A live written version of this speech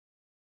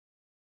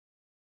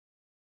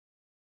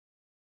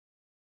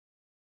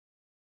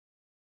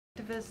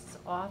activists,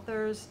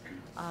 authors,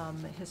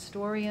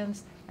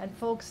 historians, and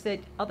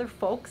other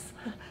folks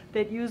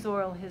that use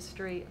oral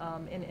history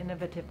in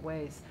innovative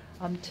ways.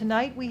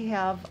 Tonight we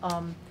have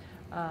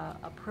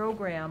a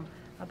program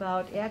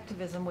about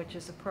activism, which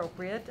is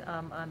appropriate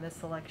on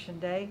this election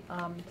day,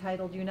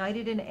 titled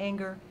United in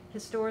Anger,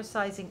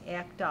 Historicizing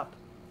ACT UP.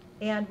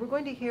 And we're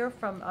going to hear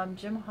from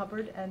Jim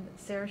Hubbard and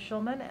Sarah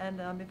Schulman,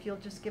 and if you'll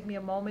just give me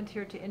a moment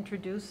here to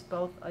introduce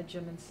both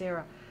Jim and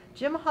Sarah.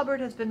 Jim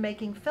Hubbard has been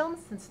making films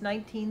since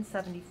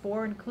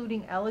 1974,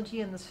 including Elegy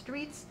in the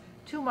Streets,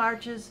 Two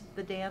Marches,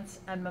 The Dance,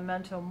 and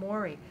Memento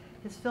Mori.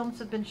 His films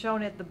have been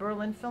shown at the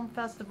Berlin Film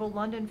Festival,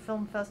 London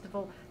Film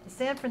Festival, the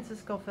San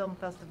Francisco Film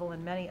Festival,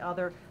 and many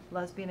other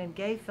lesbian and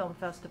gay film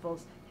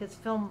festivals. His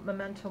film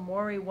Memento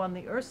Mori won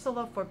the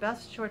Ursula for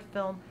Best Short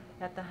Film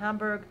at the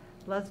Hamburg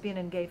Lesbian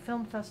and Gay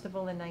Film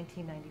Festival in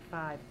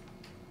 1995.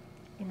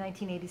 In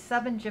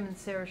 1987, Jim and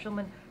Sarah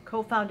Schulman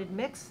co-founded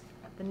Mix,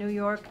 the New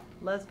York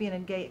Lesbian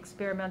and Gay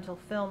Experimental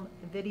Film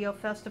Video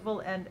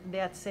Festival, and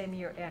that same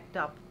year ACT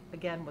UP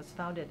again was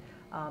founded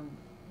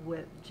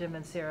with Jim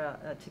and Sarah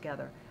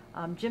together.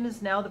 Jim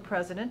is now the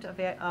president of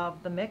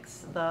the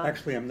Mix.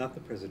 Actually, I'm not the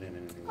president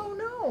anymore. Oh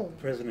no!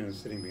 The president is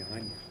sitting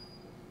behind me.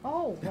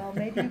 Oh, well,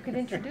 maybe you could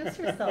introduce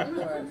yourself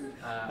for us.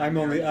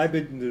 I've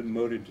been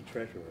demoted to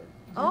treasurer.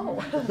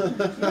 Oh,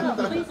 yeah,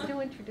 please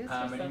do introduce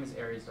yourself. My name is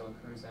Aries de la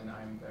Cruz, and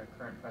I'm the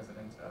current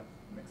president of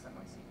Mix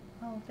NYC.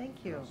 Oh,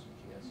 thank you.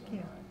 Thank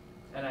you.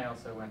 And I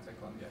also went to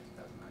Columbia in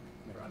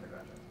 2009 for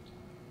undergraduate.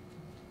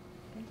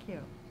 Thank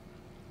you.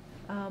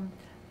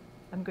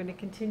 I'm going to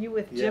continue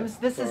with Jim's.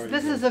 Yes,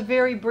 this is a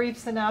very brief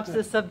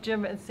synopsis of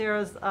Jim and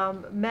Sarah's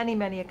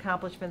many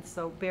accomplishments,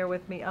 so bear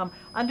with me.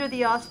 Under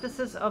the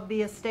auspices of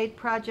the Estate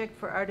Project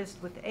for Artists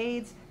with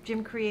AIDS,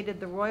 Jim created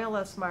the Royal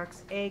S.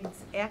 Marks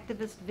AIDS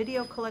Activist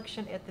Video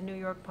Collection at the New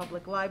York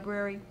Public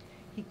Library.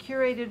 He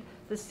curated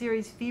the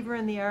series Fever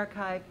in the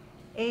Archive,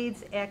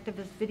 AIDS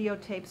Activist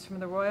Videotapes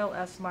from the Royal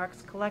S.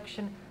 Marks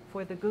Collection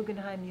for the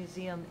Guggenheim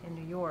Museum in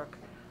New York.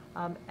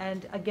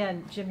 And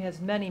again, Jim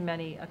has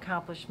many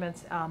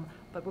accomplishments,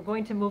 but we're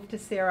going to move to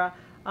Sarah,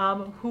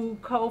 who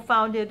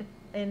co-founded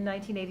in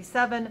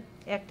 1987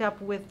 ACT UP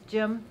with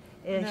Jim.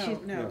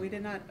 No, we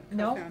did not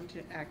co-found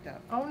ACT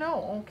UP. Oh,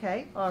 no,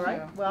 okay, all right.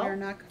 No, well, we are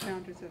not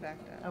co-founders of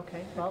ACT UP.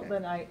 Okay, well,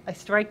 then I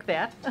strike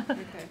that.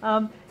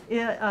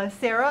 Okay.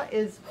 Sarah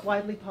is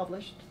widely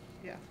published.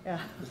 Yeah. Yeah.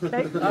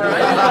 Okay. All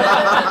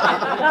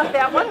right. Not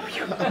that one.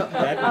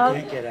 That we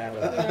can't get out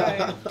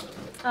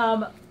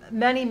of.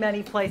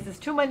 Many places,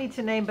 too many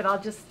to name, but I'll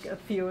just a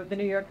few. The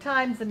New York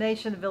Times, The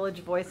Nation, The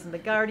Village Voice, and The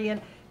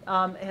Guardian.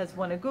 Has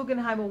won a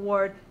Guggenheim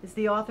Award, is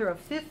the author of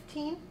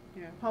 15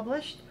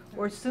 published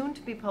or soon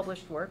to be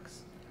published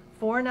works,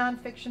 4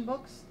 nonfiction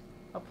books,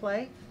 a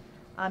play,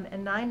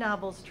 and 9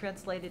 novels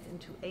translated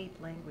into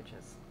 8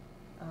 languages.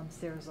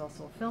 Sarah's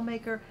also a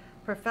filmmaker,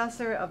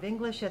 professor of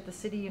English at the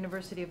City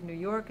University of New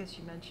York, as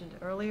you mentioned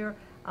earlier,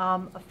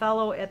 a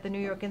fellow at the New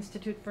York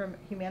Institute for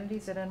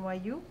Humanities at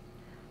NYU,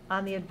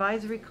 on the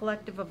advisory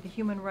collective of the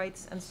Human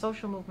Rights and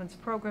Social Movements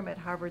Program at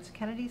Harvard's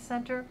Kennedy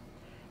Center.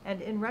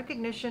 And in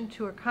recognition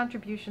to her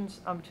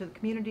contributions to the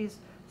communities,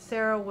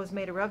 Sarah was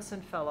made a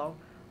Revson Fellow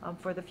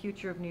for the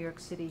future of New York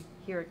City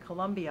here at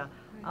Columbia.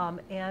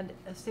 And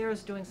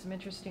Sarah's doing some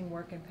interesting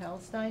work in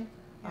Palestine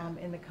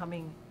in the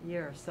coming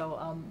year.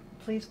 So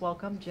please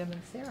welcome Jim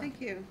and Sarah.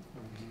 Thank you.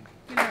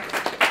 You know,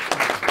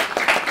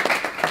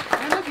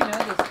 I don't know if you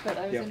know this, but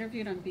I was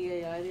interviewed on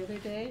BAI the other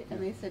day, and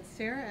they said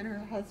Sarah and her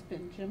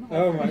husband, Jim Hubbard.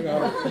 Oh my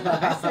God.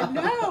 I said,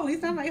 no,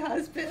 he's not my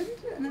husband.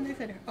 And then they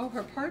said, oh,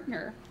 her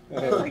partner.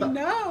 I was like,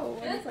 no.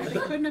 And it's like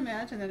they couldn't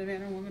imagine that a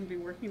man and woman would be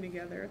working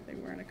together if they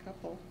weren't a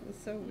couple. It was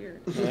so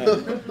weird.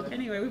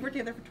 Anyway, we've worked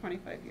together for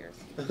 25 years.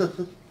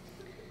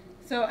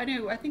 So I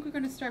think we're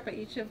going to start by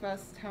each of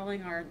us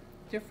telling our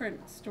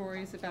different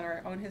stories about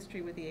our own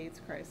history with the AIDS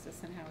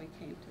crisis and how we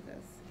came to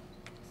this.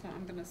 So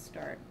I'm going to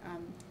start.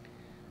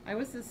 I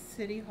was a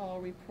City Hall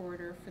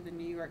reporter for the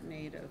New York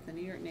Native. The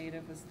New York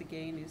Native was the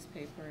gay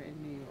newspaper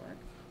in New York.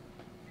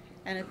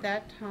 And at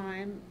that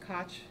time,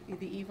 Koch,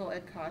 the evil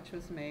Ed Koch,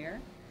 was mayor,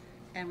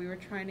 and we were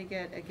trying to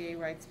get a gay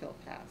rights bill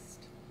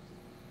passed.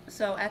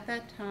 So at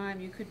that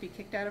time, you could be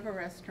kicked out of a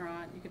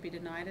restaurant, you could be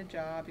denied a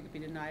job, you could be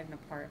denied an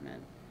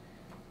apartment,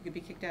 you could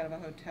be kicked out of a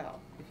hotel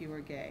if you were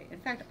gay. In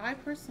fact, I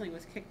personally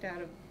was kicked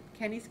out of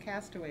Kenny's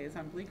Castaways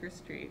on Bleecker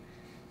Street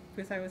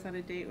because I was on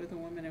a date with a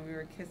woman and we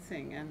were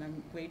kissing, and the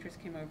waitress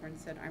came over and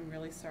said, I'm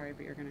really sorry,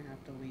 but you're going to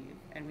have to leave.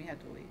 And we had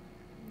to leave.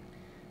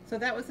 So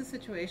that was the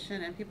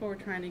situation, and people were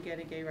trying to get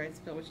a gay rights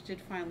bill, which did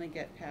finally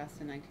get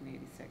passed in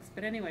 1986.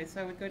 But anyway,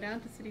 so I would go down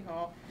to City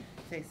Hall,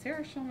 say,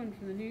 Sarah Schulman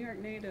from the New York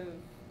Native,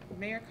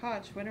 Mayor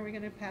Koch, when are we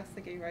going to pass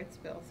the gay rights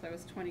bill? So I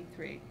was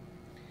 23.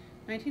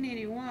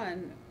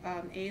 1981,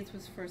 AIDS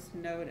was first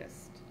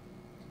noticed.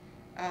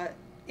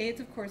 AIDS,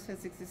 of course,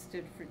 has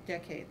existed for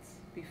decades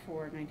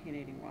before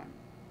 1981.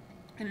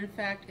 And in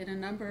fact, in a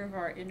number of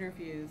our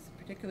interviews,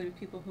 particularly with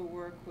people who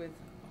work with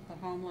the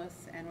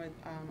homeless and with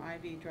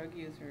IV drug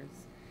users,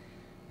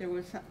 there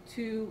was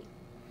 2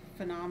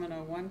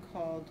 phenomena, one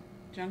called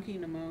junkie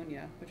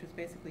pneumonia, which was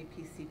basically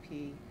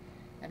PCP,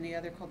 and the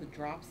other called the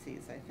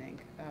dropsies, I think,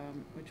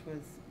 which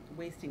was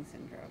wasting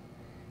syndrome,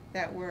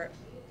 that were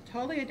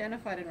totally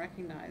identified and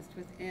recognized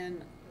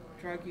within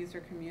drug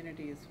user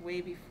communities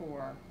way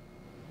before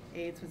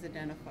AIDS was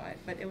identified.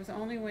 But it was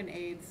only when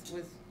AIDS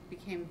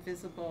became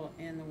visible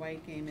in the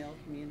white gay male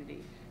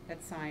community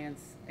that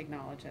science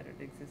acknowledged that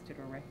it existed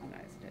or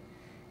recognized it.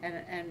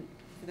 And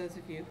for those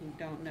of you who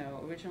don't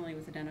know, originally it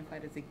was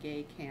identified as a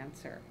gay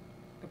cancer,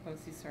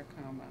 Kaposi's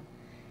sarcoma,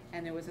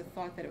 and there was a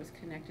thought that it was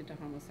connected to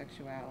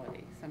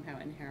homosexuality somehow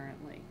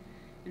inherently.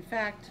 In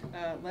fact,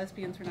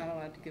 lesbians were not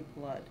allowed to give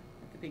blood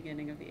at the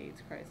beginning of the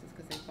AIDS crisis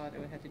because they thought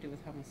it had to do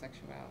with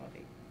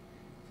homosexuality.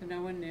 So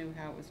no one knew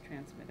how it was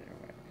transmitted or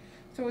whatever.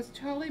 So it was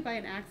totally by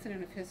an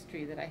accident of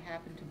history that I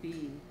happened to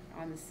be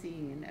on the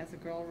scene as a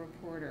girl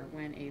reporter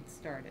when AIDS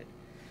started.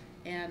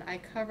 And I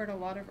covered a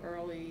lot of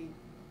early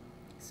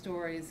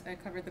stories. I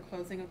covered the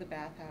closing of the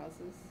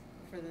bathhouses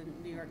for the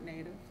New York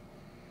Native,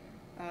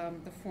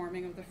 the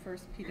forming of the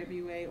first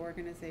PWA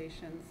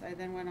organizations. I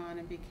then went on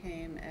and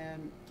became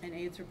an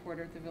AIDS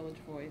reporter at the Village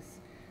Voice.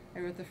 I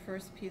wrote the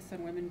first piece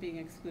on women being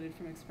excluded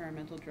from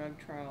experimental drug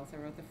trials. I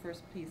wrote the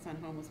first piece on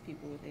homeless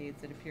people with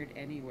AIDS that appeared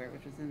anywhere,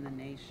 which was in The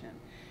Nation.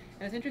 And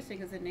it was interesting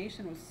because The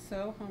Nation was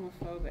so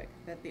homophobic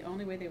that the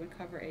only way they would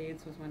cover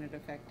AIDS was when it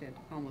affected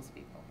homeless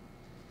people.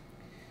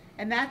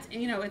 And that's,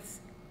 you know, it's,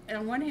 and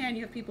on one hand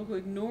you have people who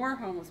ignore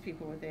homeless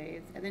people with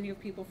AIDS, and then you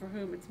have people for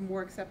whom it's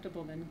more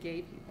acceptable than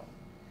gay people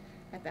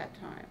at that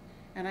time.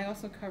 And I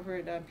also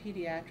covered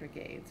pediatric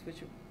AIDS,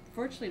 which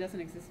virtually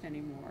doesn't exist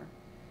anymore.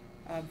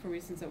 For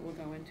reasons that we'll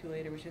go into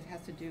later, which is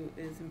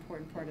an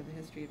important part of the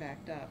history of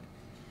ACT UP.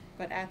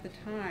 But at the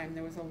time,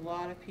 there was a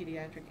lot of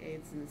pediatric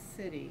AIDS in the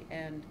city,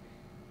 and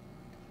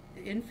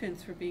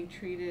infants were being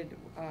treated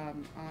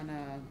on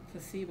a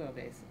placebo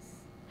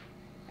basis.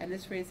 And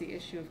this raised the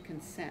issue of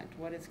consent.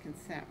 What is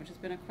consent? Which has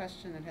been a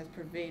question that has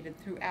pervaded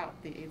throughout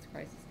the AIDS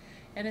crisis.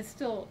 And it's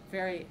still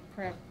very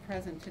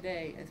present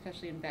today,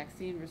 especially in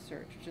vaccine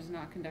research, which is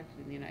not conducted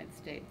in the United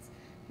States,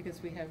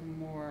 because we have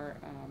more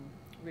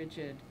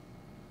rigid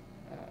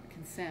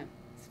consent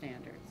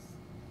standards.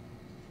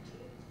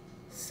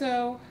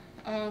 So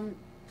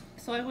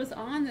I was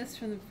on this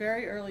from the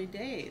very early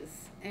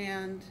days,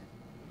 and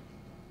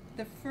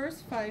the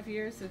first 5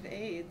 years of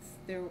AIDS,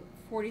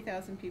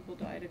 40,000 people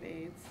died of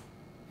AIDS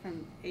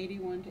from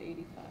 81 to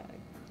 85, I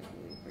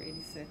believe, or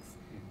 86.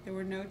 There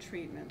were no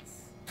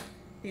treatments.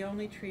 The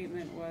only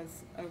treatment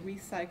was a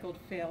recycled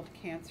failed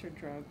cancer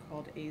drug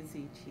called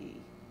AZT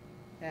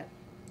that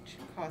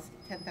cost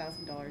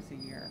 $10,000 a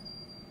year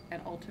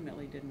and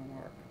ultimately didn't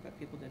work, but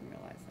people didn't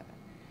realize that.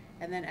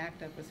 And then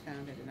ACT UP was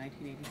founded in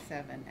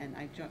 1987, and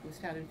it was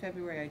founded in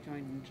February. I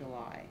joined in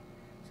July.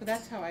 So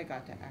that's how I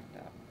got to ACT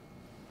UP.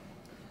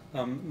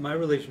 My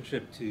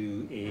relationship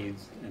to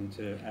AIDS and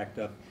to ACT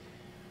UP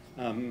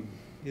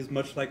is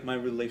much like my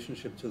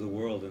relationship to the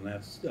world, and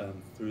that's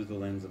through the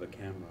lens of a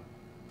camera.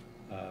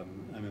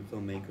 I'm a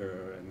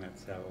filmmaker, and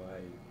that's how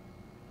I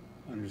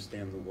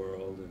understand the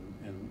world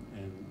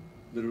and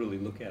literally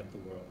look at the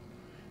world.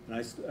 And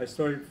I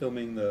started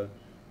filming the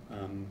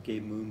gay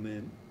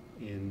movement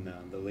in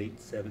the late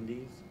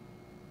 70s.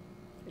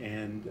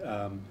 And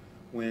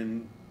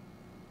when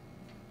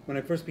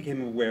I first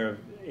became aware of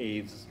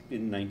AIDS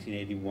in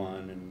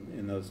 1981, and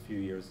in those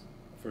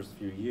first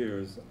few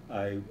years,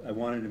 I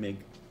wanted to make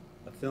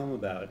a film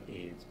about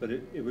AIDS, but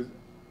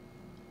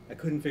I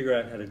couldn't figure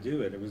out how to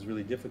do it. It was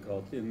really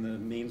difficult. In the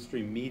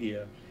mainstream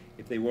media,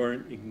 if they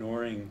weren't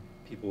ignoring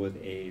people with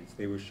AIDS,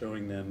 they were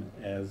showing them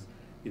as,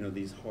 you know,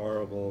 these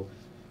horrible,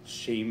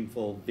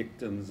 shameful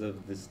victims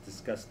of this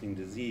disgusting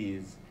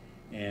disease,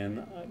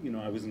 and you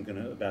know, I wasn't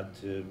about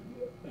to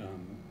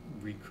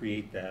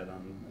recreate that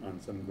on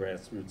some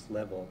grassroots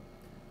level.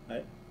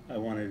 I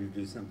wanted to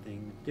do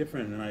something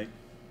different, and I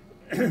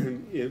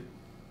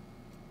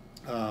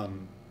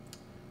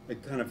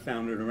kind of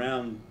foundered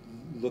around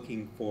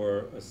looking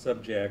for a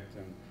subject,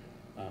 and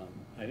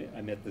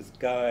I met this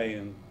guy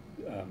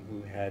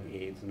who had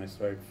AIDS, and I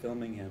started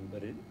filming him,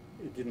 but it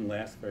didn't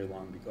last very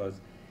long because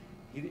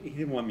he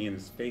didn't want me in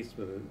his face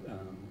with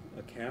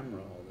a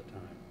camera all the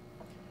time.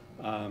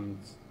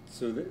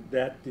 So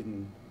that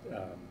didn't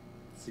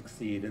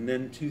succeed. And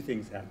then two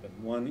things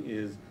happened. One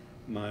is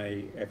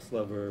my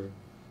ex-lover,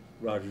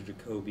 Roger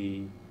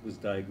Jacoby, was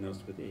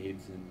diagnosed with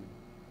AIDS in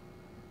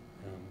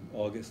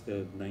August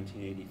of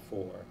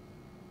 1984.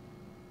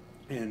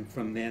 And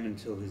from then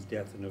until his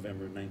death in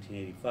November of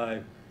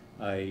 1985,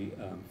 I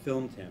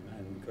filmed him.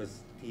 And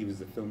because he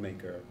was a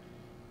filmmaker,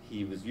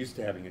 he was used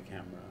to having a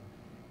camera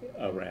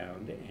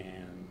around,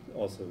 and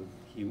also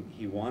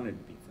he wanted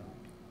to be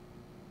filmed.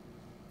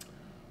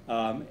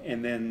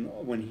 And then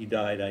when he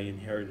died, I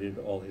inherited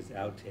all his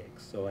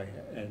outtakes.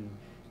 And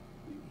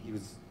he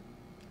was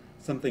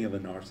something of a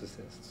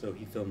narcissist, so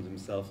he filmed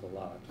himself a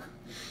lot.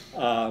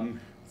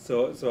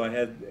 So I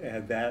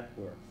had that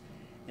work,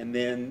 and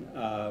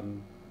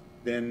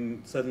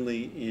then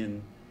suddenly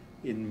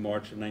in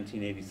March of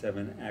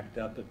 1987, ACT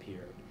UP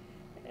appeared,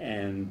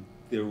 and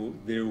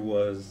there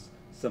was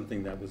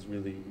something that was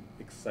really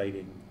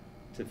exciting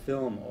to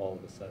film all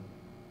of a sudden.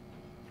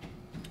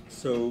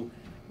 So,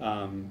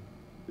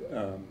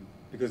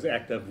 because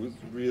ACT UP was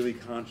really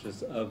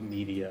conscious of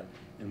media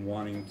and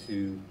wanting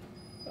to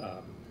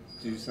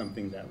do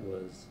something that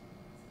was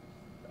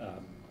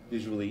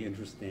visually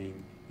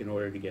interesting in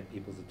order to get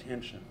people's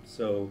attention.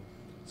 So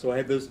I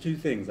had those two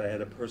things. I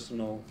had a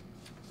personal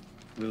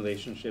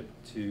relationship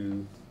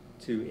to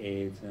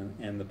AIDS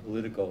and the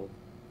political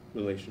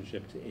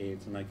relationship to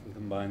AIDS, and I can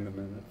combine them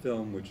in a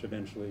film, which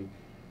eventually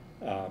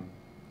it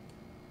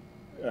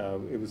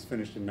was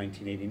finished in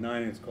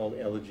 1989. It's called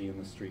Elegy in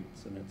the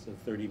Streets, and it's a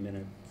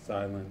 30-minute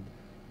silent,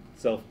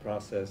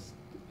 self-processed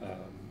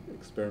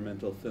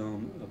experimental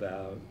film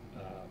about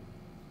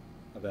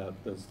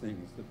those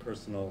things, the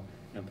personal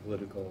and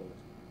political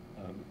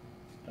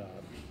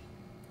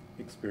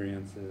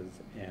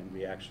experiences and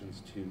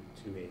reactions to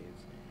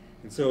AIDS.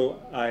 And so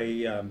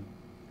I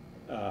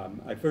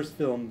first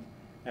filmed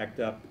ACT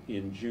UP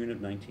in June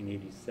of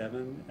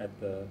 1987 at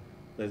the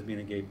Lesbian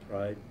and Gay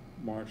Pride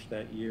March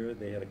that year.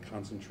 They had a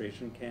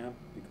concentration camp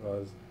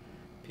because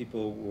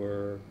people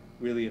were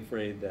really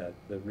afraid that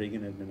the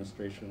Reagan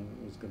administration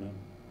was going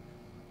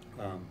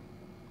to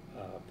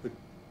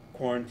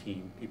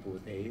quarantine people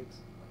with AIDS.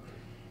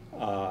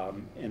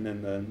 And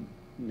then the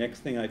next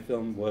thing I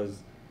filmed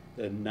was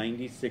the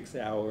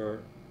 96-hour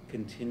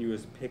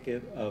continuous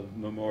picket of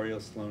Memorial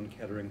Sloan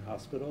Kettering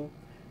Hospital.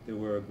 There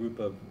were a group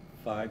of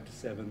 5 to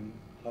 7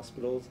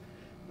 hospitals,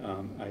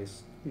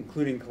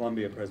 including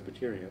Columbia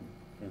Presbyterian,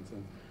 for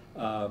instance,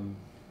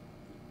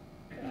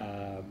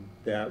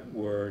 that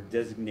were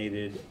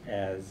designated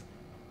as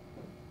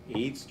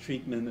AIDS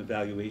treatment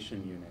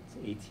evaluation units,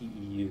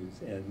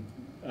 ATEUs, and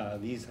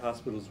these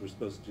hospitals were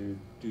supposed to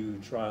do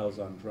trials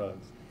on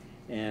drugs.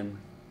 And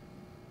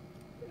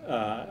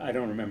I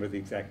don't remember the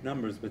exact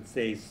numbers, but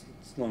say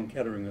Sloan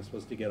Kettering was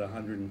supposed to get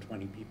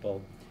 120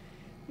 people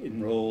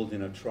enrolled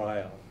in a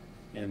trial,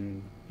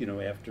 and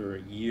after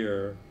a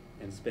year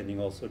and spending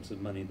all sorts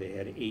of money, they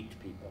had 8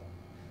 people.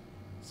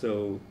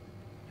 So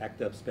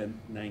ACT UP spent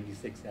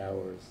 96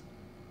 hours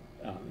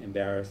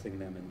embarrassing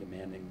them and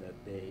demanding that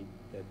they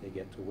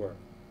get to work.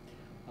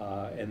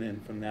 And then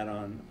from that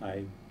on,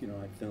 I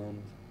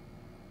filmed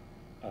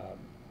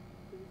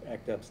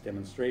ACT UP's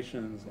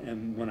demonstrations,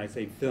 and when I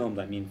say filmed,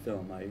 I mean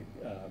film.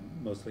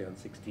 Mostly on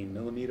 16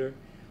 millimeter,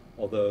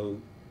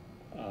 although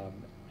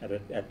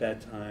at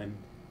that time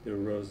there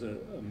arose a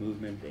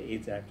movement, the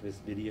AIDS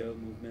activist video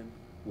movement,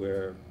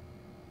 where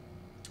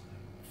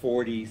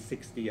 40,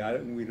 60,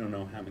 we don't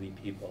know how many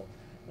people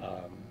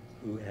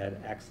who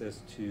had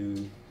access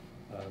to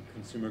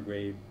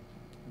consumer-grade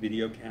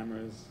video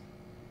cameras.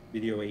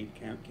 Video 8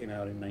 came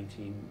out in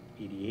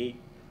 1988,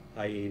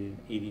 High 8 in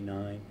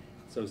 89.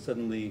 So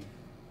suddenly,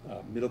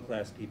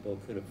 middle-class people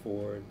could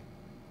afford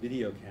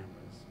video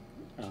cameras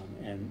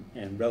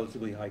and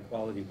relatively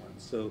high-quality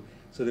ones. So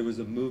there was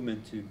a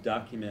movement to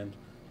document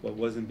what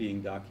wasn't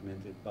being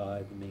documented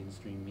by the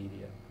mainstream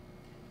media,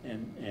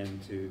 and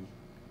to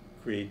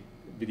create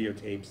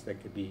videotapes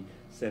that could be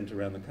sent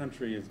around the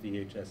country as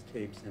VHS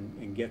tapes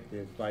and get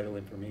the vital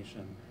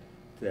information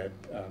that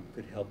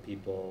could help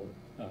people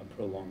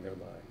prolong their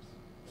lives.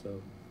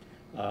 So,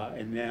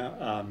 and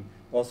now,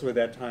 also at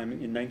that time,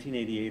 in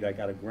 1988, I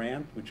got a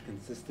grant which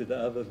consisted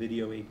of a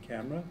Video 8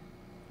 camera.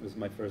 It was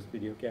my first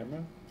video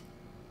camera.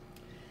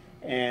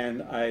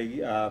 And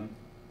I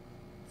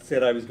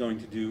said I was going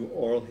to do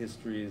oral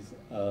histories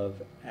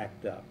of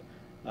ACT UP.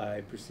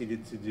 I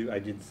proceeded to do, I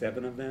did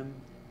 7 of them.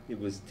 It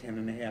was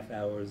 10.5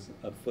 hours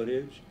of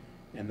footage,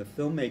 and the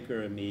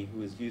filmmaker and me,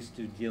 who was used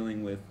to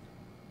dealing with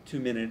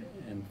 2-minute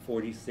and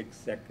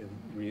 46-second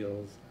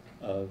reels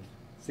of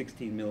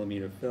 16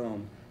 millimeter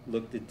film,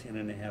 looked at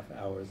 10.5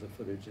 hours of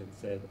footage and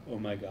said, oh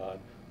my God,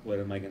 what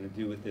am I going to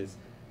do with this?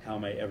 How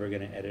am I ever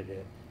going to edit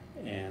it?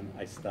 And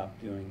I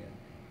stopped doing it.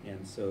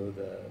 And so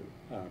the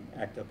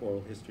ACT UP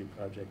Oral History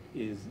Project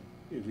is,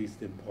 at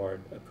least in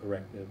part, a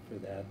corrective for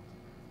that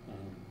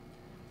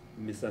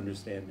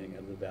misunderstanding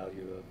of the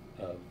value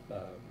of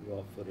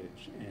raw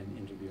footage and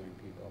interviewing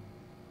people.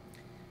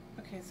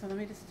 Okay, so let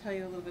me just tell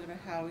you a little bit about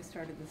how we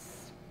started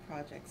this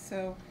project.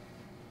 So,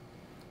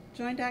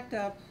 joined ACT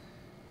UP,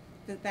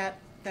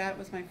 that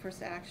was my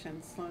first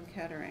action, Sloan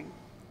Kettering,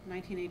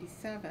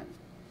 1987.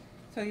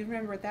 So you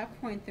remember at that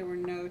point there were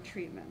no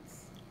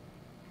treatments.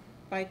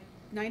 By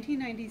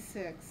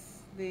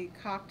 1996, the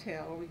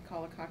cocktail, what we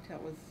call a cocktail,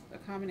 was a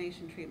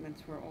combination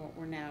treatments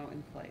were now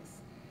in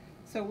place.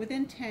 So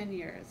within 10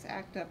 years,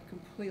 ACT UP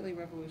completely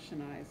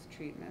revolutionized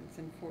treatments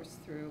and forced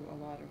through a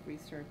lot of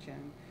research,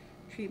 and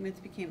treatments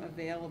became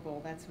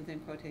available, that's within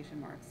quotation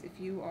marks. If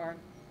you are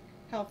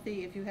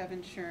healthy, if you have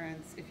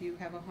insurance, if you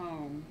have a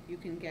home, you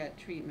can get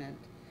treatment.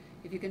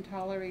 If you can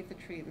tolerate the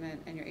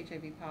treatment and you're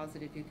HIV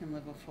positive, you can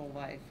live a full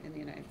life in the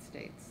United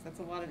States. That's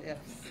a lot of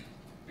ifs.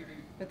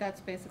 But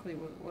that's basically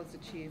what was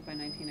achieved by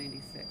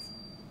 1996.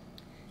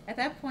 At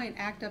that point,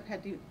 ACT UP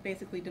had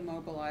basically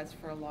demobilized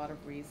for a lot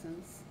of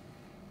reasons,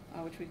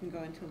 which we can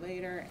go into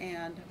later,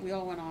 and we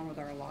all went on with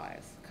our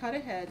lives. Cut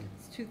ahead,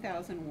 it's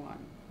 2001.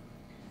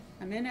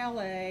 I'm in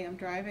LA, I'm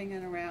driving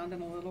around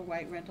in a little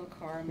white rental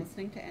car, I'm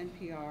listening to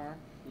NPR,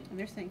 and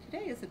they're saying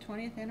today is the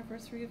 20th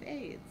anniversary of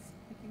AIDS.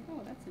 I think,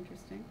 oh, that's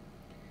interesting.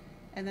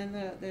 And then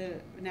the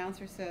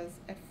announcer says,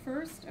 at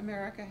first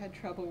America had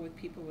trouble with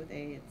people with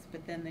AIDS,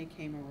 but then they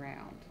came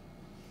around.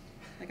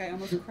 Like I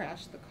almost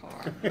crashed the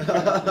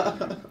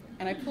car.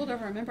 And I pulled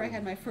over, I remember I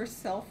had my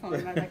first cell phone,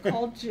 and I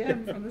called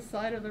Jim from the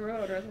side of the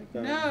road. I was like,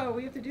 no,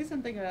 we have to do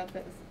something about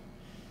this.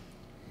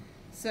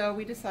 So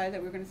we decided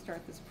that we were going to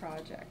start this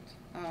project.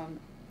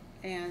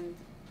 And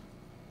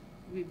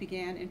we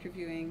began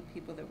interviewing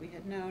people that we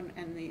had known,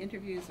 and the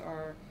interviews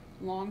are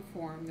long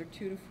form. They're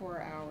 2 to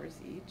 4 hours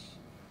each.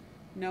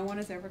 No one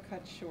is ever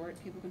cut short.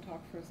 People can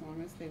talk for as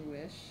long as they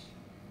wish.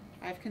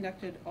 I've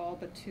conducted all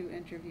but 2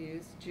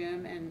 interviews.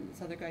 Jim and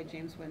this other guy,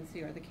 James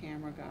Wency, are the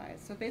camera guys.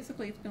 So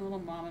basically it's been a little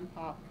mom and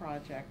pop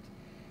project.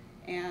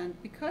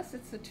 And because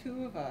it's the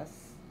 2 of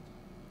us,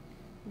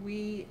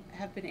 we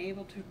have been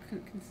able to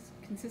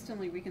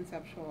consistently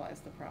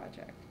reconceptualize the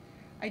project.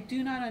 I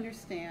do not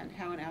understand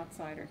how an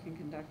outsider can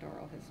conduct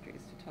oral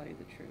histories, to tell you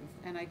the truth.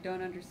 And I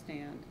don't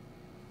understand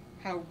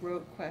how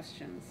rote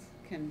questions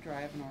can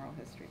drive an oral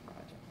history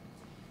project.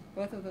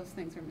 Both of those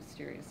things are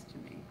mysterious to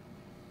me.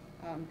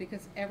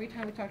 Because every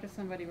time we talk to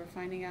somebody, we're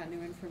finding out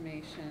new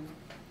information.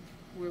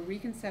 We're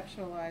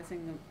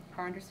reconceptualizing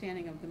our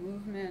understanding of the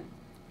movement,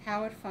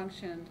 how it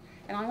functioned.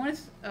 And I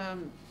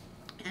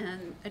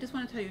just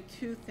want to tell you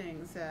 2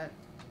 things that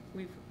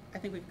I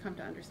think we've come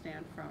to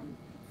understand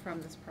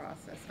from this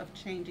process of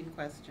changing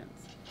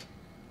questions.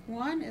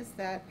 One is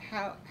that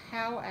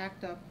how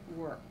ACT UP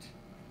worked.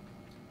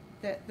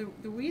 That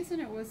the reason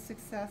it was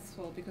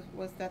successful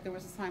was that there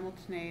was a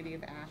simultaneity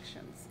of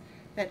actions.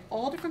 That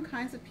all different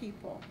kinds of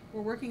people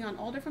were working on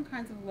all different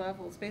kinds of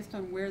levels based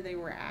on where they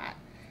were at.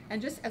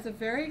 And just as a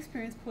very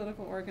experienced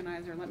political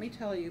organizer, let me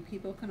tell you,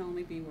 people can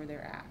only be where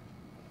they're at.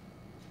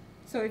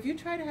 So if you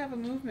try to have a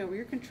movement where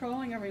you're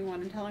controlling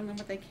everyone and telling them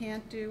what they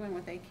can't do and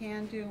what they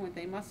can do and what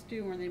they must do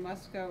and where they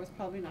must go, it's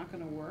probably not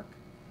going to work.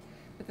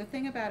 But the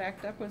thing about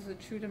ACT UP was a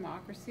true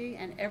democracy,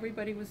 and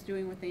everybody was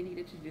doing what they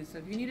needed to do. So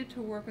if you needed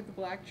to work with the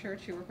black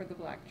church, you worked with the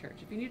black church.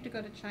 If you needed to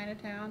go to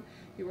Chinatown,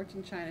 you worked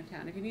in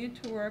Chinatown. If you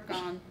needed to work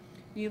on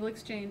needle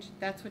exchange,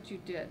 that's what you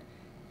did.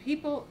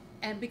 People,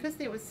 and because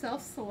they was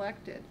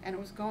self-selected and it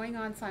was going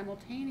on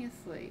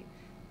simultaneously,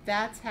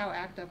 that's how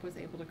ACT UP was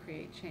able to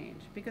create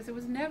change, because it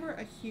was never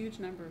a huge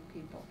number of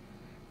people.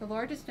 The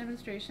largest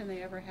demonstration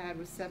they ever had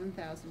was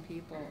 7,000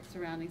 people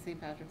surrounding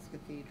St. Patrick's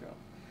Cathedral.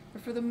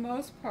 But for the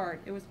most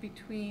part, it was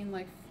between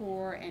like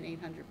 400 and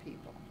 800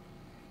 people.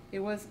 It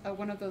was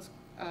one of those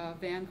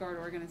vanguard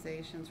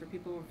organizations where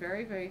people were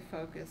very, very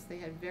focused. They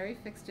had very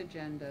fixed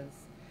agendas.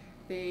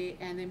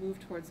 And they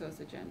moved towards those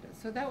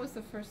agendas. So that was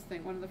the first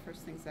thing, one of the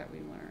first things that we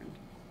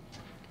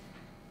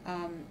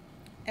learned.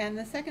 And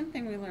the second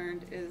thing we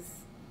learned is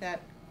that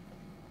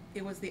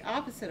it was the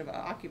opposite of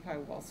Occupy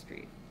Wall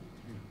Street,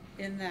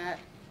 in that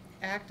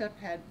ACT UP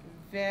had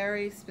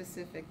very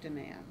specific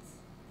demands.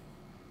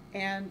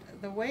 And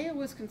the way it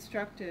was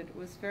constructed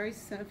was very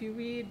simple. If you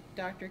read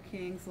Dr.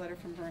 King's letter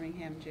from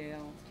Birmingham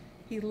jail,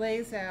 he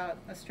lays out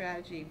a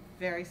strategy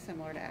very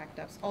similar to ACT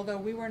UP's, although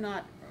we were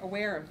not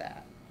aware of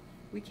that.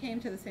 We came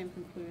to the same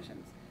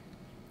conclusions.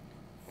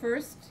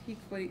 First,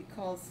 what he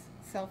calls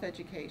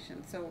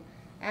self-education. So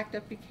ACT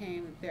UP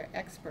became their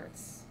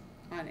experts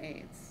on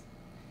AIDS,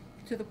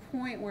 to the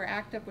point where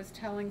ACT UP was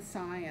telling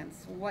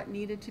science what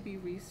needed to be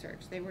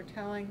researched. They were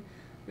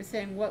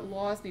saying what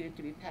laws needed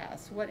to be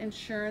passed, what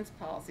insurance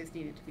policies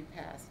needed to be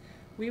passed.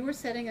 We were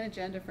setting an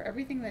agenda for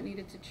everything that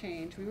needed to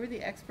change. We were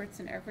the experts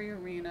in every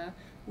arena.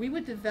 We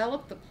would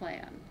develop the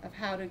plan of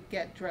how to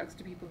get drugs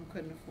to people who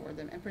couldn't afford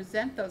them and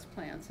present those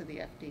plans to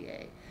the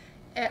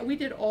FDA. We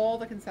did all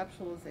the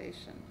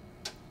conceptualization.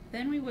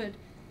 Then we would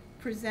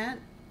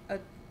present,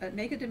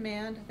 make a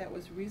demand that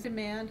was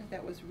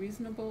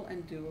reasonable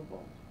and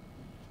doable,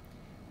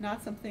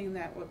 not something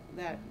that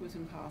was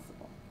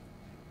impossible.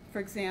 For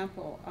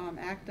example,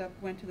 ACT UP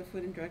went to the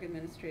Food and Drug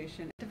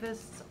Administration.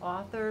 Activists,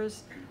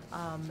 authors,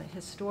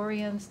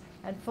 historians,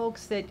 and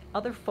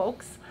other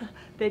folks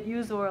that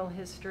use oral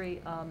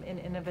history in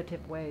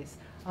innovative ways.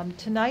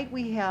 Tonight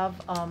we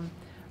have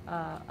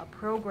a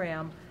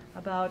program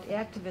about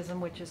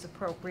activism, which is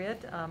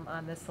appropriate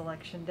on this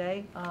election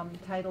day,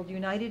 titled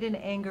United in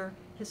Anger,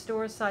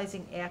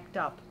 Historicizing ACT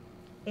UP.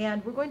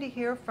 And we're going to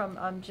hear from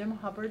Jim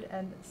Hubbard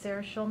and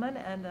Sarah Schulman,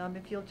 and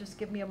if you'll just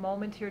give me a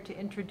moment here to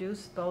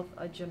introduce both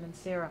Jim and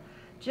Sarah.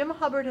 Jim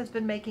Hubbard has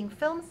been making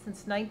films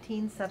since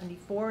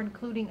 1974,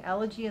 including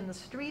Elegy in the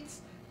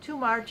Streets, 2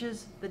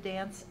 Marches, The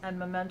Dance, and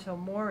Memento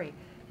Mori.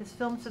 His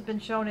films have been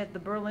shown at the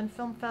Berlin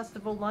Film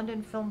Festival,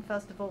 London Film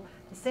Festival,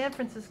 the San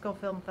Francisco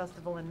Film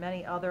Festival, and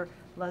many other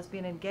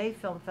lesbian and gay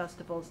film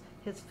festivals.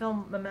 His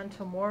film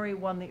Memento Mori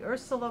won the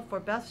Ursula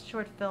for Best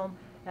Short Film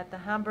at the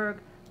Hamburg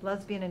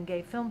Lesbian and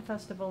Gay Film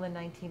Festival in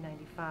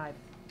 1995.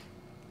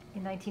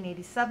 In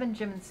 1987,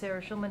 Jim and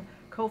Sarah Schulman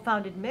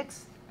co-founded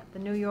Mix, the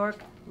New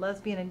York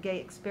Lesbian and Gay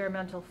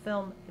Experimental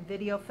Film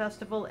Video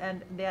Festival,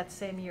 and that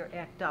same year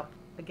ACT UP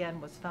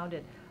again was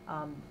founded.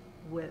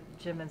 with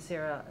Jim and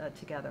Sarah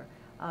together.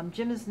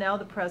 Jim is now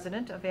the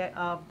president of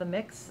the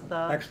Mix.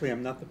 Actually,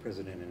 I'm not the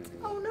president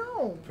anymore. Oh,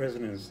 no. The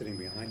president is sitting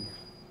behind me.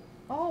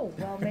 Oh,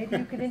 well, maybe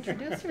you could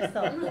introduce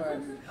yourself for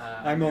us.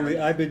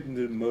 I've been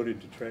demoted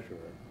to treasurer.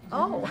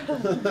 Oh,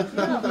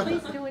 yeah,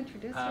 please do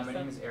introduce yourself. My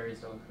name is Aries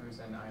De La Cruz,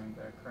 and I'm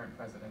the current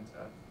president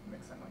of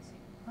Mix NYC.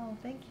 Oh,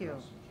 thank you.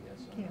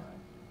 Thank you.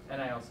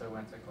 And I also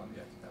went to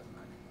Columbia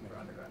 2009 for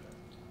undergraduate.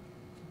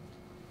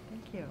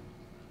 Thank you.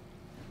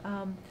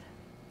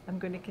 I'm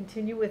going to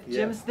continue with Yes,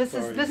 Jim's.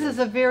 This is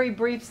a very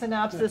brief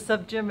synopsis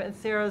of Jim and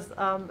Sarah's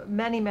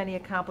many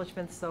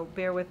accomplishments, so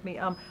bear with me.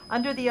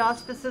 Under the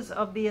auspices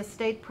of the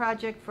Estate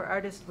Project for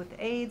Artists with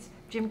AIDS,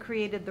 Jim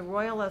created the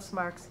Royal S.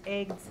 Marks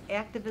AIDS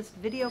Activist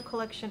Video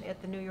Collection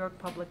at the New York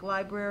Public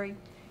Library.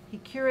 He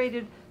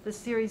curated the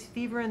series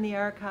Fever in the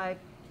Archive,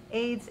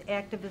 AIDS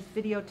Activist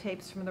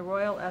Videotapes from the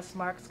Royal S.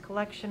 Marks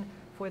collection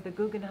for the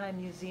Guggenheim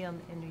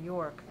Museum in New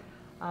York.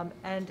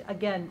 And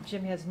again,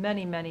 Jim has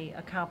many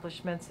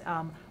accomplishments,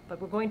 but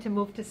we're going to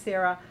move to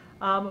Sarah,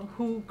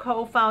 who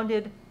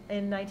co-founded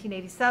in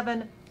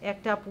 1987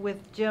 ACT UP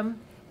with Jim.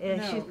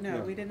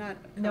 No, we did not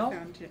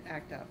co-found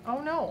ACT UP.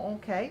 Oh, no,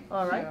 okay,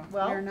 all right. No,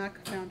 well, we're not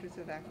co-founders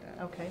of ACT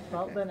UP. Okay,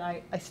 well, Okay. then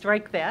I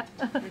strike that.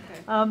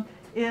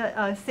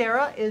 Okay.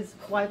 Sarah is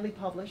widely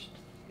published.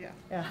 Yeah.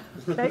 Yeah,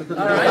 okay, all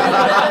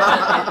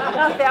right.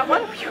 Not that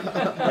one.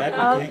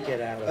 That we can't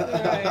get out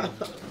of.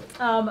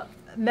 Right.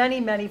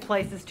 Many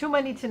places, too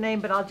many to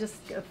name, but I'll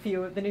just a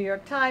few. The New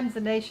York Times,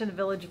 The Nation, The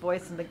Village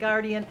Voice, and The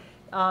Guardian.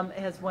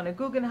 Has won a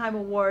Guggenheim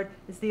Award,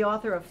 is the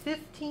author of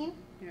 15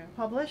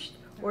 published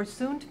or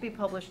soon to be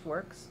published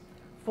works,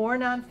 4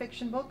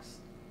 nonfiction books,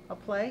 a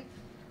play,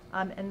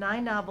 and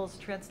 9 novels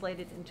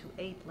translated into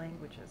 8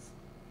 languages.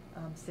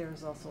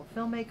 Sarah's also a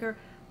filmmaker,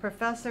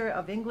 professor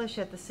of English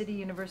at the City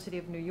University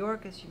of New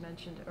York, as you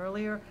mentioned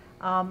earlier,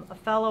 a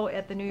fellow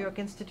at the New York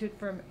Institute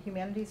for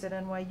Humanities at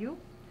NYU,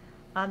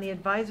 on the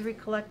advisory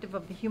collective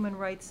of the Human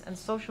Rights and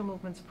Social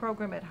Movements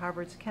program at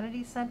Harvard's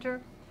Kennedy Center.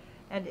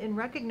 And in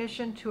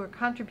recognition to her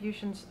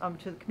contributions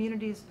to the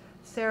communities,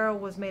 Sarah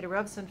was made a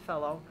Revson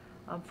Fellow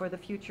for the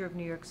future of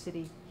New York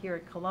City here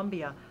at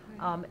Columbia.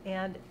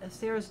 And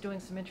Sarah's doing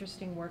some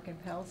interesting work in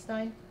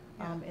Palestine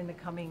in the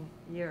coming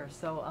year.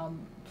 So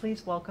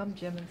please welcome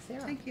Jim and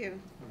Sarah. Thank you.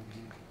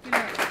 You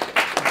know,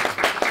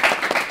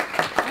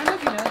 I don't know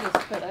if you know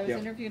this, but I was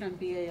interviewed on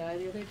BAI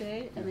the other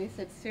day, and they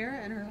said Sarah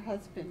and her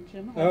husband,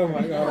 Jim Hubbard. Oh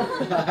my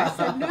God. I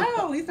said,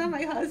 no, he's not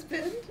my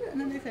husband.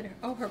 And then they said,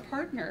 oh, her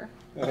partner.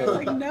 I was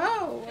like,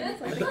 no. And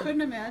it's like they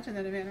couldn't imagine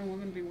that a man and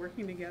woman would be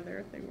working together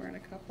if they weren't a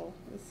couple.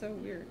 It was so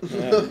weird.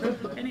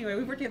 Anyway,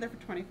 we've worked together for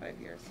 25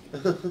 years.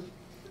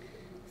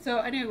 So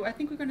I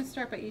think we're going to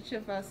start by each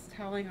of us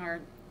telling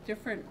our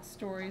different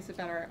stories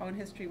about our own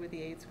history with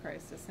the AIDS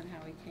crisis and how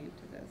we came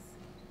to this.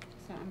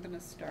 So I'm going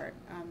to start.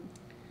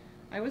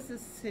 I was a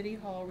City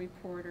Hall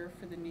reporter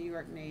for the New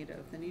York Native.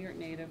 The New York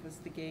Native was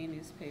the gay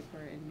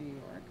newspaper in New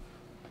York.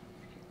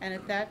 And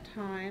at that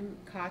time,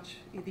 Koch,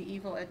 the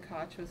evil Ed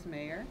Koch, was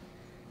mayor,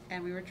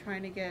 and we were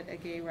trying to get a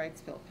gay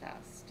rights bill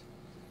passed.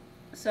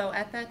 So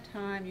at that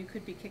time, you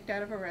could be kicked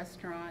out of a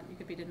restaurant, you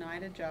could be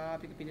denied a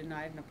job, you could be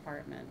denied an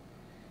apartment,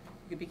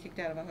 you could be kicked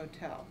out of a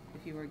hotel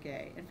if you were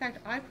gay. In fact,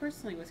 I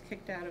personally was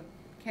kicked out of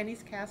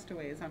Kenny's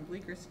Castaways on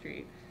Bleecker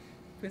Street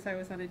because I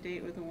was on a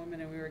date with a woman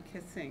and we were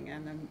kissing,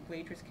 and the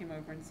waitress came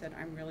over and said,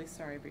 I'm really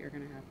sorry, but you're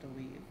going to have to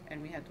leave. And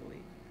we had to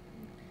leave.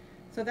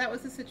 So that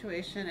was the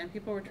situation, and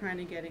people were trying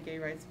to get a gay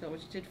rights bill,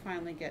 which did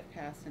finally get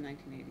passed in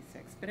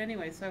 1986. But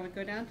anyway, so I would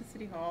go down to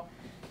City Hall,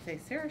 say,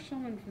 Sarah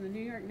Schulman from the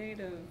New York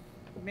Native,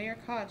 Mayor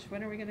Koch,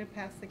 when are we going to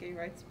pass the gay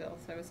rights bill?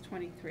 So I was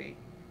 23.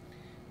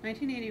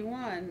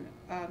 1981,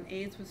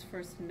 AIDS was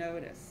first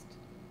noticed.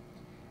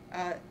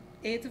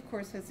 AIDS, of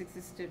course, has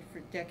existed for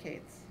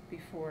decades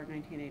before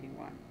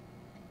 1981.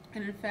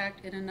 And in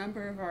fact, in a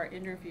number of our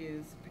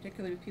interviews,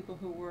 particularly with people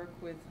who work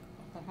with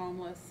the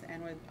homeless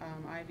and with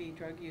IV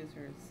drug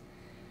users,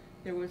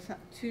 there was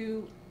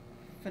 2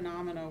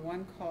 phenomena,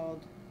 one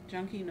called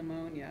junkie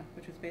pneumonia,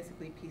 which was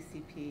basically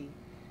PCP,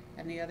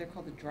 and the other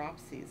called the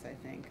dropsies, I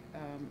think,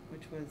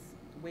 which was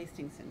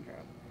wasting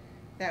syndrome,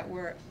 that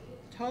were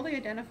totally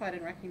identified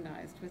and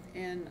recognized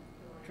within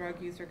drug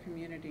user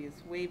communities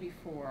way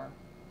before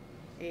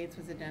AIDS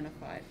was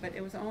identified. But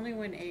it was only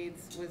when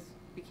AIDS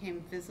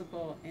became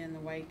visible in the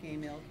white gay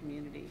male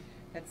community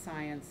that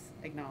science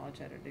acknowledged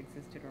that it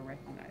existed or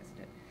recognized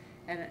it.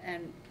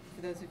 And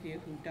for those of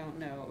you who don't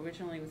know,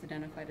 originally it was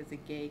identified as a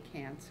gay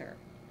cancer,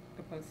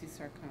 Kaposi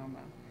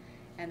sarcoma.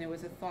 And there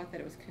was a thought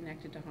that it was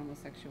connected to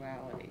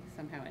homosexuality,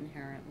 somehow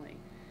inherently.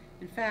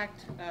 In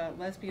fact,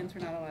 lesbians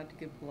were not allowed to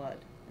give blood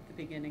at the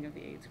beginning of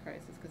the AIDS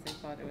crisis because they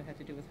thought it had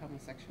to do with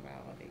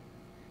homosexuality.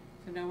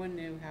 So no one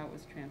knew how it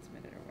was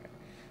transmitted or whatever.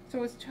 So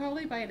it was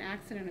totally by an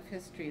accident of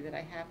history that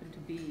I happened to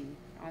be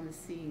on the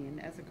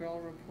scene as a girl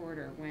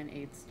reporter when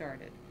AIDS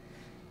started.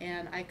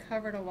 And I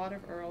covered a lot of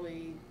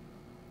early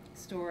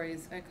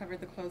stories. I covered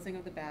the closing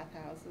of the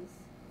bathhouses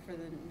for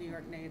the New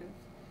York Native.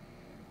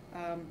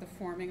 the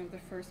forming of the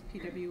first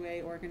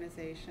PWA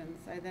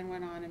organizations. I then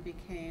went on and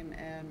became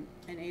an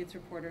AIDS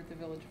reporter at the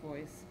Village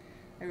Voice.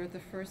 I wrote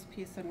the first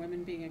piece on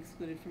women being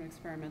excluded from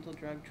experimental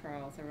drug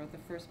trials. I wrote the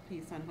first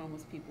piece on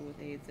homeless people with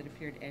AIDS that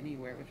appeared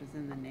anywhere, which was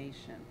in The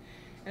Nation.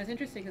 And it was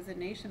interesting because The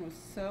Nation was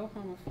so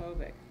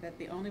homophobic that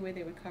the only way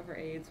they would cover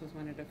AIDS was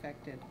when it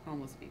affected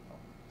homeless people.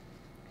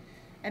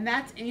 And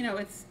that's, you know,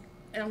 it's,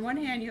 on one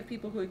hand you have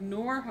people who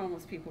ignore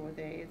homeless people with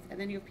AIDS, and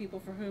then you have people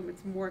for whom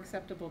it's more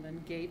acceptable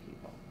than gay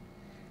people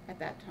at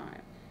that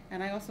time.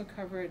 And I also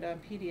covered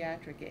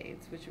pediatric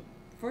AIDS, which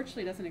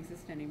virtually doesn't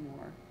exist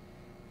anymore.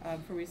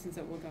 For reasons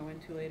that we'll go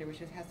into later, which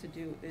has to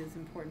do, is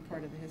an important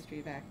part of the history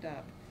of ACT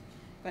UP.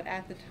 But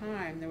at the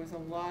time, there was a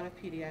lot of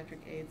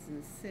pediatric AIDS in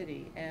the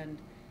city, and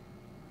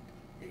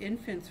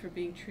infants were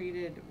being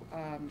treated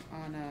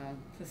on a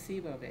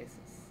placebo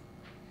basis.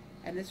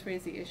 And this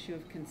raised the issue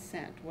of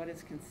consent. What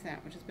is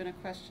consent? Which has been a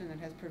question that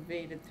has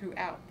pervaded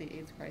throughout the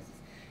AIDS crisis.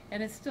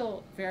 And it's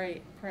still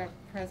very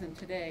present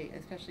today,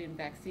 especially in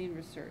vaccine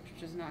research,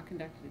 which is not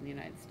conducted in the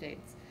United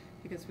States,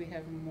 because we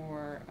have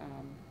more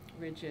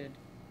rigid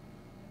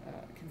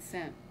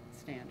consent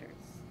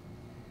standards.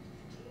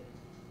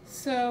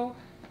 So,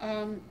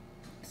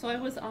 so I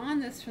was on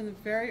this from the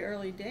very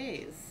early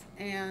days,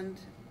 and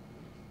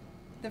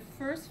the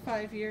first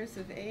 5 years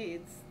of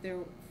AIDS, there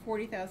were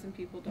 40,000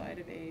 people died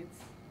of AIDS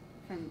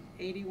from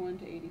 81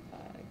 to 85,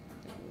 I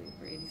believe,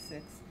 or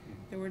 86.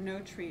 There were no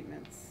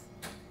treatments.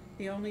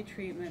 The only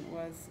treatment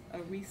was a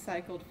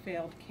recycled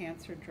failed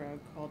cancer drug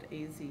called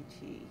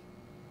AZT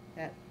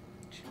that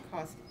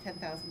cost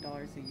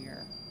 $10,000 a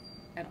year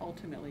and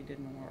ultimately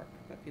didn't work,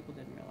 but people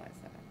didn't realize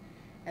that.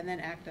 And then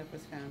ACT UP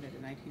was founded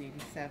in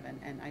 1987,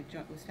 and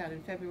was founded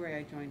in February.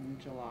 I joined in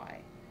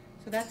July.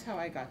 So that's how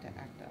I got to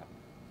ACT UP.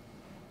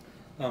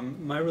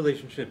 My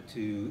relationship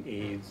to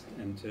AIDS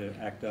and to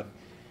ACT UP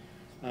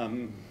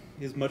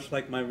is much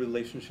like my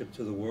relationship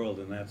to the world,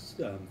 and that's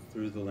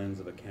through the lens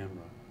of a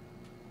camera.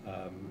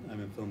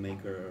 I'm a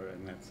filmmaker,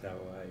 and that's how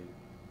I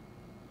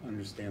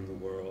understand the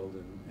world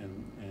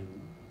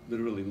and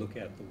literally look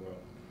at the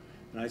world.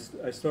 And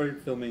I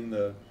started filming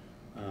the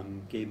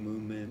gay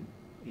movement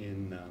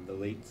in the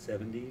late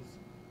 70s.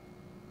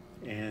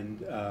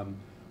 And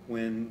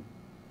when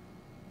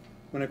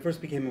I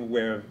first became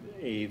aware of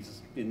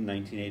AIDS in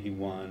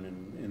 1981,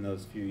 and in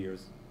those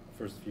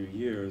first few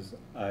years,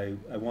 I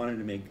wanted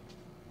to make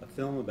a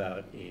film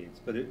about AIDS,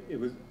 but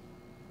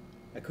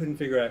I couldn't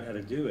figure out how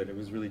to do it. It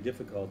was really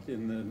difficult.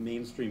 In the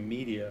mainstream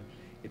media,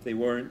 if they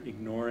weren't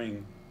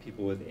ignoring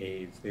people with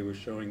AIDS, they were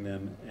showing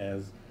them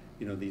as,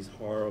 you know, these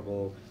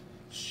horrible,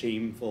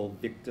 shameful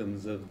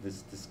victims of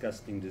this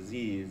disgusting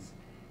disease,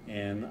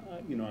 and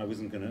you know, I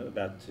wasn't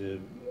about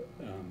to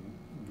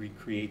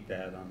recreate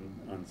that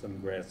on some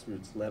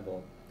grassroots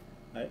level.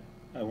 I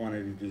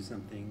wanted to do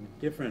something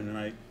different, and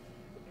I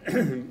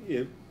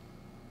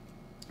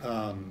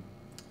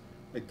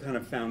kind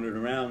of foundered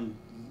around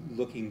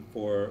looking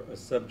for a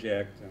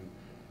subject, and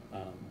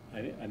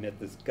I met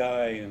this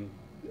guy who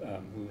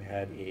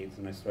had AIDS,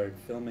 and I started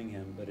filming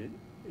him, but it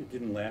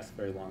didn't last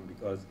very long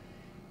because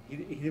he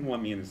didn't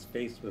want me in his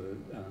face with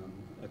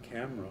a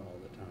camera all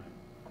the time.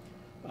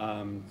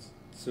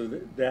 So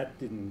that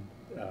didn't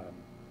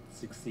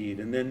succeed.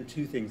 And then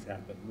two things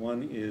happened.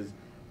 One is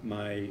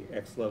my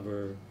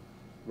ex-lover,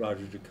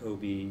 Roger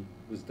Jacoby,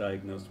 was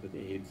diagnosed with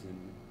AIDS in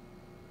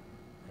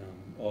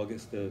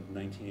August of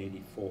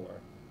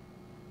 1984.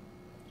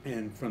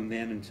 And from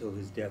then until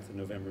his death in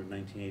November of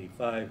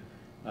 1985,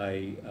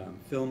 I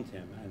filmed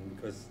him. And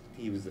because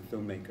he was a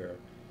filmmaker,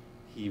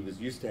 he was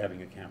used to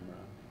having a camera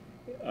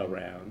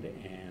around,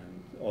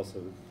 and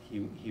also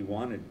he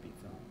wanted to be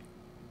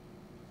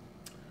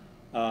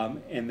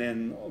filmed. And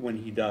then when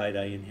he died,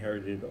 I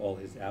inherited all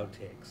his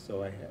outtakes.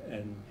 So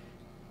and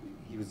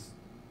he was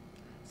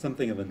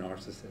something of a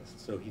narcissist,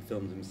 so he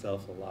filmed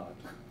himself a lot.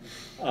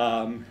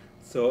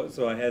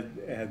 So I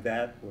had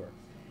that work,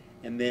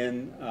 and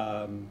then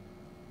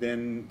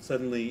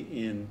suddenly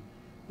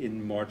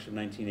in March of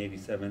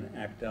 1987,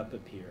 ACT UP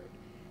appeared,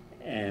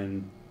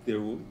 and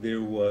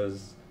there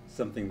was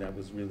something that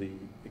was really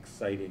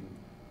exciting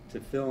to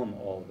film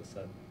all of a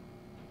sudden.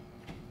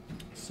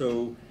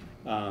 So,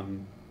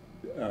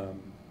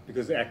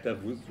 because ACT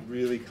UP was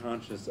really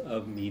conscious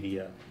of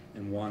media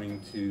and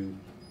wanting to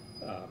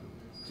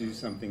do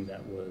something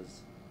that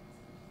was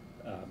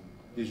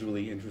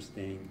visually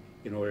interesting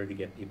in order to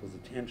get people's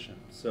attention.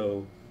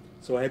 So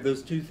I had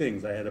those two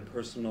things. I had a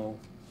personal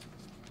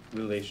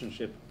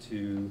relationship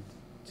to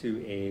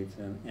AIDS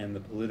and the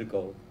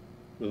political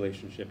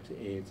relationship to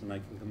AIDS, and I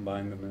can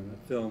combine them in a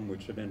film,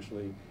 which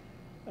eventually,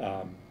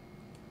 it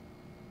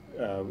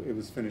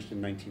was finished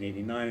in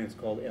 1989, and it's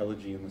called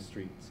Elegy in the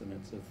Streets, and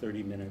it's a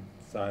 30-minute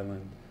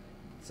silent,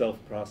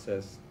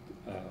 self-processed,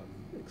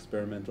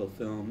 experimental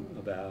film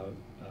about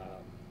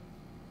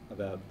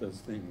those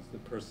things, the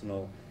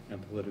personal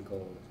and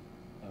political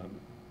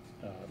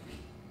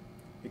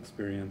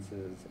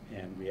experiences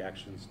and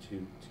reactions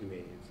to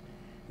AIDS.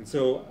 And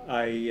so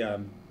I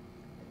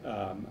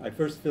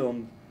first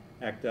filmed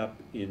ACT UP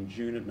in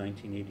June of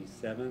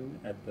 1987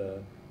 at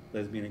the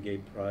Lesbian and Gay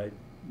Pride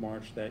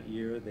March that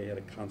year. They had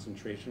a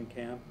concentration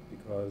camp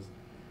because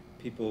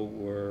people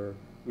were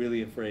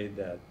really afraid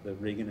that the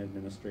Reagan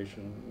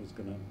administration was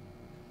going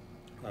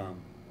to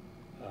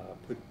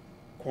put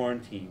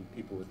quarantine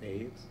people with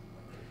AIDS.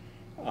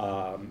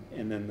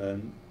 And then the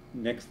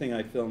next thing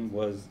I filmed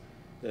was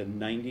the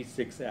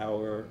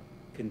 96-hour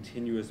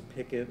continuous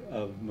picket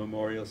of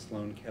Memorial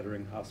Sloan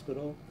Kettering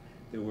Hospital.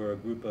 There were a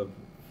group of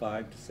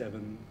 5 to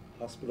 7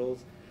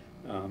 hospitals,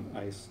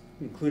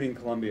 including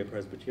Columbia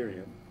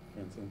Presbyterian,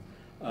 for instance,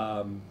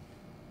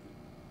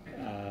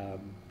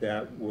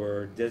 that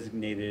were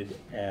designated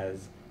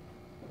as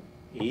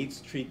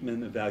AIDS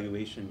Treatment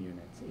Evaluation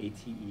Units,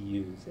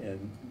 ATEUs,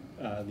 and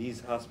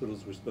these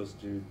hospitals were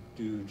supposed to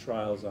do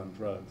trials on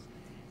drugs.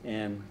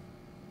 And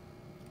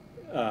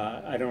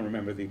I don't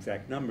remember the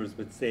exact numbers,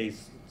 but say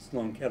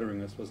Sloan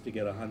Kettering was supposed to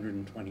get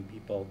 120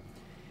 people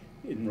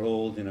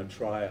enrolled in a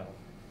trial,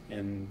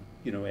 and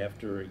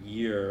after a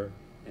year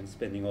and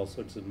spending all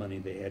sorts of money,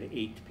 they had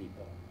 8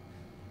 people.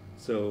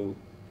 So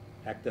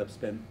ACT UP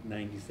spent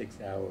 96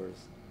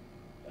 hours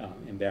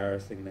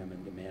embarrassing them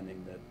and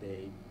demanding that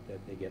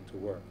they get to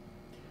work.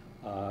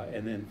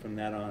 And then from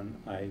that on,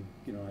 I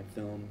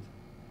filmed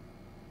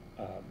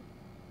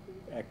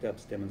ACT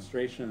UP's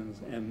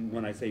demonstrations, and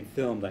when I say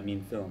filmed, I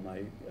mean film.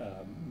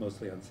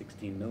 Mostly on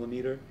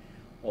 16mm,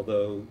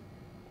 although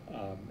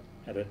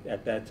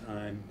at that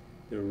time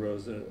there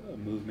arose a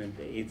movement,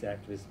 the AIDS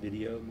activist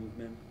video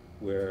movement,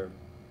 where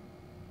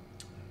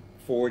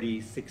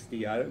 40, 60,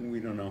 we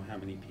don't know how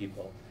many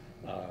people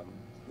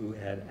who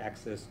had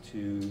access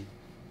to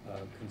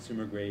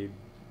consumer-grade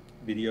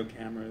video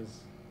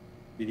cameras.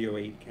 Video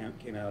 8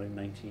 came out in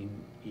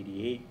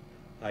 1988,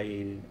 High 8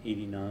 in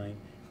 89.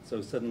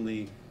 So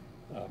suddenly,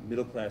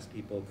 middle-class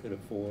people could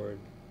afford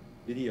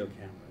video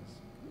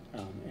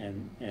cameras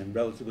and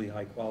relatively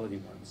high-quality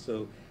ones.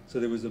 So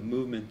there was a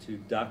movement to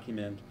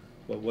document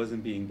what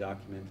wasn't being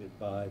documented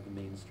by the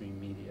mainstream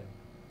media,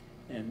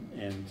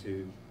 and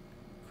to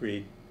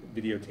create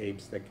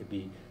videotapes that could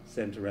be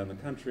sent around the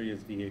country as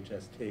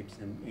VHS tapes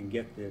and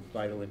get the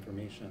vital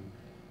information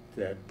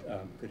that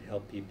could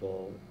help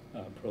people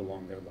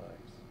prolong their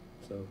lives.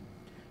 So,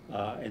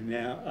 and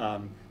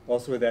now,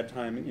 also at that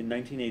time, in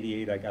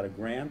 1988, I got a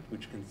grant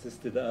which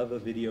consisted of a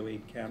Video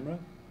 8 camera.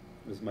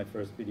 It was my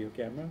first video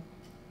camera.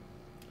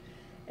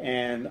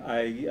 And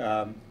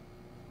I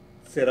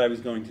said I was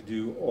going to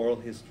do oral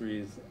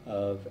histories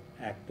of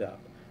ACT UP.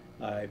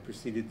 I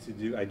proceeded to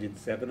do, I did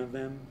 7 of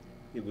them.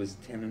 It was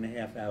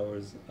 10.5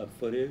 hours of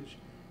footage.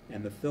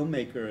 And the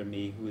filmmaker in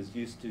me, who was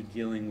used to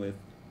dealing with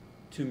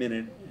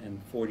 2-minute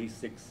and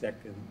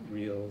 46-second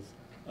reels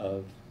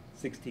of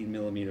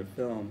 16mm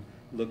film,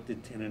 looked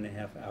at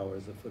 10.5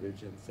 hours of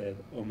footage and said,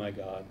 oh my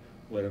God,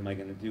 what am I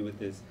going to do with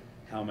this?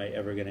 How am I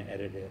ever going to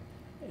edit it?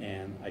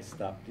 And I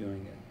stopped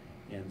doing it.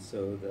 And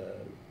so the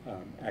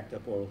ACT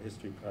UP Oral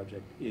History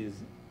Project is,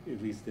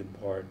 at least in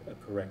part, a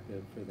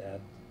corrective for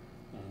that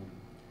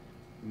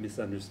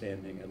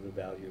misunderstanding of the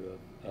value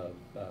of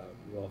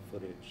raw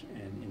footage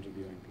and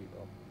interviewing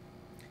people.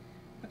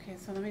 Okay,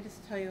 so let me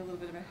just tell you a little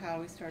bit about how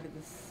we started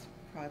this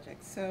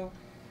project. So,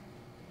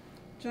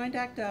 joined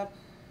ACT UP,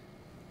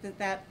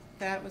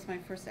 that was my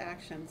first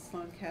action,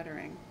 Sloan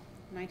Kettering,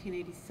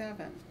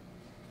 1987.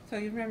 So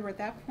you remember at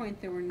that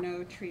point there were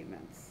no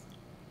treatments.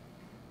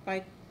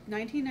 By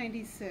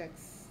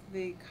 1996,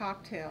 the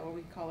cocktail, what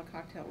we call a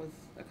cocktail, was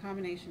a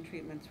combination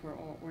treatments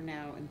were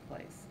now in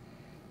place.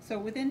 So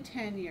within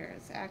 10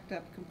 years, ACT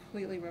UP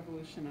completely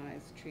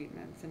revolutionized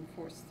treatments and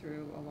forced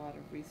through a lot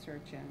of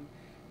research, and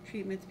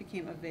treatments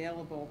became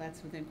available,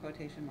 that's within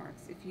quotation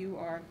marks. If you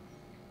are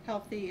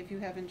healthy, if you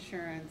have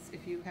insurance,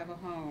 if you have a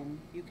home,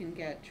 you can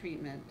get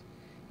treatment.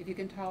 If you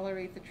can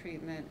tolerate the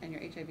treatment and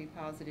you're HIV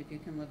positive, you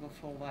can live a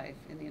full life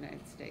in the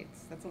United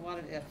States. That's a lot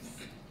of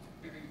ifs.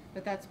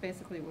 But that's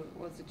basically what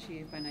was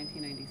achieved by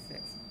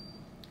 1996.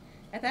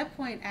 At that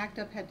point, ACT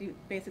UP had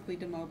basically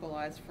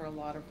demobilized for a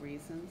lot of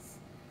reasons,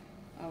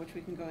 which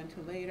we can go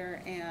into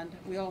later, and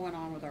we all went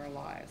on with our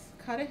lives.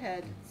 Cut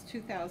ahead, it's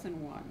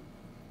 2001.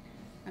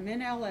 I'm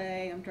in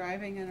LA, I'm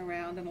driving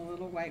around in a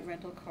little white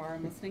rental car,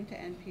 I'm listening to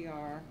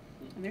NPR,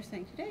 and they're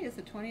saying, today is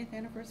the 20th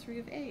anniversary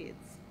of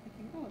AIDS. I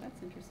think, oh,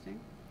 that's interesting.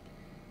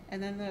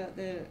 And then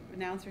the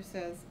announcer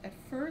says, at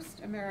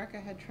first America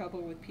had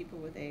trouble with people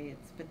with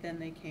AIDS, but then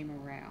they came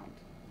around.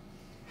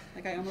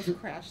 Like, I almost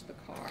crashed the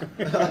car.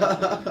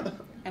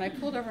 And I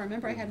pulled over. I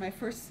remember I had my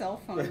first cell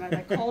phone, and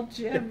I called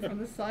Jim from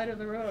the side of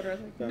the road. I was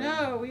like,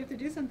 no, we have to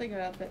do something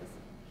about this.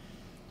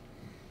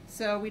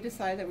 So we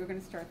decided that we were going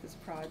to start this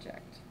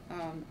project.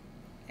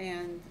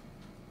 And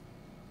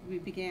we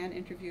began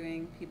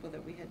interviewing people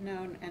that we had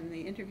known, and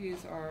the interviews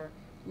are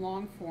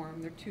long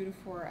form. They're 2 to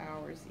 4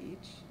 hours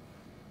each.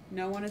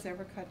 No one is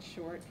ever cut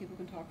short. People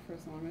can talk for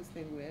as long as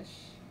they wish.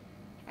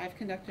 I've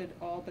conducted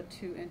all but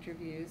 2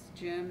 interviews.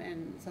 Jim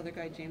and this other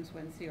guy, James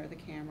Wency, are the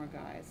camera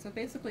guys. So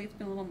basically it's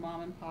been a little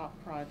mom and pop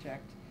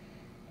project.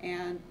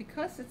 And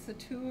because it's the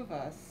 2 of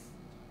us,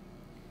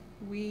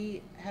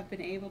 we have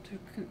been able to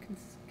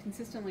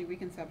consistently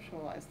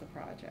reconceptualize the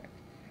project.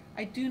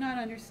 I do not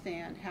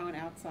understand how an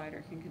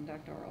outsider can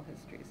conduct oral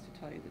histories, to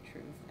tell you the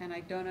truth, and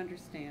I don't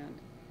understand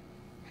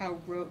how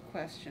rote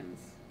questions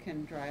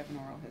can drive an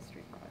oral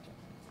history project.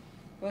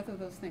 Both of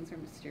those things are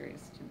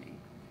mysterious to me.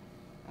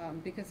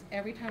 Because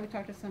every time we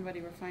talk to somebody,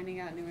 we're finding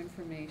out new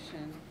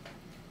information,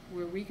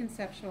 we're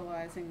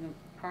reconceptualizing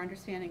our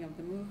understanding of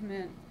the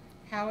movement,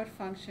 how it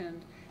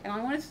functioned, and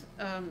I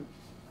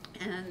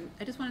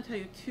just want to tell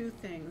you two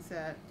things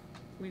that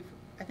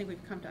I think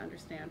we've come to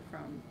understand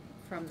from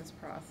this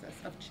process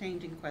of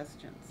changing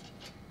questions.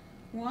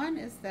 One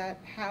is that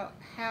how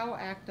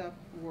ACT UP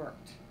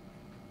worked.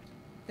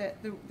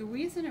 That the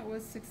reason it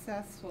was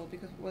successful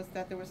was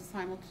that there was a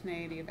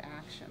simultaneity of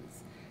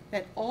actions.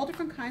 That all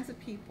different kinds of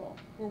people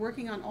were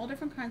working on all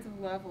different kinds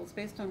of levels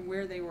based on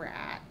where they were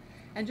at.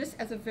 And just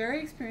as a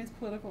very experienced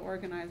political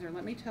organizer,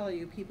 let me tell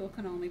you, people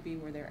can only be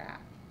where they're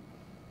at.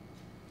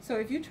 So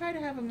if you try to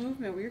have a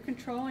movement where you're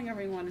controlling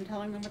everyone and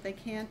telling them what they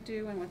can't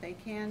do and what they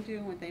can do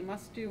and what they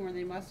must do and where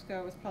they must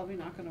go, it's probably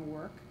not going to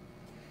work.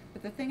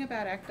 But the thing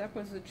about ACT UP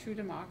was a true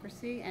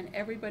democracy, and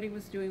everybody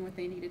was doing what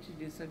they needed to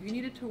do. So if you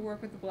needed to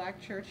work with the black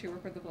church, you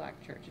worked with the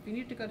black church. If you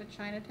needed to go to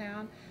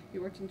Chinatown,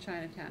 you worked in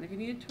Chinatown. If you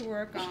needed to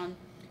work on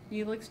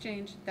Needle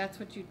Exchange, that's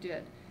what you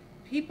did.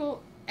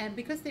 People, and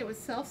because they was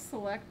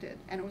self-selected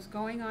and it was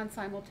going on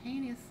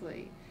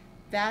simultaneously,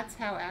 that's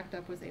how ACT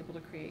UP was able to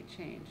create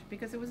change,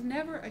 because it was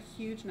never a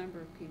huge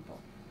number of people.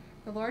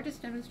 The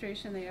largest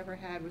demonstration they ever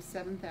had was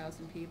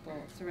 7,000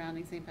 people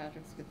surrounding St.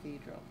 Patrick's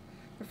Cathedral.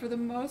 But for the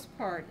most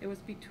part, it was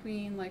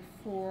between like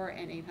 400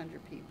 and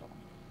 800 people.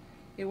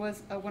 It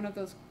was one of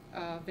those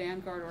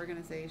vanguard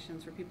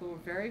organizations where people were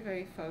very,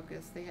 very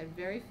focused. They had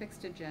very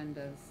fixed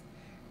agendas,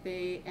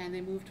 and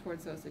they moved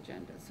towards those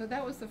agendas. So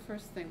that was the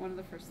first thing, one of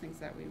the first things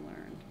that we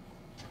learned.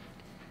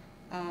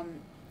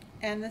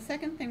 And the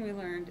second thing we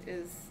learned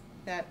is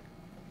that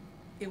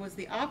it was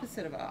the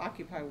opposite of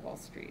Occupy Wall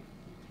Street,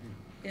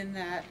 in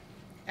that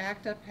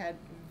ACT UP had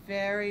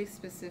very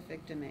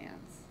specific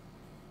demands.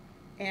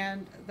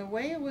 And the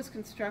way it was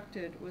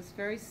constructed was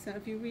very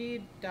simple. If you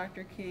read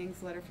Dr.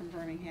 King's letter from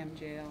Birmingham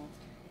jail,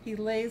 he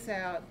lays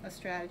out a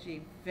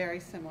strategy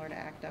very similar to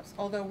ACT UP's,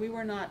 although we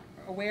were not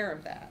aware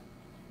of that.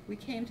 We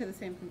came to the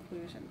same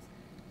conclusions.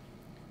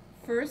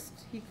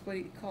 First, what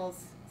he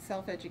calls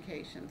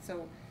self-education.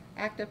 So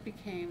ACT UP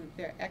became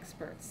their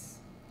experts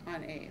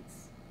on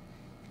AIDS,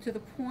 to the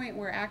point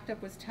where ACT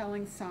UP was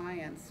telling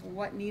science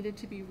what needed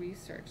to be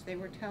researched. They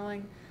were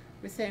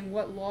saying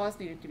what laws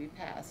needed to be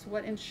passed,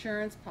 what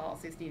insurance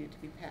policies needed to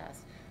be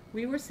passed.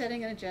 We were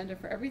setting an agenda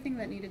for everything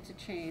that needed to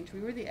change. We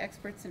were the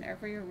experts in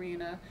every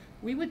arena.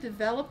 We would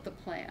develop the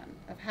plan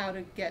of how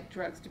to get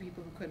drugs to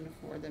people who couldn't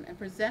afford them and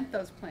present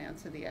those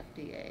plans to the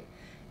FDA.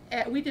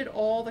 We did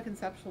all the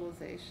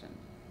conceptualization.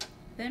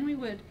 Then we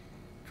would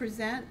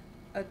present,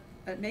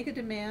 make a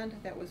demand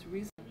that was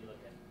reasonable. We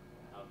look at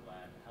how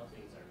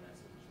things are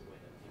messaged, the way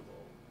that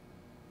people,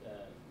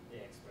 the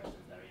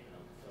expressions that are even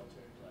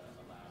unfiltered,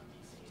 allowed to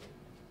be seen.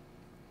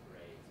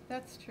 Great.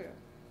 That's true.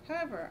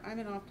 However, I'm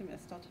an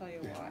optimist, I'll tell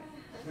you why.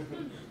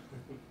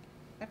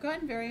 I've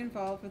gotten very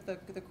involved with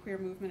the queer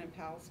movement in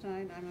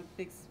Palestine. I'm a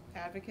big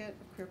advocate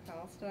of Queer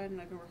Palestine,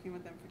 and I've been working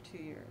with them for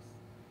 2 years.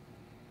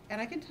 And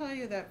I can tell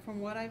you that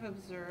from what I've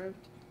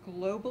observed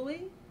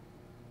globally,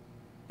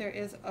 there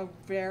is a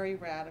very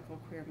radical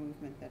queer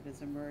movement that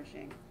is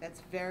emerging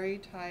that's very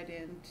tied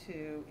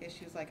into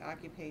issues like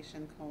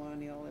occupation,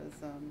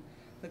 colonialism,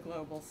 the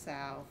global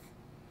South,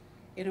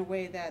 in a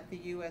way that the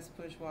US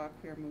bourgeois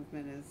queer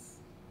movement is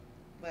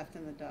left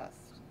in the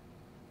dust.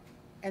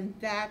 And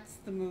that's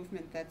the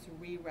movement that's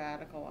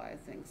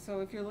re-radicalizing. So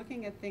if you're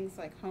looking at things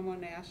like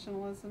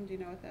homo-nationalism, do you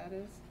know what that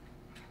is?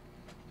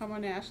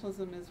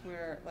 Homo-nationalism is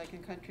where, like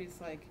in countries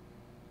like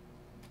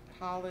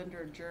Holland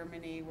or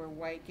Germany, where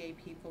white gay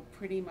people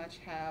pretty much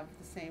have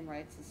the same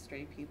rights as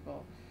straight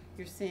people,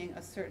 you're seeing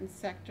a certain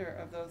sector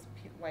of those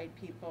white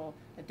people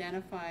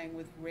identifying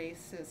with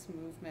racist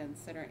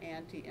movements that are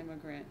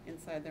anti-immigrant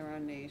inside their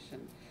own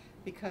nation,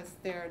 because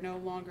they're no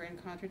longer in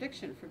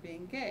contradiction for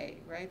being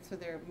gay, right? So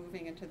they're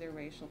moving into their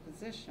racial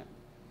position.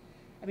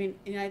 I mean,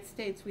 in the United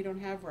States, we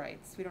don't have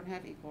rights. We don't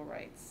have equal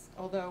rights.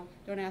 Although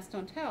Don't Ask,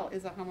 Don't Tell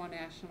is a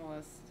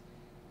homo-nationalist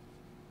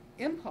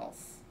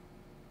impulse,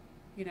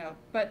 you know.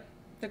 But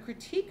the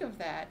critique of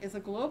that is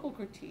a global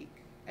critique.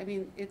 I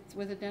mean, it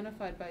was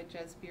identified by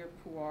Jesbir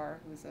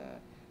Puar, who's a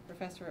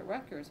professor at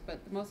Rutgers,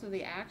 but most of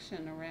the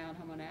action around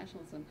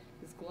homo-nationalism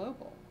is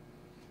global.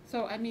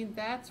 So, I mean,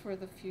 that's where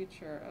the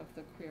future of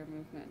the queer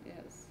movement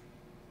is,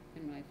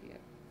 in my view.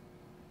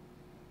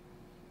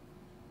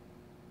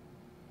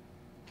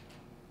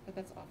 But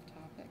that's off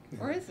topic.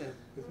 Or is it?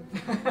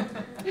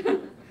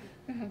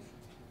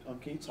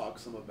 Can you talk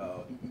some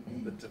about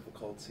the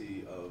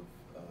difficulty of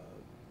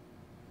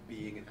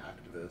being an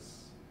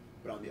activist,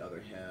 but on the other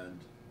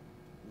hand,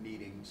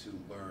 needing to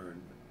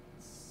learn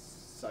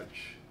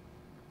such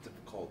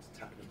difficult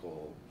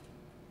technical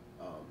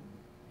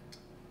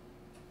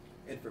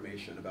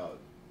information about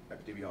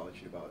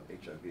epidemiology, about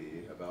HIV,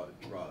 about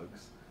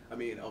drugs? I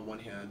mean, on one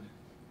hand,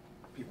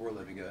 people were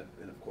living it,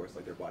 and of course,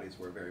 like their bodies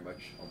were very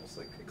much almost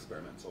like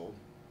experimental.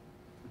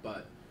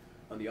 But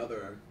on the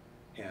other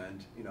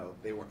hand, you know,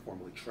 they weren't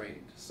formally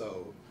trained.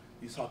 So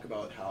you talk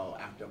about how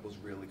ACT UP was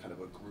really kind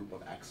of a group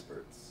of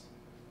experts.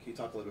 Can you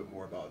talk a little bit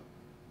more about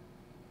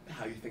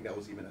how you think that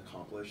was even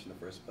accomplished in the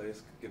first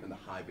place, given the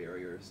high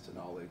barriers to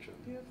knowledge?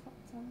 And Do you have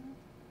thoughts on that?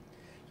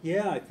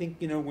 Yeah, I think,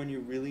 you know, when you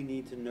really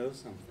need to know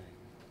something,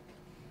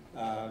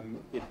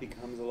 it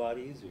becomes a lot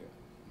easier.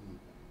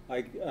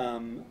 Like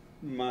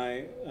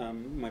my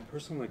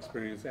personal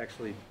experience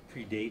actually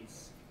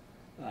predates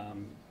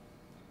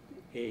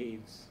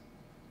AIDS.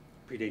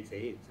 Predates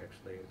AIDS,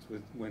 actually. It's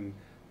with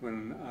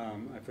when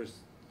I first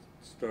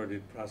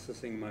started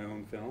processing my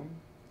own film.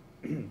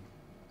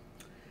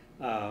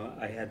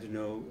 I had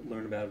to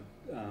learn about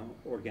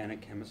organic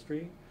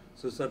chemistry.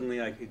 So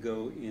suddenly I could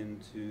go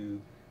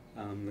into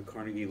the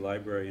Carnegie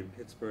Library in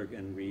Pittsburgh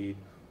and read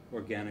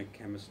organic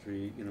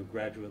chemistry, you know,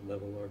 graduate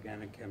level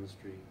organic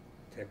chemistry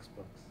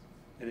textbooks,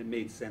 and it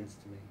made sense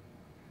to me.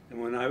 And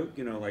when I,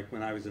 you know, like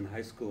when I was in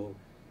high school,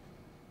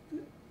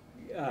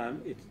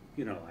 it's,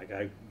 you know, like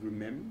I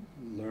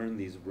learned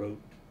these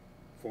rote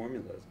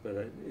formulas,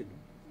 but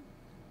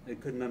I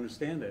couldn't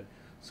understand it.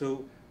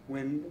 So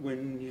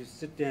when you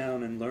sit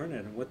down and learn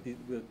it, and what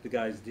the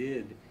guys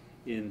did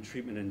in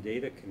Treatment and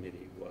Data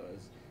Committee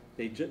was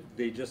they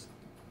just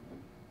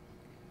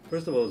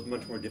first of all, it was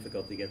much more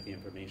difficult to get the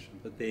information,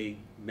 but they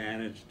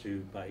managed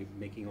to, by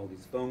making all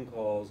these phone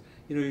calls,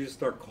 you know, you just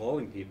start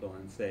calling people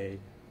and say,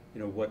 you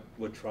know,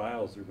 what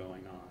trials are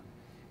going on,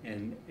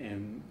 and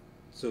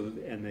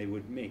they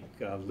would make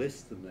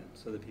lists of them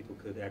so that people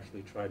could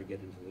actually try to get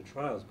into the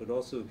trials. But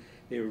also,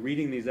 they were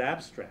reading these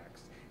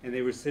abstracts, and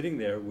they were sitting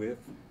there with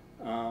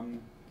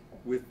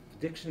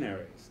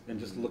dictionaries and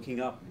just looking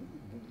up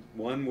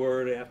one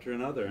word after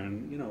another,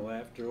 and you know,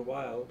 after a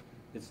while,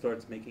 it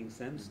starts making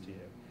sense to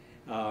you.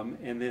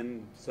 And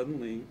then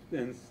suddenly,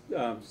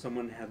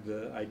 someone had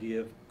the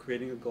idea of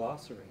creating a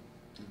glossary.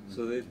 Mm-hmm.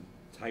 So they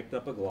typed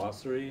up a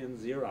glossary and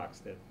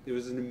Xeroxed it. There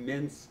was an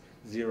immense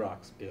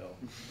Xerox bill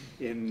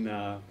in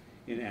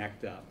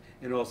ACT UP.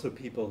 And also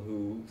people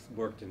who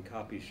worked in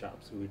copy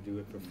shops who would do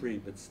it for free,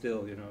 but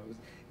still, you know,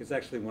 it's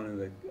actually one of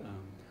the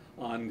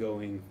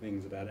ongoing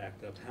things about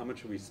ACT UP. How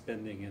much are we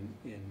spending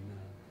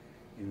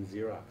in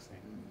Xeroxing?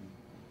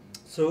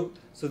 So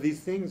these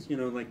things, you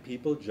know, like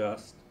people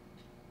just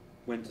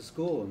went to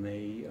school and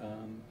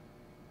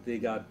they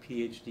got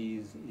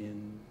PhDs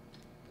in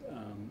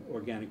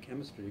organic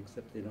chemistry,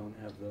 except they don't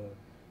have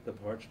the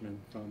parchment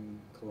from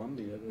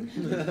Columbia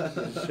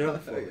to show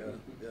for it.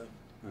 Yeah.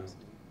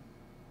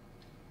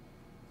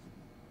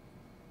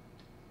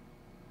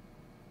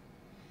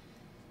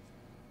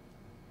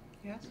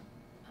 Yes?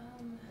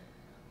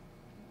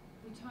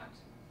 We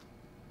talked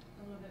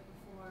a little bit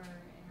before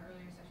in our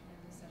earlier session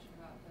and this session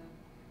about the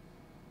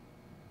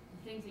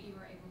things that you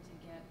were able to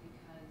get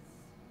because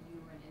you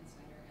were an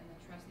insider and the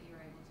trust that you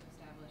were able to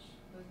establish,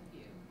 both of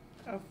you.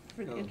 Oh,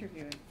 for the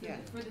interviewing,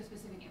 yeah. For the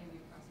specific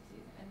interview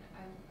processes. And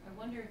I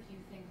wonder if you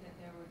think that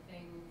there were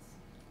things,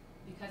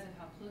 because of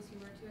how close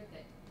you were to it,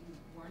 that you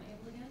weren't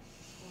able to get?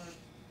 Or,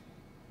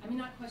 I mean,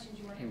 not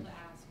questions you weren't able to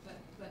ask, but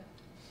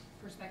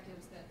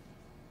perspectives that,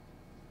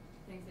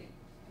 things that,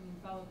 I mean,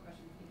 follow-up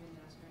questions you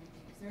didn't ask or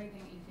anything. Is there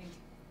anything that you think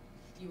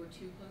you were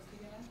too close to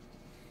get at?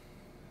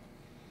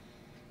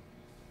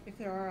 If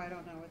there are, I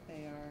don't know what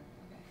they are.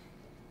 Okay.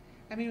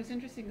 I mean, it was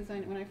interesting because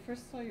when I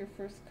first saw your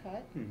first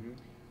cut,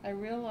 I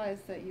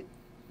realized that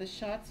the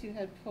shots you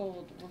had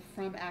pulled were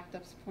from ACT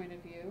UP's point of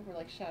view, were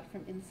like shot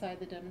from inside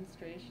the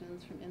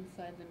demonstrations, from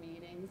inside the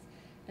meetings,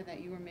 and that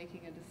you were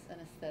making an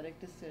aesthetic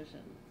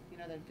decision, you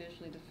know, that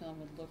visually the film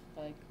would look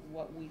like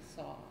what we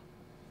saw.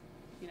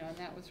 You know, and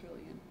that was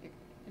really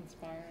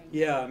inspiring.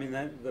 Yeah, I mean,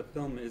 the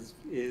film is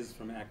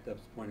from ACT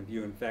UP's point of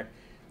view. In fact,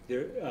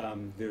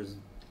 there's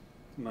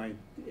my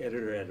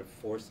editor had to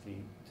force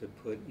me to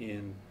put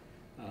in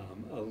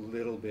a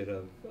little bit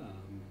of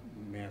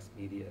mass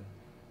media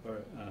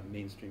or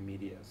mainstream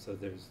media. So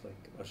there's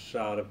like a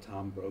shot of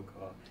Tom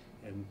Brokaw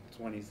and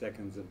 20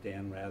 seconds of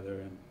Dan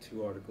Rather and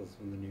 2 articles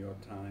from the New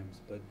York Times.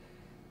 But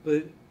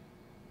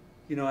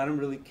you know, I don't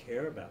really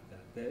care about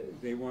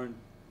that. They weren't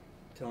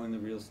telling the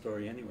real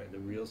story anyway. The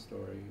real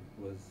story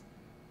was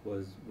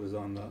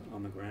on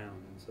the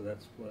ground, and so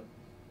that's what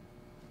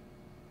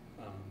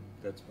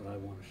I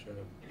want to show.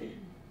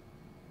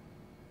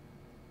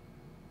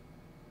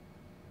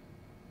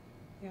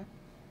 Yeah.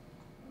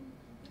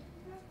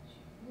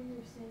 When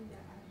you were saying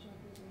that ACT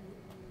UP is one of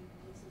the only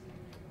places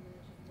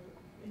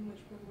in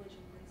which privilege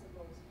and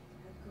principles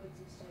have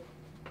coexisted,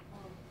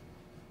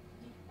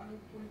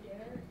 were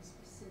there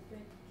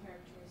specific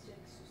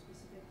characteristics or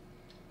specific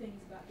things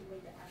about the way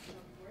that ACT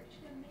UP worked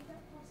that made that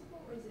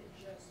possible, or is it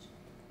just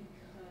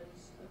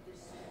because of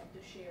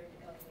the shared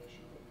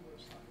alienation that you were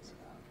talking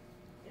about?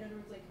 In other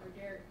words, like, are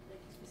there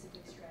like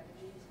specific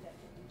strategies that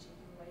can be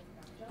taken away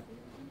from ACT UP and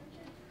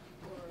implemented,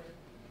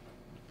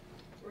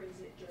 or is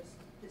it just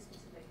the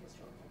specific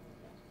historical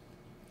moment?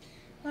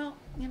 Well,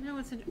 you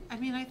know, I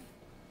mean,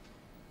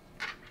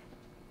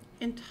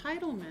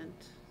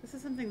 entitlement This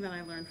is something that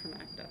I learned from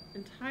ACT UP.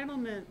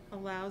 Entitlement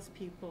allows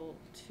people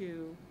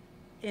to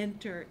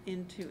enter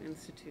into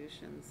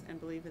institutions and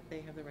believe that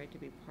they have the right to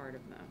be part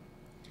of them.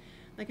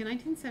 Like in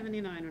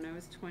 1979, when I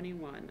was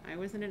 21, I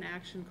was in an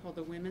action called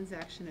the Women's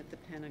Action at the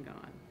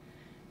Pentagon.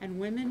 And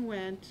women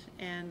went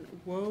and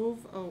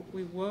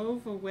we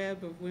wove a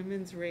web of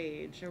women's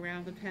rage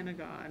around the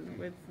Pentagon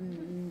with,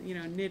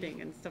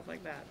 knitting and stuff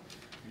like that.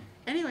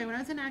 Anyway, when I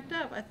was in ACT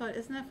UP, I thought,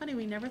 isn't that funny?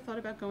 We never thought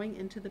about going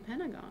into the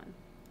Pentagon.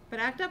 But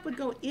ACT UP would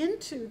go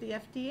into the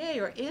FDA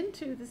or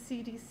into the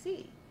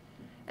CDC.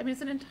 I mean,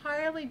 it's an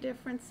entirely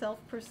different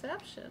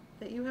self-perception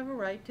that you have a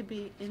right to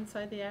be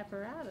inside the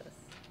apparatus.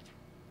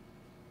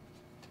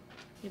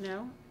 You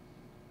know?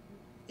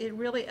 It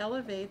really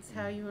elevates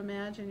how you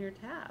imagine your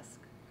task.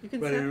 You can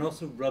But it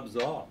also rubs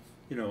off,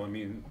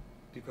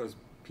 because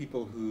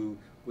people who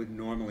would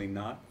normally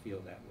not feel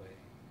that way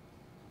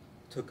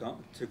took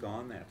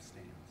on that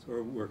stance,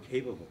 or were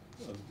capable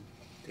of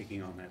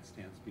taking on that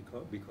stance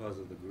because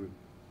of the group.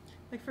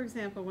 Like, for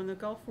example, when the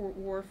Gulf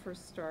War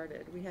first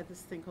started, we had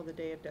this thing called the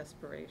Day of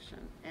Desperation,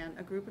 and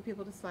a group of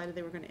people decided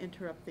they were going to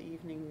interrupt the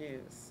evening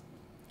news.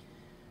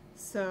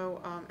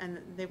 So, and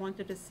they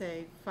wanted to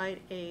say,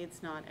 fight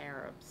AIDS, not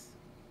Arabs.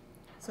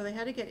 So they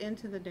had to get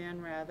into the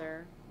Dan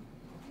Rather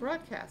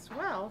broadcast.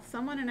 Well,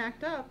 someone in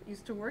ACT UP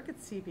used to work at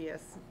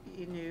CBS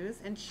News,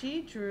 and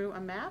she drew a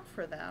map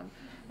for them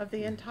of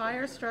the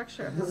entire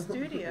structure of the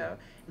studio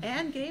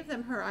and gave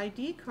them her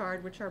ID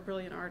card, which our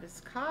brilliant artists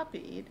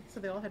copied,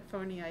 so they all had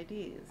phony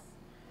IDs.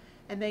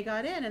 And they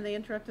got in and they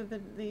interrupted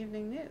the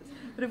evening news.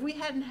 But if we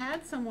hadn't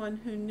had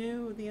someone who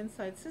knew the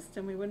inside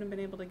system, we wouldn't have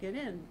been able to get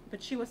in.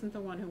 But she wasn't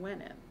the one who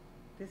went in.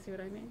 Do you see what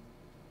I mean?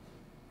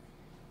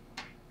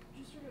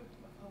 Just sort of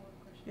a follow-up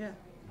question. Yeah.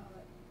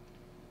 Sorry.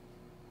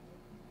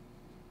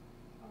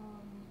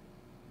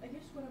 I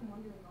guess what I'm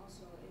wondering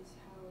also is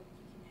how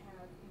you can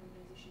have an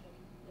organization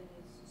that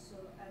is so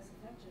as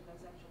effective as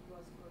Action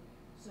was for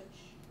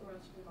such a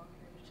relatively long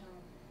period of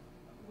time,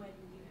 when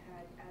you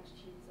had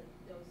attitudes like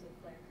those of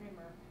Larry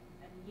Kramer,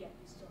 and yet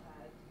you still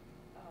had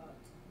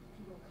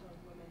people of color,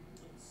 women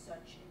who did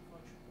such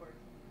influential work,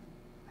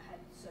 had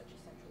such a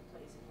central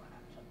place in what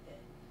Action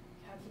did.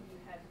 How can you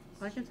have these?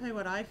 I can tell you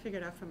what I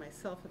figured out for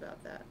myself about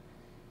that.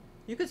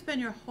 You could spend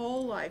your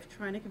whole life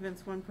trying to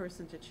convince one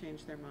person to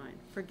change their mind.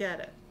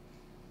 Forget it.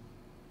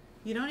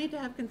 You don't need to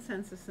have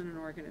consensus in an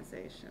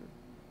organization.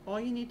 All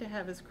you need to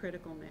have is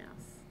critical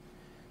mass.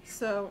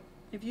 So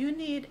if you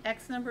need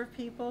X number of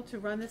people to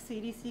run the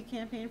CDC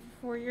campaign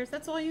for 4 years,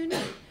 that's all you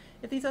need.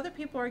 If these other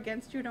people are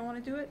against you or don't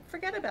want to do it,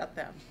 forget about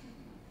them.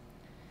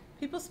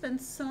 People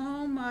spend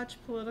so much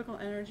political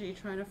energy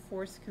trying to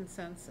force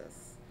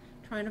consensus,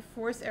 trying to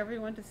force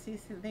everyone to see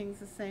things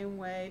the same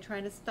way,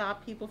 trying to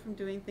stop people from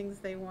doing things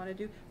they want to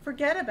do.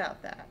 Forget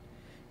about that.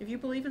 If you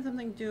believe in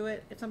something, do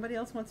it. If somebody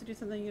else wants to do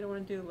something you don't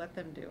want to do, let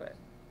them do it.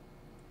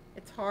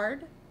 It's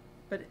hard,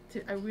 but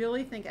I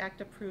really think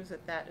ACT UP proves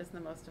that that is the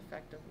most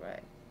effective way.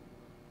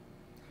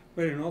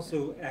 But and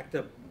also ACT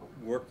UP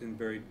worked in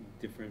very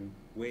different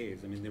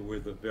ways. I mean, there were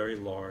the very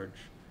large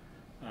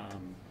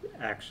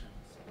actions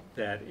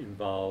that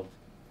involved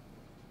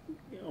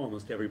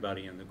almost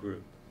everybody in the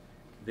group.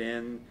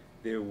 Then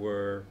there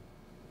were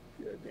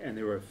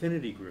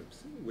affinity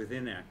groups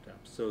within ACT UP,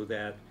 so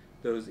that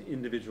those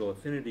individual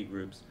affinity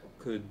groups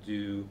could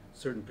do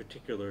certain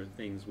particular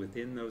things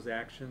within those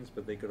actions,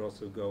 but they could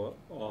also go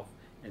off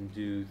and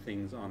do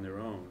things on their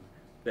own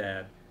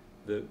that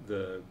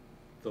the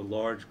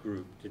large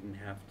group didn't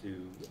have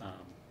to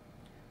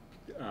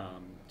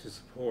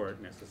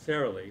support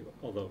necessarily,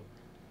 although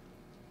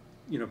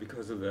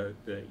because of the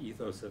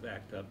ethos of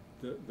ACT UP,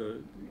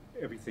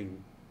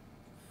 everything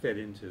fed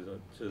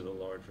into the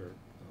larger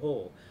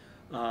whole.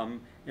 And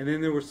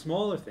then there were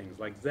smaller things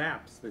like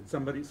zaps that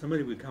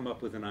somebody would come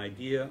up with an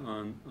idea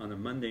on a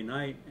Monday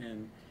night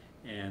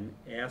and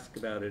ask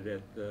about it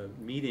at the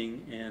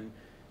meeting, and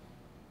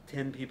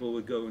 10 people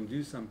would go and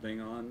do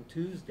something on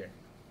Tuesday.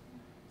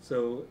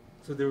 So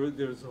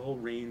there's a whole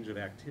range of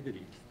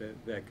activities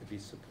that could be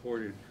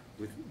supported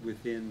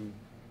within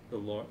the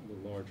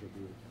larger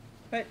group.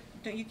 But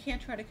you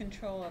can't try to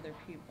control other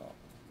people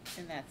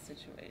in that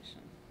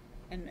situation,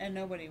 and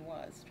nobody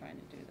was trying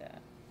to do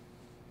that.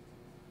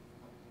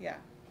 Yeah.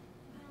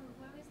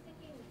 Well, I was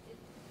thinking,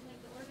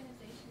 like the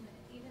organization,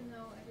 even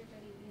though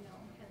everybody,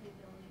 had the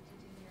ability to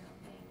do their own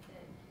thing,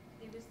 that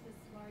there was this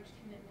large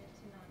commitment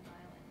to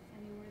nonviolence. I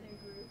mean, were there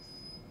groups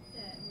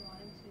that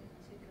wanted to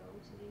go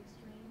to the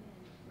extreme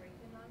and break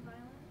the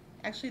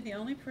nonviolence? Actually, the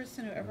only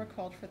person who ever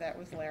called for that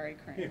was Larry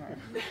Kramer.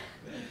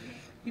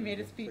 He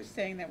made a speech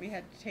saying that we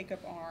had to take up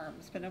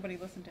arms, but nobody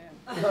listened to him.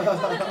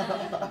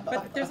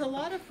 But there's a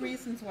lot of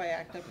reasons why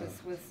ACT UP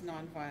was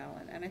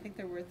nonviolent, and I think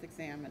they're worth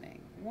examining.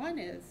 One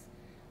is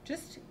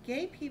just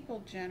gay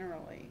people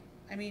generally.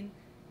 I mean,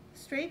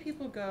 straight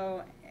people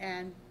go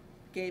and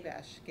gay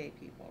bash gay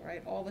people,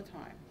 right, all the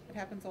time. It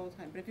happens all the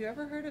time. But have you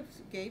ever heard of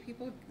gay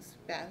people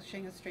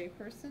bashing a straight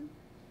person?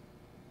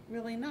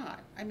 Really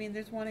not. I mean,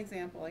 there's one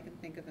example I can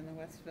think of in the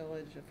West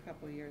Village a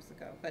couple of years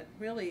ago, but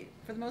really,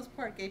 for the most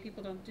part, gay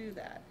people don't do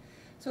that.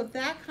 So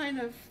that kind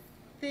of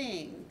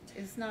thing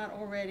is not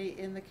already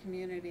in the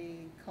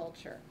community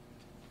culture.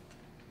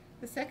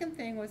 The second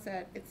thing was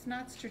that it's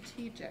not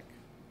strategic.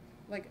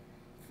 Like,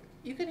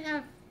 you can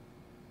have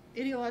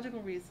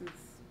ideological reasons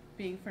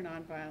being for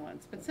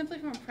nonviolence, but simply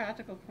from a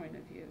practical point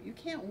of view, you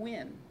can't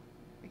win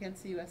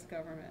against the US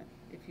government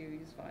if you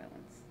use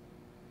violence.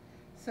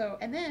 So,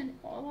 and then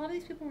a lot of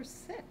these people were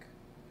sick,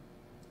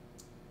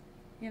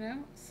 you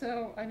know?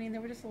 So, I mean,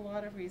 there were just a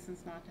lot of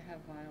reasons not to have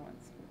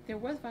violence. There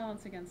was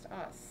violence against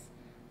us.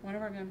 One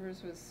of our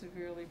members was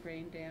severely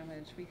brain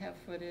damaged. We have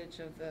footage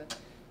of the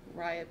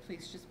riot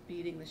police just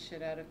beating the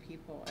shit out of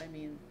people. I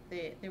mean,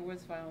 there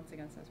was violence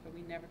against us, but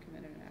we never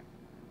committed an act of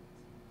violence.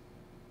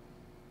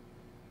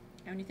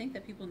 And when you think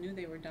that people knew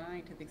they were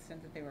dying to the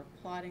extent that they were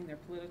plotting their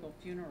political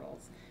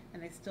funerals,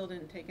 and they still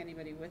didn't take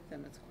anybody with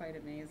them, it's quite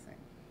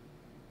amazing.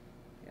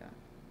 Yeah.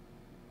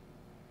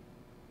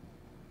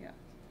 Yeah.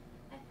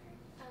 I've heard,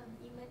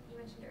 you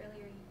mentioned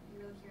earlier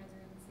you were here in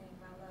the room saying,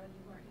 wow, Lo,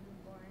 you weren't even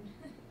born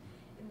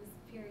in this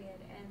period.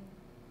 And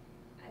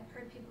I've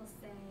heard people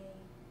say,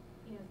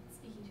 you know,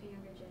 speaking to a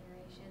younger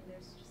generation,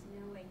 there's just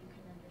no way you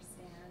can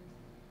understand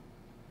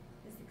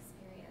this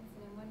experience.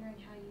 And I'm wondering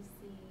how you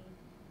see,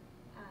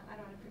 I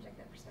don't want to project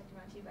that perspective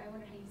onto you, but I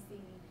wonder how you see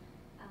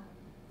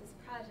this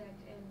project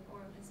in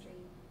oral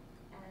history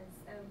as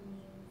a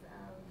means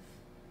of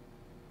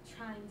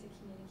trying to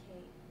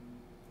communicate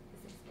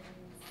this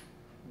experience.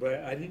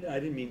 But I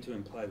didn't mean to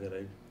imply that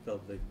I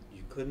felt that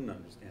you couldn't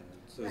understand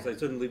it. So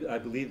Right. I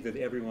believe that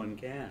everyone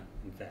can,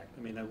 in fact.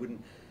 I mean, I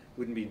wouldn't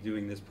be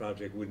doing this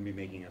project, wouldn't be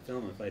making a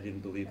film if I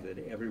didn't believe that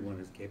everyone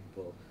is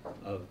capable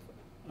of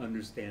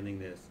understanding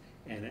this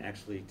and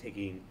actually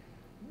taking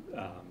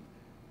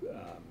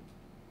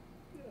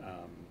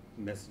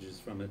messages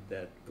from it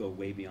that go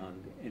way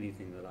beyond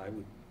anything that I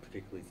would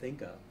particularly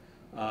think of.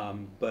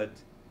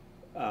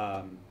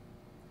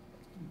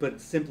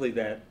 But simply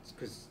that,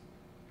 because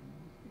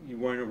you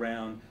weren't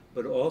around,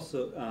 but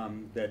also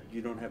that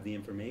you don't have the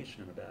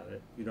information about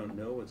it. You don't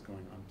know what's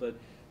going on.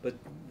 But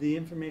the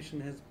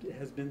information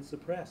has been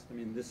suppressed. I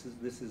mean, this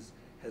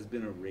has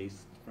been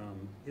erased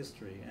from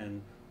history,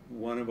 and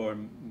one of our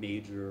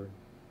major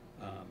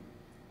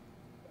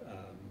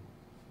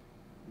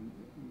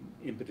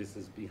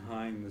impetuses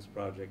behind this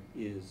project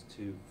is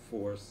to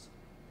force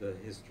the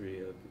history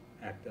of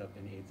ACT UP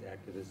and AIDS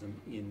activism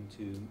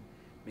into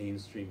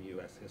mainstream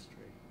U.S.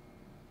 history.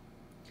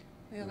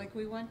 Yeah, like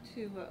we want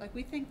to, like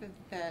we think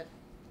that,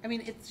 I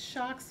mean, it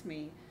shocks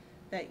me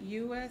that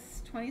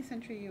 20th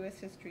century U.S.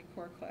 history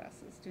core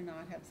classes do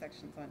not have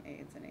sections on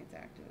AIDS and AIDS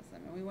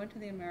activism. And we went to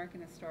the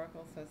American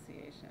Historical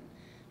Association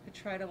to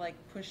try to like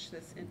push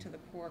this into the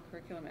core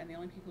curriculum, and the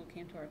only people who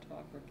came to our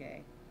talk were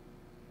gay.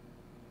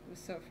 It was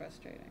so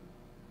frustrating.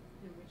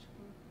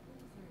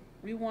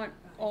 We want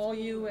all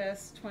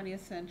U.S. 20th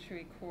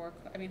century core,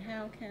 I mean,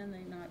 how can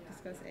they not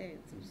discuss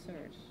AIDS? It's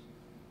absurd.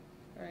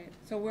 Right?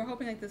 So we're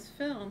hoping like this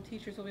film,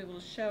 teachers will be able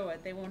to show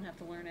it. They won't have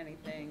to learn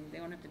anything. They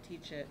won't have to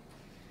teach it.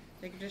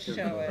 They can just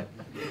show it.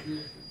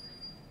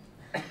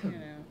 You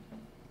know.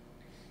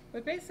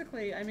 But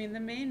basically, I mean, the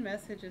main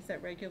message is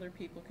that regular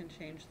people can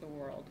change the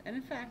world. And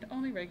in fact,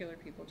 only regular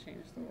people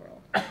change the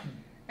world.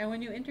 And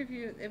when you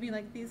interview, I mean,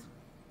 like these,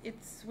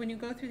 it's, when you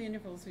go through the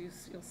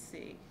interviews, you'll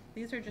see.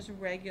 These are just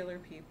regular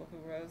people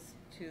who rose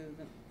to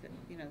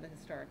the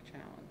historic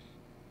challenge.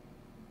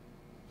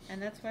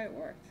 And that's why it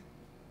worked.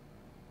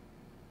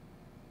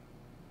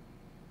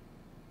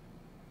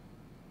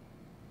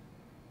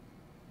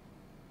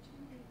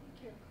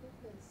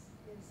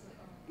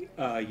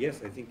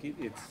 Yes, I think it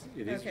is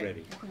Okay,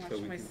 ready. I can watch So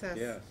we my can, sis.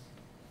 yeah.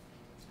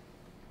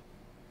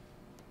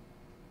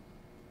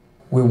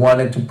 We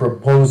wanted to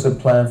propose a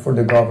plan for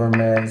the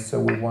government, so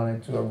we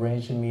wanted to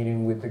arrange a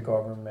meeting with the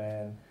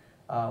government,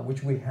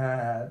 which we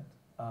had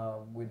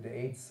with the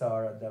AIDS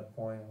czar at that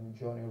point,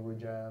 Johnny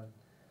Rujan,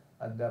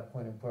 at that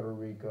point in Puerto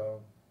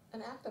Rico.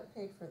 And ACTA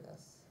paid for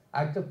this.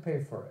 ACTA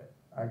paid for it.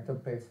 ACTA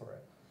paid for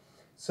it.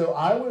 So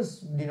I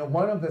was,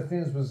 one of the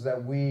things was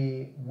that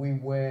we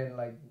went,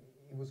 like,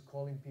 it was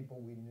calling people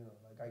we knew.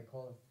 Like, I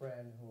called a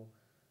friend who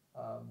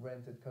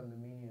rented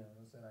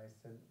condominiums, and I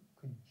said,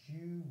 could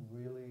you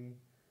really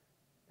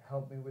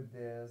help me with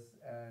this?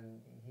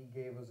 And he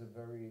gave us a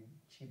very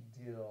cheap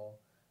deal,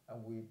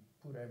 and we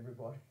put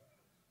everybody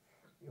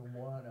in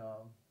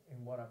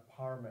one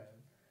apartment.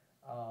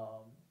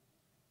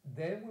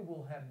 Then we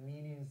will have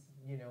meetings,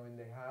 in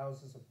the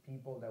houses of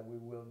people that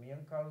me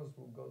and Carlos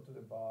will go to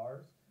the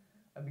bars.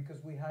 And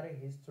because we had a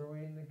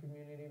history in the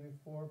community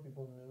before,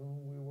 people knew who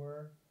we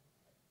were,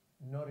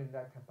 not in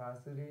that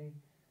capacity.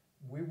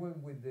 We went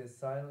with the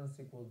silence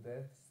equal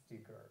death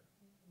sticker,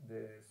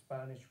 the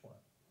Spanish one.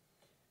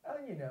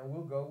 And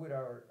we'll go with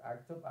our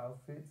ACT UP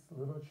outfits,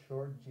 little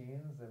short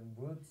jeans and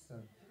boots,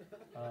 and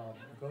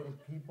go to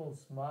people,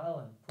 smile,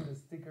 and put a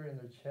sticker in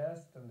their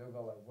chest, and they'll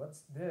go like,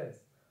 what's this?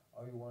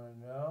 Oh, you want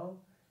to know?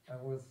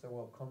 And we'll say,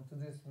 well, come to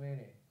this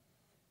meeting.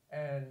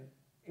 And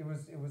it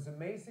was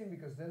amazing,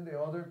 because then the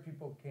other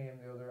people came,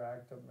 the other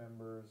ACT UP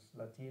members,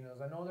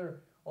 Latinos, and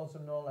other also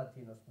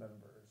non-Latinos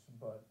members,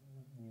 but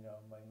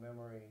my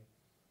memory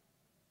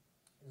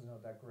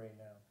not that great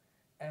now.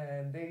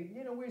 And they,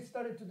 you know, we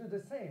started to do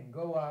the same,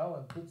 go out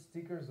and put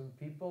stickers on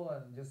people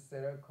and just say,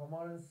 oh, come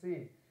on and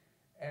see.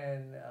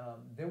 And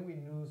then we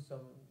knew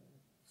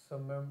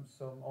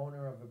some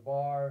owner of a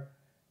bar,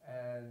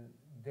 and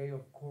they,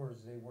 of course,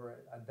 they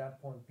were, at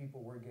that point,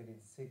 people were getting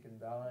sick and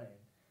dying.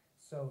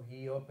 So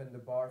he opened the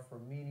bar for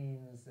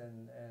meetings,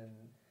 and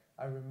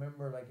I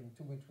remember like in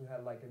 2 weeks we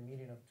had like a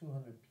meeting of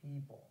 200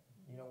 people,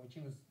 you know, which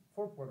was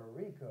for Puerto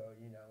Rico,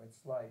 you know,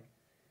 it's like,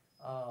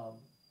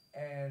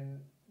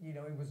 and you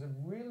know, it was a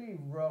really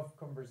rough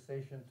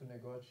conversation to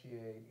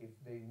negotiate if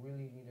they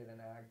really needed an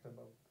act of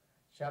a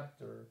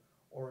chapter,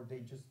 or they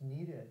just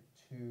needed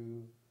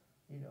to,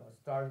 you know,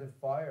 start the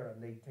fire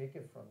and they take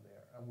it from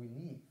there and we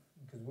leave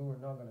because we were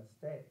not going to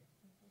stay.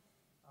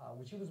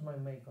 Which was my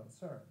main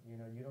concern. You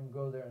know, you don't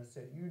go there and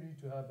say, you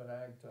need to have an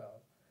act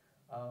out,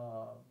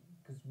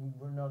 because we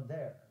were not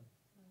there.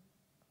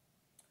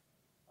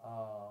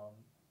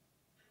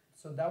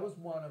 So that was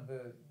one of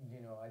the, you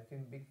know, I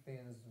think big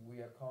things we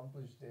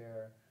accomplished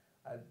there.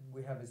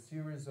 We have a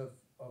series of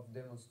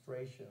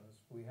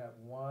demonstrations. We have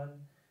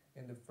one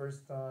in the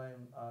first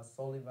time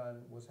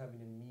Sullivan was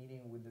having a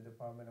meeting with the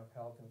Department of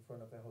Health in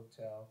front of a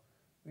hotel.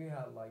 We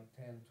had like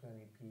 10, 20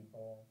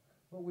 people,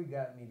 but we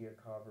got media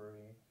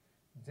coverage.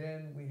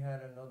 Then we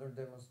had another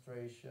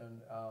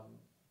demonstration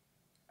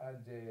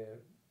at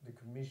the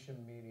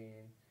commission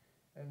meeting,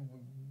 and we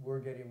were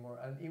getting more,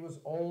 and it was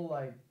all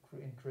like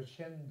in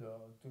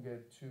crescendo to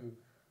get to,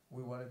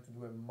 we wanted to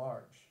do a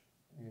march,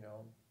 you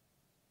know,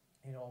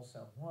 in Old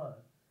San Juan.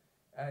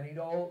 And it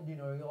all, you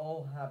know, it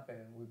all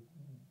happened. We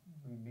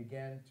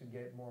began to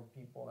get more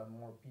people,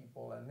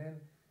 and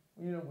then,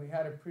 you know, we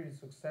had a pretty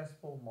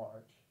successful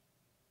march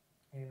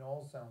in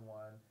Old San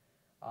Juan.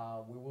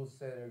 We will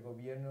say el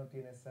gobierno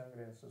tiene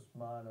sangre en sus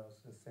manos,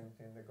 the same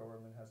thing, the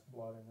government has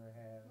blood in their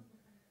hands.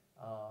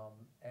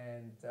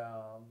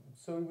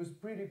 So it was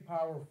pretty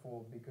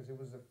powerful because it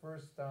was the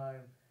first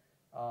time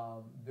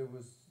there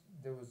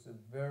was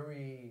a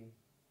very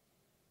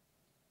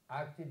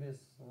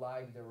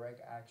activist-like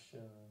direct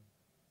action,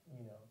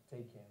 you know,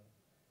 taken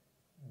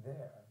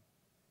there.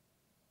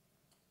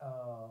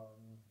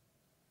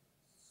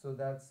 So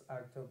that's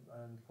ACT UP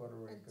and Puerto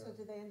Rico. And so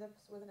did they end up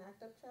with an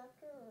ACT UP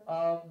chapter?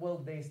 Or? Well,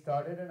 they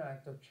started an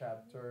ACT UP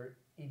chapter.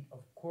 It,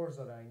 of course,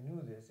 that I knew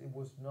this, it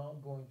was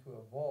not going to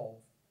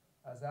evolve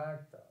as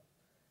ACT UP.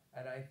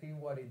 And I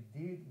think what it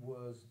did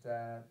was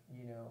that,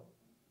 you know,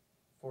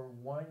 for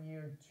 1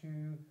 year,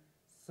 2,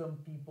 some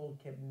people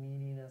kept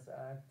meeting as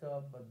ACT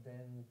UP, but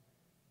then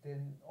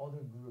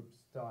other groups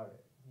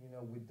started, you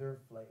know, with their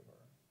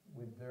flavor,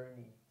 with their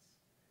needs.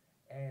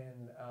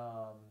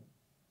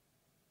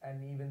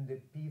 And even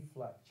the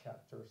PFLAG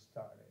chapter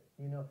started.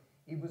 You know,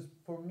 it was,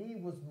 for me,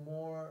 it was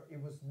more,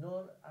 it was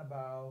not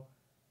about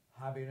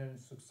having a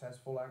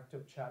successful ACT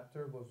UP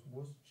chapter,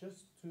 was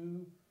just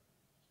to,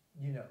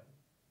 you know,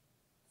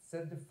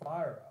 set the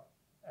fire up.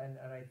 And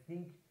I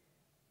think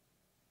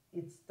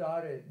it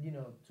started, you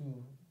know,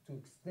 to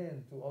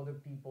extend to other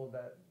people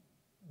that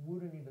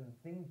wouldn't even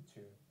think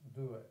to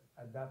do it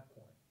at that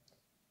point.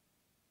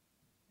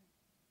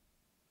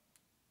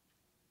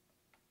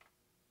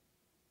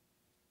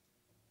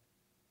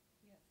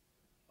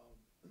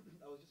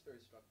 I was just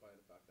very struck by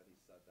the fact that he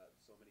said that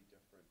so many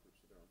different groups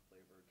with their own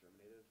flavor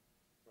germinated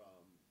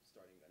from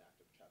starting an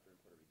active chapter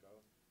in Puerto Rico,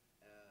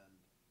 and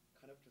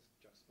kind of just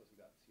juxtaposing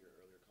that to your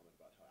earlier comment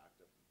about how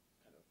active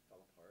kind of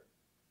fell apart.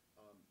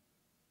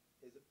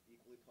 Is it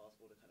equally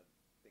possible to kind of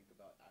think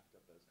about ACT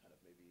UP as kind of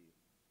maybe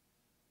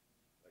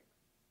like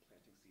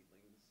planting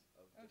seedlings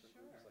of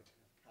different groups, like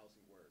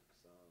Housing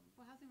Works,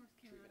 well, Housing Works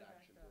came Treatment out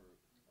of Action ACT UP.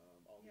 Group,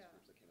 all these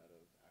groups that came out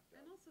of ACT UP.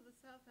 And also the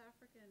South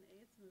African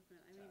AIDS movement.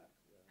 I mean,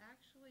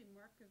 actually,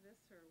 Mark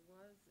Gevisser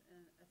was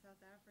a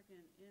South African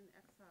in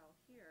exile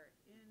here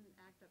in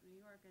ACT UP New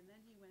York, and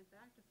then he went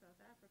back to South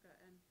Africa,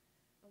 and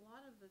a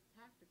lot of the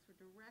tactics were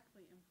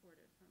directly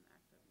imported from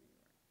ACT UP New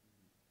York.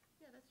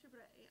 Yeah, that's true,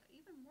 but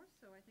even more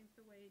so, I think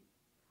the way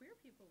queer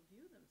people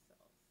view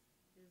themselves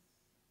was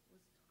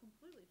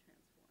completely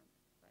transformed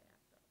by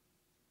ACT UP.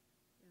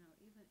 You know,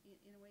 even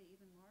in a way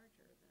even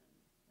larger than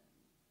what you're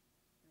saying.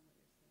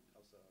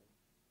 How so?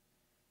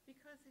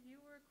 Because if you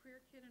were a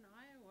queer kid in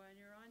Iowa and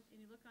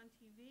you look on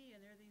TV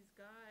and there are these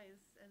guys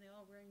and they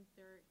all wearing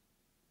their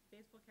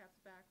baseball caps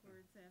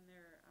backwards and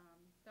their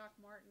Doc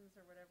Martens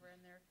or whatever, and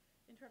they're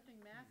interrupting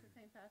mass at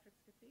St. Patrick's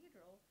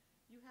Cathedral,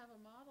 you have a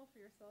model for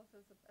yourself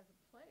as a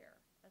player,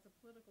 as a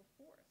political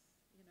force,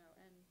 you know,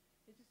 and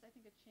it just, I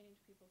think it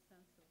changed people's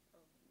sense of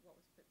what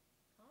was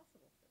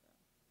possible for them.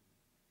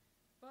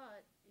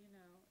 But, you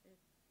know,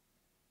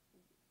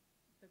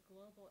 the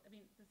global, I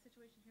mean, the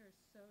situation here is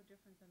so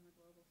different than the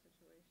global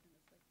situation.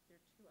 It's like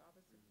they're two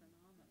opposite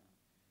phenomena.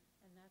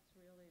 And that's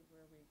really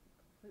where we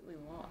completely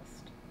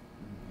lost.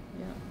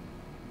 Yeah.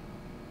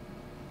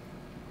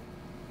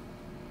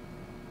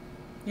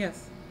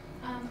 Yes.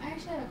 I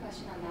actually have a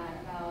question on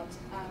that about,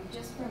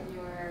 just from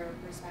your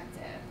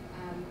perspective,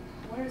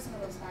 what are some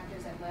of those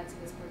factors that led to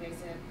this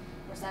pervasive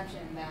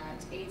perception that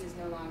AIDS is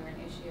no longer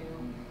an issue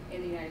in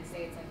the United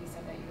States, like you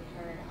said that you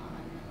heard on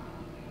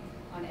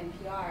on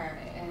NPR,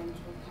 and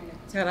we've kind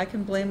of. God, I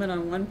can blame it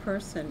on one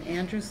person,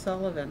 Andrew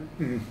Sullivan.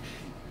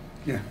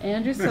 Yeah.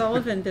 Andrew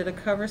Sullivan did a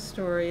cover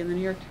story in the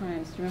New York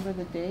Times. Do you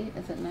remember the date?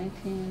 Is it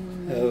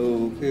 19?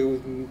 Oh,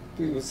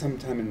 it was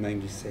sometime in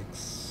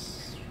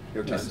 '96. New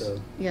York Times.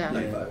 So, Yeah.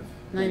 95.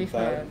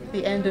 95.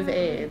 The end of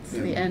AIDS.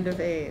 Yeah. The end of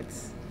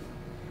AIDS.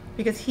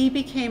 Because he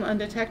became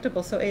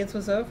undetectable, so AIDS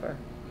was over.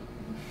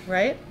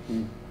 Right?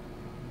 Mm.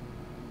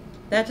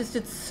 That just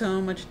did so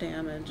much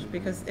damage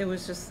because it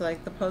was just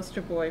like the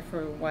poster boy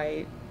for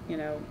white, you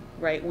know,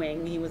 right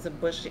wing. He was a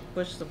Bush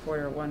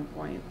supporter at one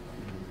point.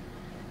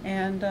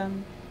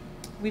 And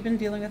we've been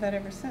dealing with that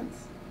ever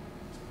since.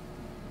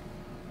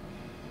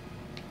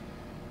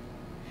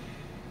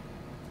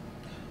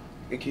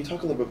 And can you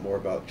talk a little bit more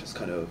about just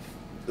kind of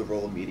the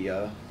role of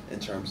media in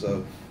terms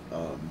of,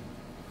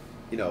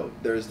 you know,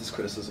 there's this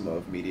criticism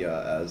of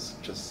media as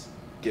just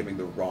giving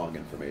the wrong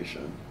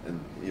information. And,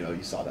 you know,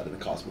 you saw that in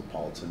the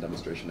Cosmopolitan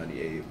demonstration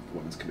 98, the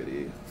Women's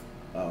Committee,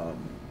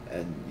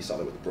 and you saw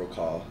that with the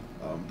Brokaw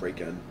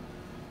break-in.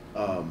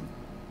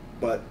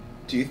 But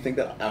do you think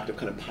that Active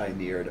kind of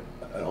pioneered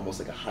almost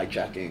like a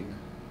hijacking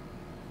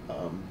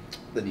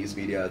the news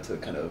media to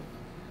kind of...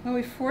 Well,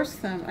 we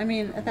forced them. I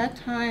mean, at that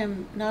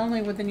time, not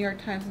only would the New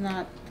York Times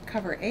not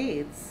cover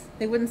AIDS,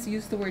 they wouldn't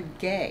use the word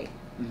gay.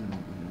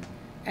 Mm-hmm.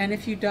 And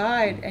if you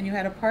died and you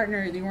had a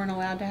partner, you weren't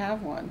allowed to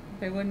have one.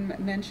 They wouldn't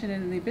mention it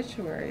in the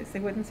obituaries. They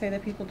wouldn't say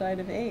that people died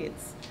of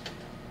AIDS.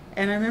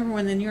 And I remember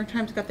when the New York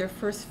Times got their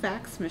first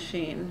fax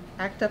machine,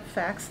 ACT UP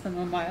faxed them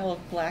a mile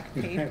of black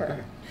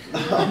paper.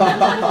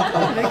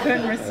 They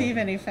couldn't receive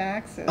any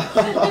faxes.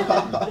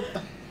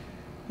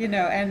 You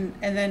know, and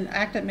then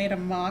ACT UP made a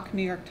mock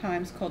New York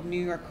Times called New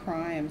York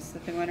Crimes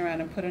that they went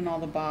around and put in all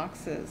the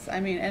boxes.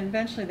 I mean, and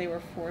eventually they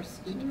were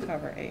forced to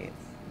cover AIDS.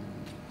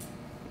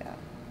 Yeah.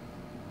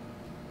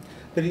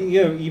 But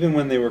you know, even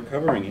when they were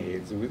covering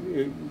AIDS,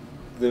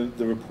 the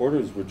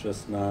reporters were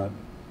just not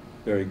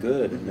very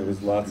good, and there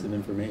was lots of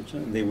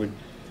information. And they would,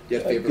 you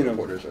had favorite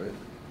reporters, right?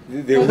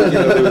 There was,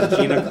 there was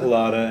Gina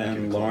Colada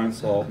and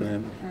Lawrence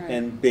Altman, right.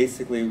 And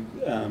basically,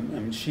 I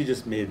mean, she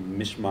just made a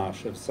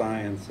mishmash of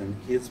science.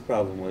 And his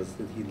problem was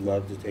that he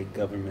loved to take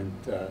government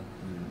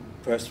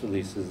press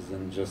releases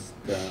and just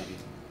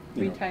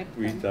retype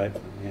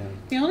them. Yeah.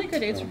 The only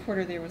good AIDS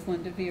reporter there was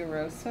Linda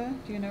Villarosa.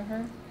 Do you know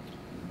her?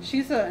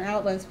 She's an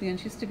out lesbian.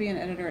 She used to be an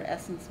editor at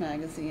Essence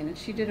magazine, and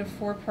she did a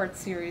 4-part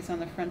series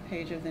on the front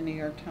page of the New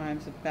York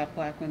Times about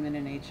black women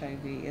and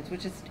HIV,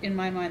 which is, in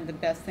my mind, the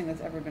best thing that's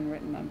ever been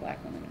written on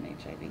black women and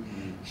HIV.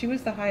 She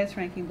was the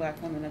highest-ranking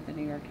black woman at the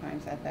New York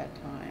Times at that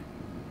time.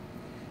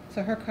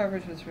 So her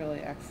coverage was really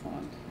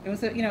excellent. It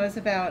was, you know, it was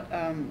about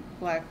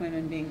black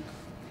women being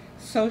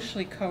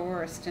socially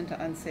coerced into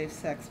unsafe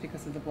sex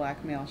because of the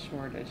black male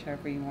shortage,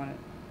 however you want it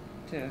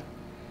to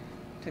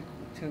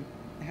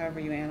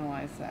however you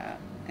analyze that.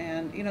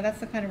 And, you know,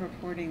 that's the kind of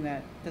reporting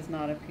that does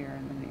not appear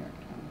in the New York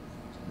Times.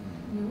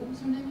 What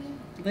was her name again?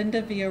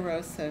 Linda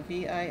Villarosa,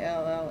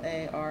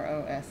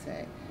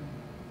 Villarosa.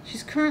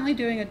 She's currently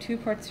doing a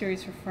 2-part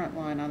series for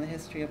Frontline on the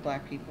history of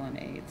black people and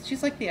AIDS.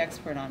 She's like the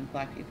expert on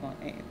black people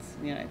and AIDS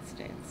in the United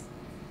States.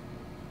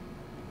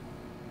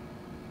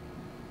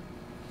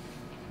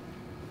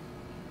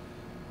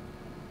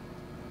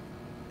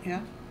 Yeah?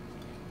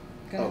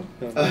 Go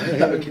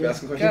ahead. I keep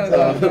asking questions.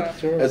 Go.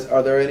 Sure.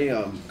 Are there any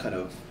kind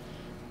of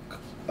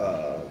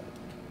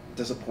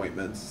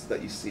disappointments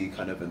that you see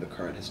kind of in the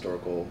current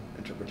historical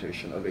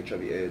interpretation of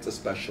HIV/AIDS,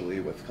 especially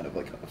with kind of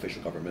like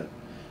official government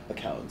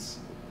accounts?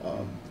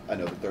 I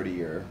know the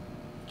 30-year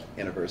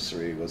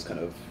anniversary was kind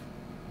of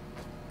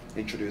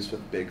introduced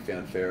with big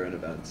fanfare and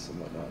events and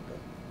whatnot. But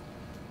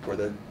were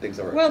there things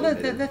that were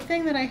the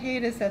thing that I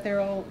hate is that they're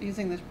all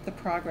using the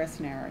progress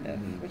narrative,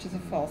 which is a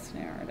false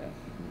narrative.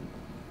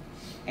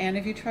 And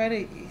if you try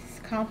to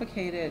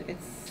complicate it,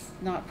 it's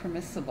not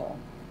permissible.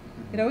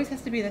 It always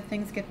has to be that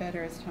things get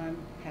better as time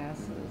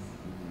passes,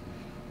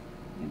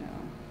 you know.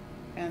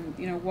 And,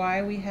 you know,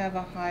 why we have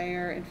a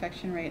higher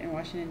infection rate in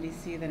Washington,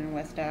 D.C. than in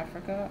West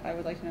Africa, I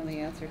would like to know the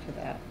answer to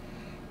that.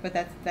 But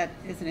that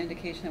is an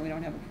indication that we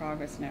don't have a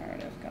progress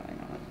narrative going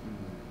on.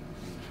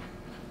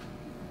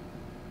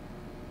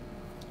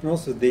 And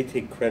also, they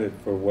take credit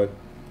for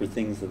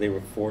things that they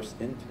were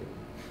forced into.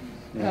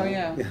 You know? Oh,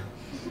 yeah.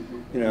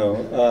 You know,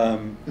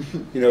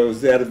 it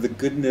was out of the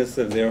goodness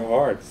of their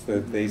hearts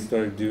that they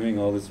started doing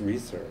all this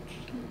research.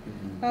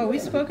 Oh, we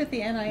spoke at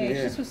the NIH.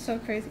 Yeah. This was so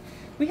crazy.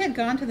 We had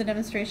gone to the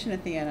demonstration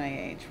at the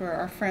NIH where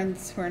our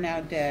friends who are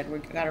now dead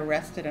got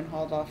arrested and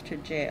hauled off to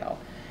jail.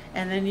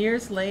 And then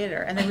years later,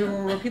 and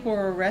then people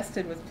were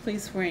arrested with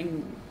police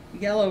wearing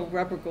yellow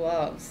rubber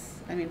gloves.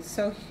 I mean,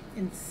 so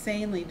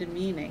insanely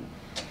demeaning.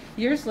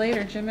 Years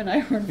later, Jim and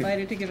I were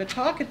invited to give a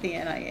talk at the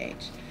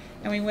NIH.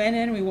 And we went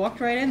in, we walked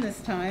right in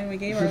this time, we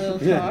gave our little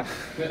talk,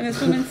 and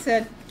this woman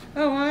said,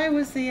 oh, I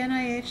was the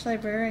NIH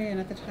librarian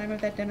at the time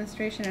of that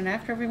demonstration, and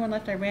after everyone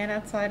left, I ran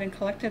outside and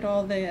collected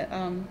all the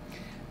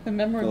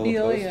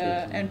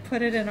memorabilia and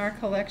put it in our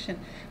collection.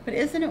 But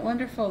isn't it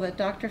wonderful that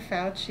Dr.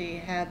 Fauci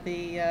had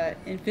the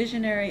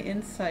visionary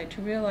insight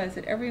to realize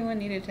that everyone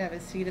needed to have a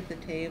seat at the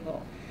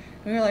table,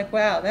 We were like,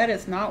 wow, that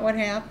is not what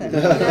happened.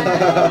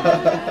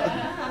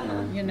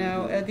 You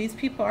know, these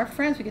people are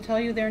friends. We could tell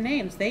you their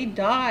names. They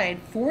died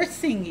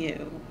forcing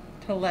you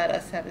to let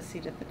us have a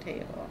seat at the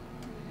table.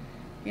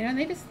 You know, and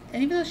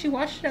and even though she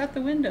watched it out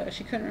the window,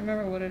 she couldn't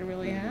remember what had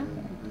really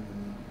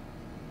happened.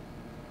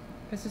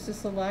 Because it's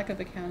just a lack of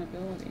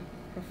accountability,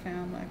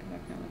 profound lack of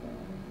accountability.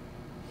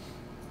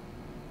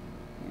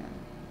 Yeah.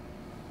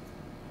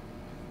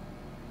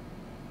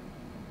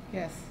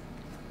 Yes.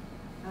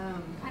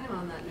 Kind of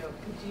on that note,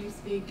 could you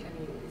speak, I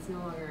mean, it's no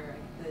longer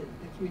the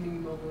community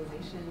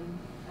mobilization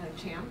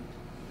CHAMP.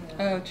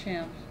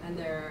 CHAMP. And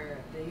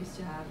they used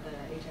to have the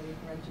HIV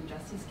Prevention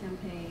Justice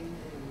Campaign,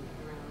 and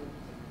around,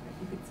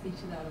 if you could speak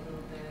to that a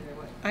little bit, or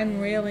what. I'm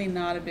really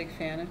not a big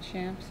fan of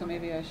CHAMP, so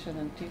maybe I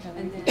shouldn't. Do you have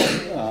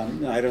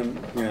anything? I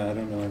don't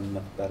know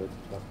enough about it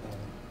to talk about it.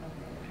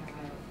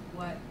 Okay.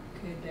 What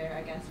could their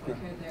advocacy,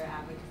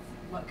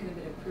 what could have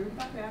been improved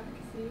about their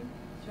advocacy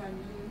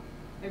strategy?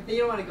 If you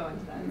don't want to go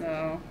into that.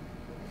 No.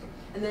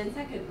 And then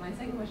my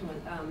second question was,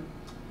 I'm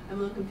a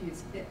little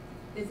confused.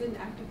 Isn't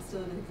ACTIV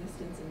still in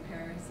existence in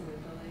Paris and in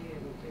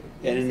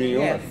Philly and in New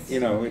York? Yes. You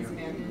know,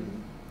 expanded?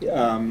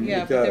 Yeah, it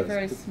but they're does.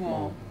 very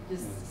small.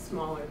 Just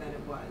smaller than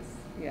it was.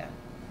 Yeah.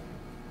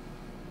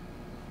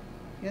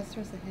 Yes,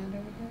 there's a hand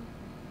over there.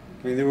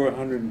 I mean, there were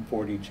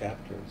 140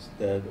 chapters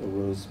that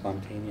arose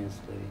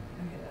spontaneously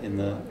in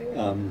the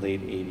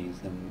late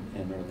 80s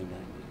and early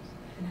 90s.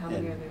 And how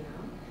many are there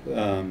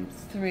now?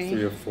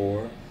 3 or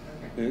 4.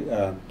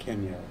 Okay.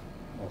 Kenya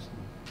also.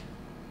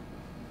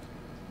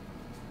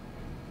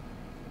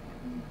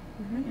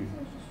 I guess I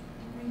was just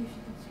wondering if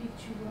you could speak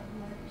to what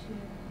led to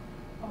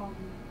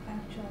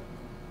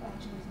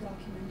activist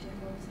documenting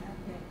what was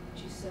happening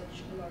to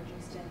such a large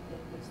extent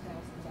that there's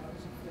thousands of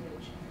hours of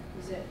footage.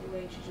 Was it a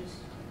way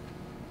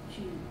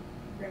to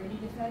remedy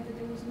the fact that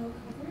there was no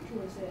coverage,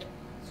 or was it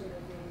sort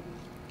of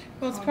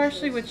a Well, it's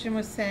partially what Jim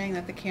was saying,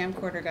 that the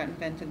camcorder got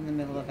invented in the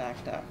middle of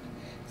ACT UP.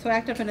 So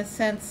ACT UP, in a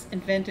sense,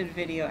 invented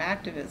video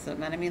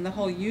activism. And I mean, the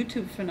whole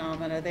YouTube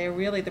phenomena, they are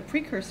really the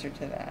precursor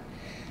to that.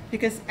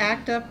 Because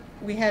ACT UP,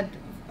 we had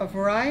a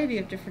variety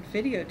of different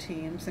video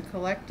teams and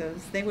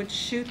collectives. They would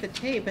shoot the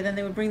tape, and then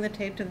they would bring the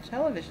tape to the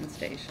television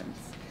stations.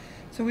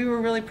 So we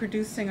were really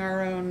producing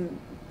our own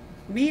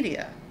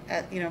media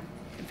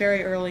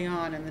very early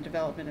on in the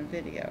development of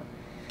video.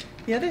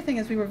 The other thing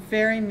is we were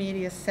very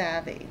media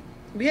savvy.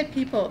 We had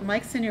people,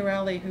 Mike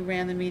Signorelli, who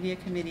ran the media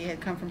committee, had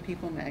come from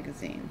People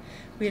magazine.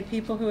 We had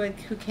people who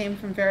came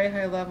from very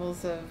high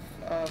levels of,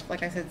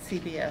 like I said,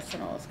 CBS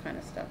and all this kind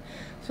of stuff.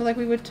 So like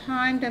we would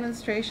time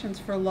demonstrations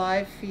for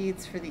live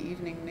feeds for the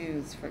evening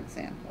news, for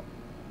example.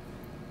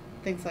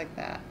 Things like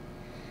that.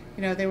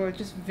 You know, they were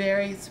just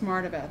very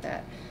smart about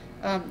that.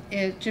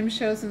 Jim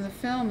shows in the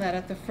film that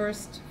at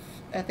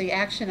the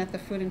action at the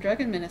Food and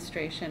Drug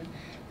Administration,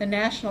 the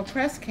national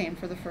press came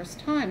for the first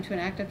time to an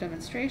active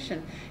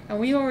demonstration, and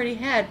we already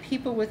had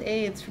people with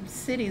AIDS from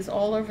cities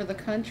all over the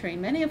country,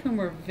 many of whom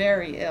were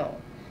very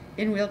ill,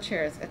 in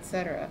wheelchairs,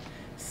 etc.,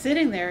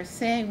 sitting there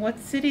saying what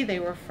city they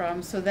were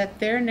from so that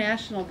their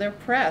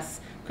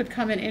press could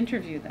come and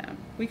interview them.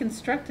 We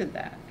constructed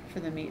that for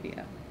the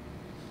media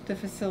to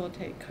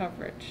facilitate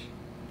coverage.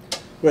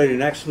 Right,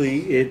 and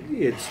actually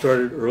it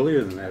started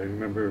earlier than that. I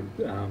remember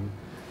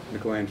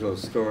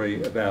Michelangelo's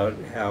story about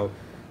how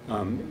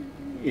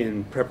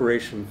in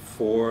preparation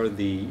for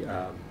the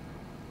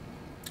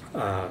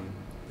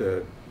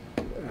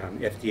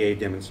FDA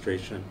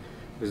demonstration,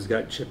 this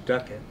guy Chip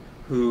Duckett,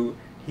 who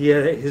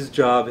his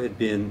job had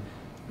been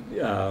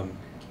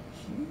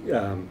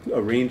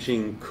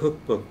arranging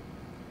cookbook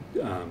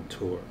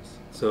tours.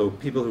 So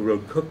people who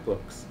wrote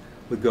cookbooks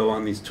would go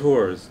on these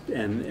tours,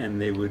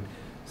 and they would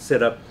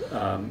set up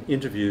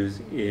interviews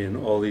in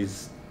all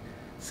these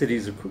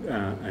cities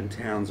and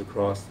towns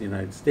across the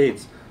United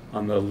States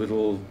on the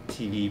little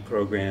TV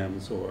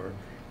programs or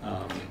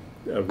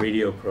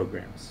radio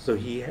programs. So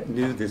he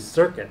knew this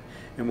circuit,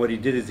 and what he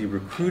did is he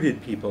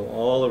recruited people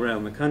all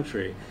around the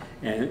country,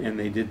 and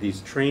they did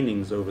these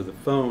trainings over the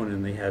phone,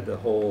 and they had the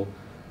whole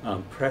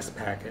press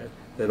packet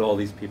that all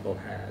these people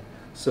had.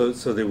 So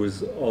there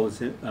was all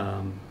this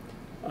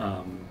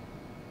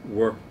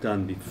work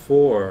done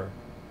before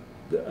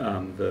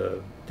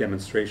the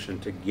demonstration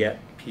to get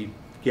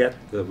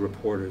the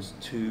reporters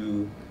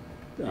to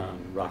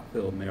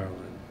Rockville,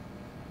 Maryland,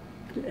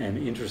 and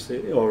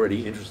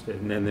already interested,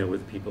 and then there were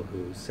the people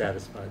who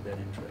satisfied that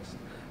interest.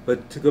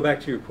 But to go back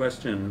to your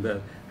question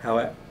about how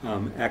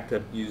ACT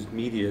UP used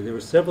media, there were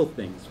several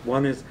things.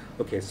 One is,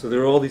 okay, so there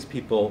are all these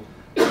people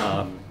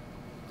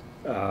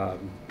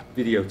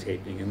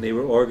videotaping, and they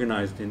were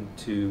organized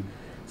into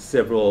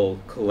several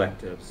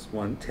collectives.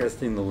 One,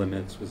 Testing the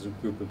Limits, was a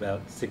group of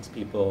about 6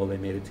 people. They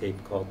made a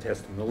tape called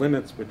Testing the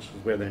Limits, which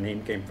is where their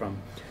name came from.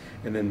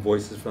 And then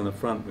Voices from the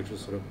Front, which was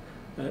sort of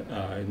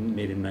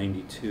made in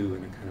 '92,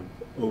 and a kind of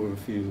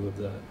overview of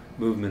the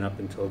movement up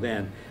until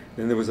then.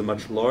 Then there was a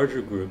much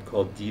larger group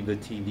called Diva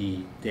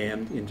TV,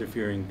 Damned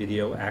Interfering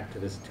Video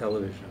Activist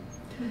Television.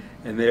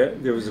 And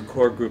there was a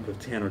core group of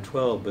 10 or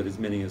 12, but as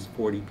many as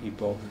 40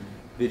 people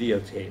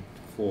videotaped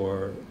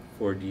for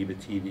before Diva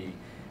TV.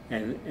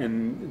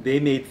 And they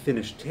made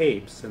finished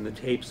tapes, and the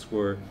tapes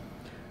were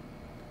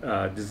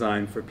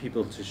designed for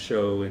people to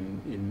show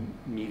in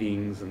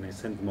meetings, and they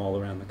sent them all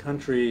around the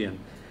country, and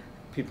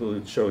people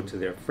would show it to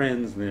their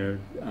friends and their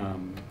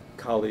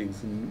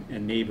colleagues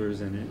and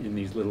neighbors in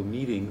these little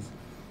meetings.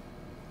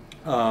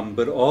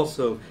 But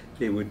also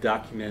they would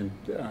document,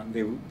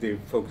 they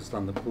focused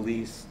on the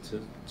police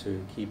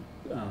to keep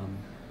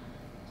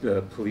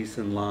the police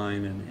in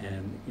line,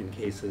 and in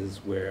cases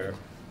where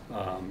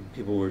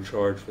people were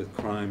charged with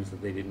crimes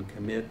that they didn't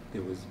commit,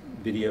 there was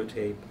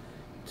videotape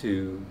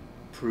to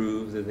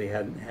prove that they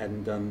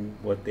hadn't done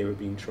what they were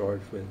being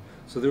charged with.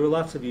 So there were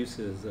lots of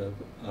uses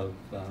of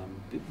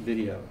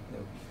video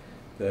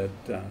that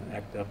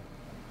ACT UP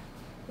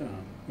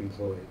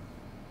employed.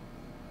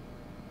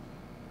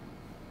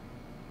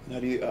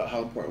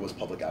 How important was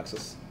public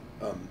access?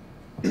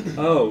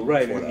 Oh,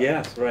 right. Before that?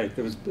 Yes, right.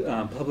 There was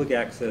public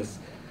access.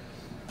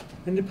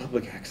 When did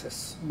public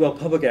access? Well,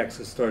 public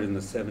access started in the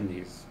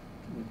 70s,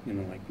 you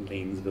know, like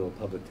Lanesville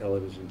Public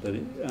Television. But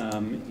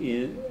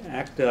in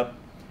ACT UP,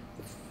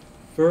 the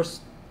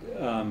first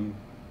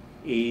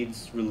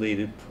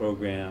AIDS-related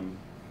program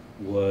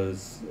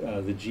was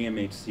the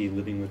GMHC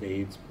Living with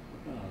AIDS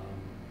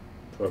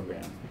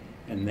program.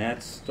 And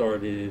that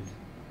started,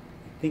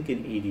 I think,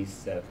 in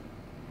 '87.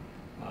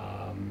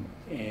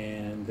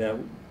 And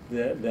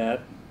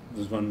that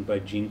was run by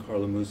Jean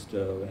Carlo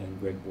Musto and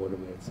Greg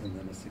Bordowitz, and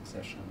then a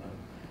succession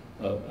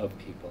of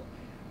people.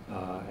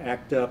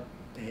 ACT UP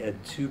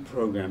had two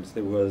programs.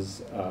 There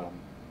was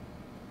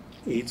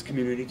AIDS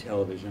Community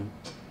Television,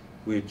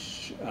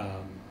 which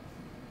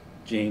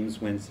James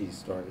Wency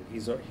started.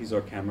 He's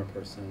our camera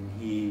person.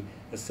 He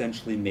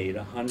essentially made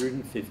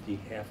 150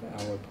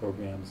 half-hour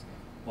programs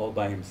all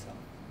by himself.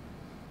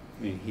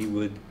 I mean, he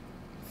would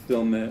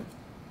film it,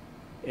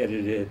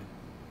 edit it,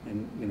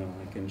 and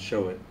I can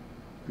show it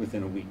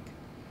within a week.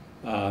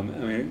 I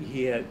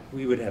mean,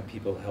 we would have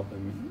people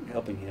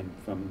helping him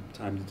from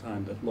time to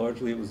time, but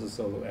largely it was a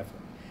solo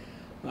effort.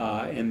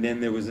 And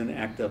then there was an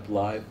ACT UP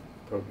Live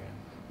program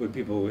where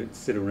people would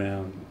sit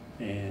around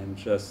and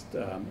just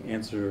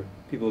answer.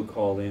 People would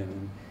call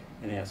in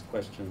and ask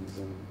questions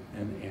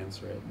and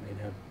answer it, and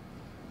they'd have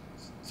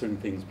certain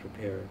things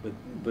prepared.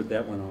 But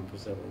that went on for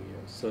several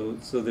years.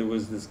 So there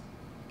was this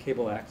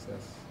cable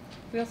access.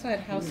 We also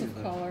had House of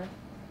Color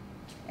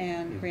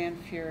and Grand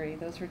Fury.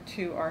 Those were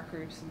two art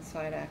groups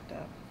inside ACT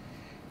UP.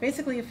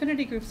 Basically,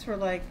 affinity groups were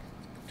like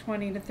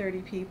 20 to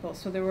 30 people.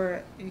 So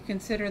you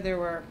consider there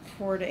were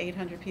 400 to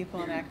 800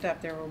 people in ACT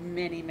UP. There were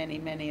many, many,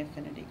 many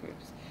affinity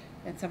groups.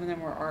 And some of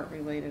them were art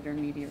related or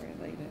media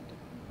related.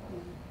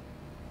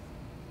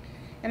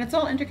 And it's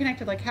all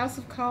interconnected. Like House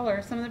of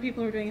Color, some of the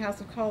people who were doing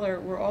House of Color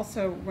were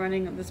also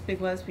running this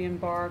big lesbian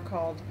bar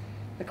called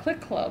the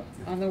Click Club,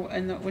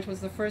 which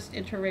was the first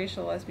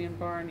interracial lesbian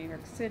bar in New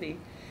York City.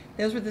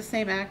 Those were the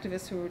same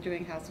activists who were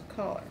doing House of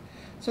Color.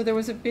 So there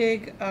was a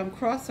big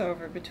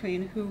crossover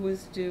between who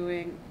was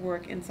doing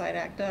work inside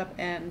ACT UP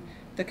and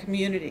the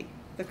community,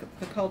 the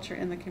culture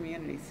in the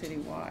community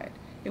citywide.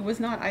 It was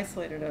not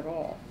isolated at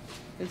all.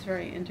 It was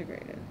very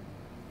integrated.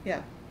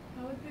 Yeah.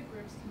 How would the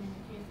groups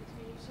communicate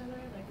between each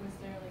other? Like, was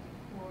there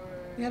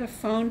like We had a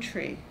phone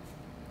tree.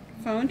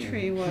 Phone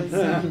tree was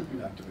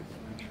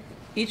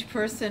each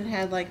person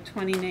had like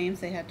 20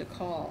 names they had to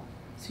call.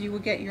 So you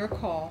would get your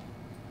call,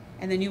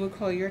 and then you would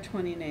call your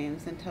 20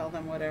 names and tell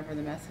them whatever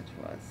the message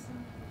was.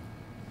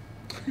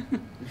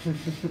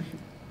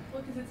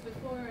 Well, because it's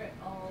before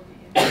all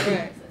the internet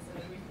access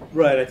and everything.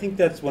 Right. I think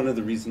that's one of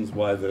the reasons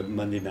why the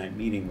Monday night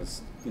meeting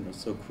was,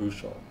 so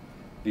crucial,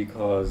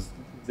 because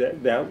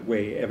that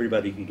way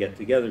everybody could get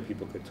together,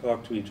 people could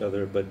talk to each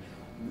other, but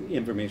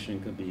information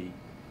could be,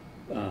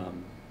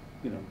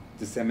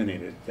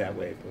 disseminated that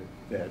way.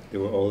 But that there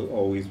were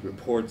always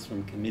reports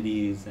from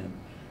committees and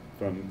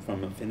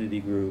from affinity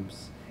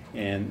groups,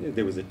 and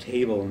there was a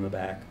table in the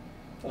back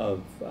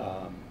of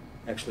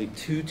actually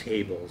two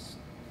tables,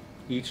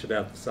 each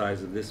about the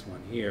size of this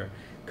one here,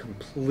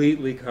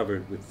 completely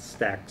covered with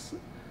stacks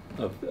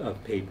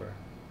of paper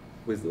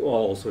with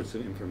all sorts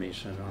of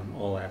information on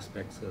all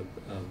aspects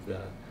of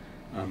the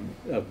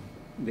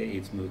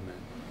AIDS movement.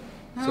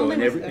 So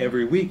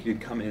every week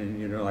you'd come in and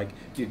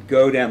you'd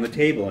go down the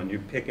table and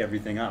you'd pick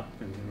everything up,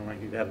 and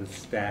you'd have this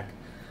stack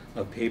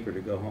of paper to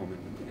go home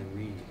and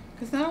read.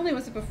 Because not only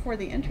was it before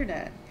the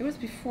internet, it was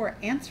before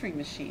answering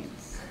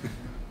machines.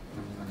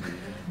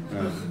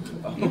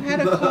 You had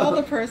to call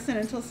the person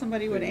until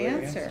somebody would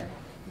answer.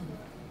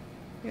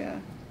 Yeah.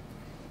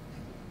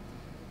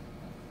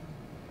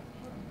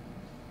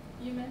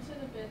 You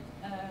mentioned a bit,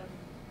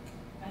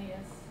 I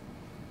guess,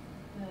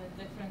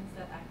 the difference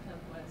that ACT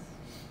UP was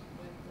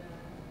with the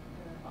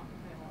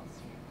Occupy Wall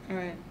Street. All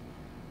right.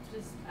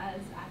 Just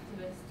as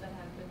activists that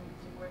have been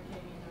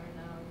working and are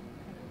now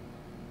kind of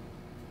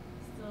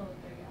still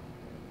very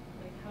active,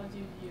 like how do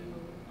you view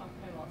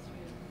Occupy Wall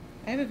Street?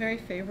 I have a very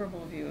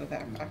favorable view of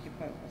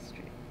Occupy Wall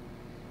Street.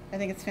 I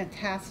think it's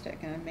fantastic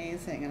and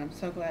amazing, and I'm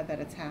so glad that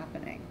it's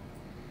happening.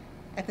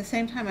 At the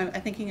same time, I'm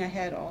thinking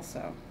ahead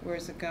also.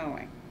 Where's it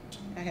going?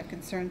 I have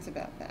concerns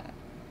about that.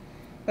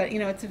 But, you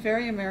know, it's a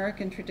very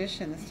American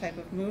tradition, this type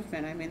of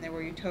movement. I mean, there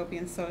were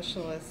utopian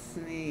socialists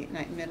in the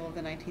middle of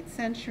the 19th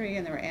century,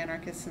 and there were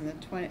anarchists in the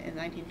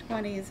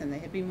 1920s, and the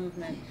hippie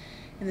movement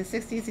in the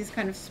 60s, these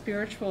kind of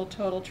spiritual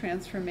total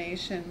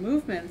transformation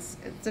movements.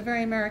 It's a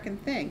very American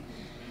thing.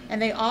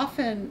 And they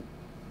often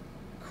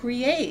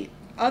create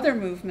other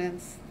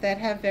movements that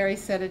have very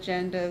set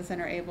agendas and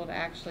are able to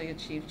actually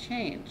achieve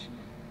change.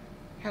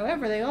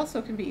 However, they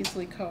also can be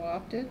easily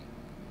co-opted.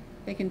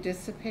 They can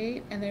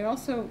dissipate, and they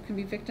also can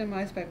be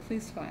victimized by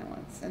police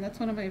violence. And that's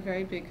one of my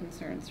very big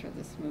concerns for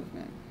this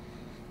movement.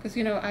 Because,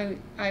 you know,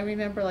 I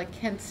remember like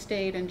Kent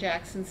State and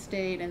Jackson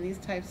State and these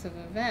types of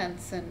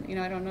events, and, you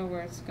know, I don't know where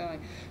it's going.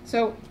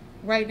 So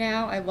right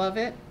now, I love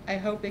it. I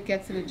hope it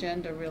gets an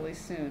agenda really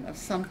soon of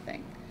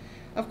something.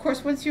 Of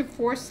course, once you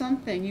force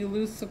something, you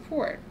lose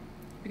support,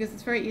 because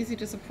it's very easy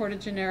to support a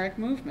generic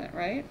movement,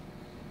 right?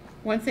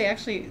 Once they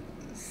actually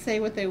say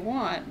what they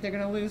want, they're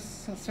going to lose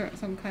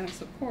some kind of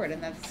support,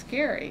 and that's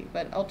scary.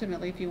 But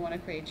ultimately, if you want to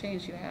create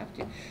change, you have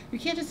to. You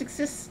can't just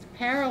exist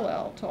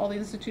parallel to all the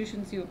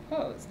institutions you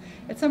oppose.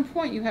 At some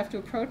point, you have to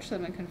approach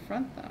them and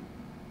confront them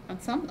on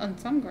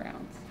some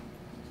grounds.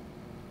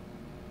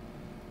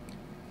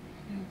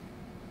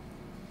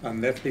 Yeah.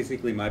 That's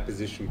basically my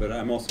position, but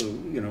I'm also,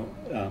 you know,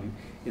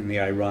 in the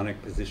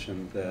ironic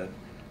position that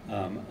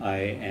I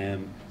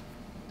am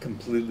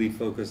completely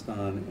focused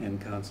on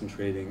and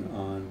concentrating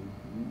on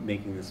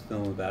making this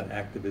film about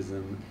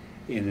activism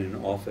in an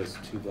office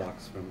 2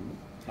 blocks from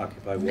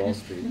Occupy Wall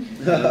Street.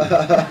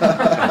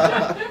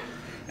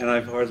 And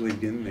I've hardly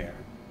been there,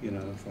 you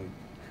know. It's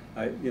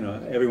like, you know,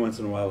 every once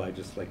in a while I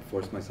just like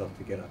force myself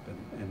to get up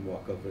and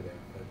walk over there.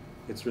 But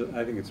it's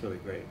I think it's really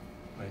great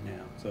right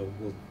now. So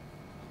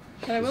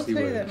But I will tell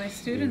you that my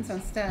students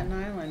on Staten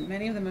Island,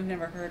 many of them have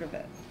never heard of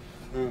it.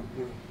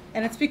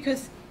 And it's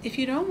because if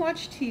you don't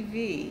watch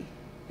TV,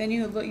 then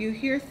you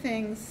hear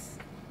things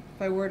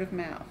by word of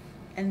mouth.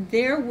 And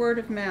their word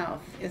of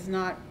mouth is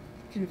not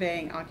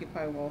conveying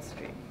Occupy Wall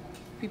Street.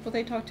 People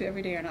they talk to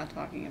every day are not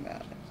talking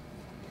about it.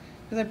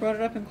 Because I brought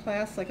it up in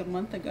class like a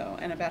month ago,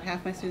 and about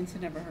half my students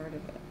had never heard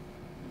of it.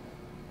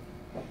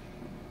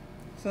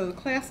 So the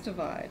class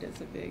divide is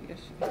a big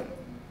issue.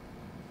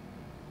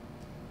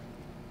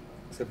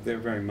 Except they're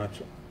very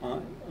much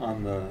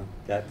on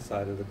that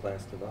side of the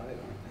class divide,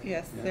 aren't they?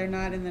 Yes, yeah. They're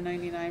not in the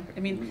 99%. I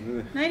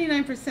mean,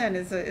 99%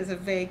 is a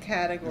vague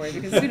category,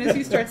 because as soon as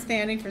you start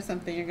standing for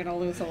something, you're going to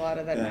lose a lot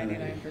of that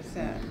 99%.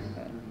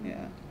 But,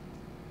 yeah.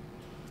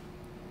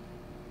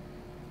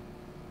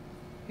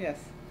 Yes.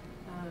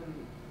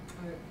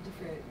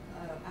 Different.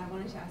 I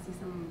wanted to ask you,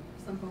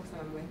 some folks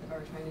I'm with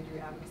are trying to do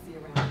advocacy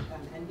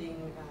around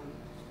ending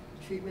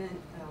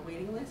treatment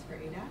waiting lists for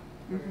ADAP,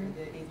 for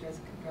the AIDS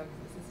drug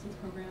assistance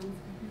programs,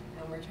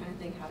 and we're trying to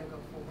think how to go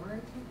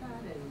forward with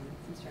that and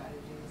some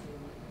strategies.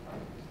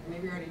 And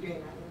maybe you're already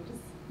doing that. And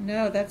just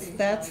no,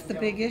 that's the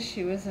big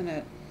issue, isn't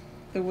it?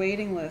 The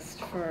waiting list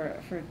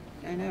for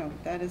I know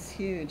that is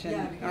huge, and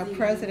yeah, our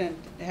president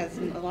has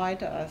lied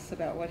to us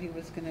about what he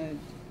was going to.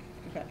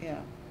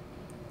 Yeah,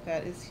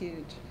 that is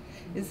huge.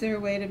 Is there a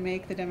way to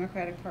make the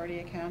Democratic Party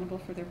accountable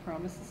for their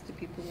promises to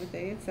people with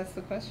AIDS? That's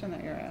the question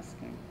that you're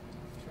asking.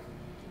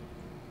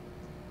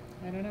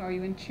 I don't know. Are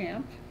you in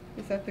CHAMP?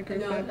 Is that the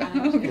group? No,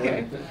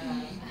 okay.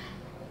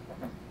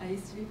 I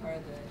used to be part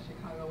of the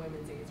Chicago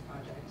Women's AIDS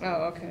Project.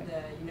 Oh, okay.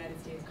 The United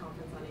States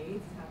Conference on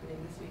AIDS is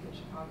happening this week in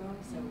Chicago,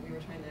 so we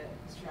were trying to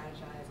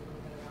strategize a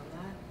little bit around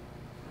that.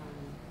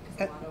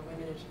 Because a lot of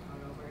women in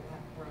Chicago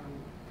were on,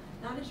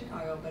 not in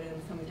Chicago, but in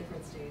some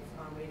different states,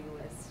 on waiting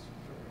lists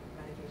for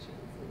medications.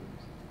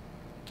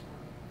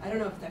 And I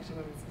don't know if it's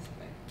actually women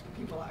specific, but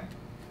people are.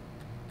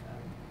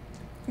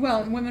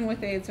 Well, women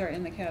with AIDS are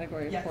in the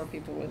category of yes. poor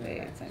people with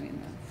AIDS. I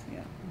mean, that's,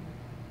 yeah.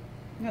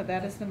 No,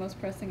 that is the most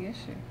pressing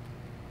issue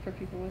for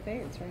people with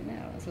AIDS right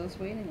now, is those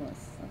waiting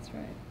lists. That's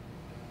right.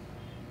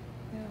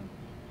 Yeah.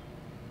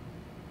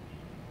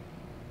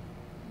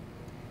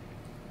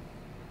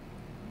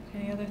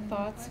 Any other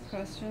thoughts,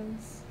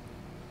 questions?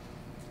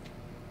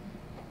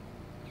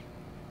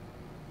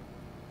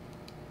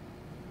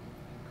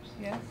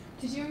 Yes?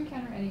 Did you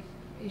encounter any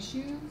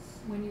issues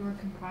when you were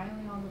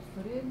compiling all the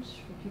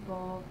footage? Were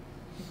people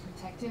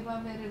protective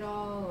of it at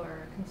all,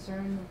 or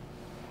concerned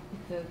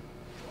with the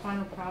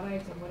final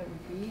product and what it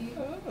would be?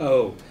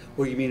 Oh,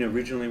 well, you mean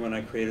originally when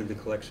I created the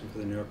collection for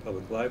the New York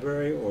Public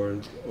Library, or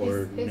is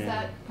now?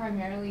 That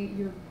primarily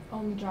you're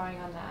only drawing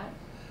on that?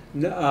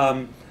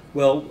 No,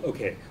 well,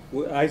 okay.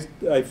 Well,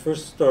 I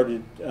first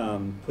started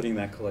putting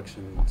that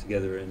collection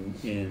together in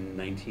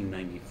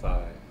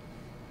 1995,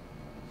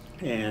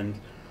 and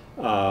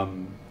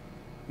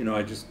you know,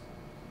 I just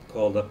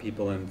called up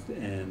people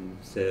and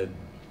said,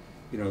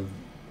 you know,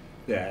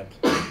 that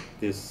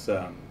this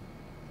the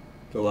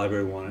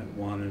library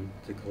wanted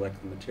to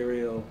collect the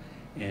material,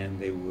 and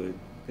there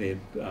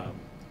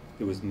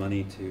was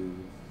money to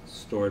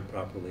store it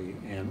properly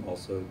and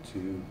also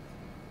to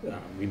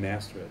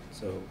remaster it.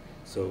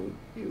 So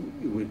it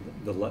would,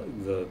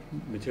 the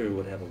material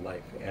would have a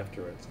life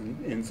afterwards.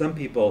 And some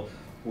people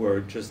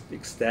were just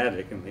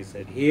ecstatic, and they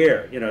said,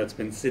 "Here, you know, it's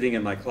been sitting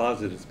in my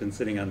closet, it's been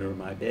sitting under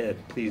my bed,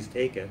 please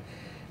take it."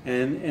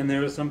 And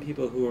there were some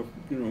people who were,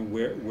 you know,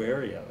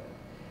 wary of it.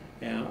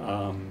 And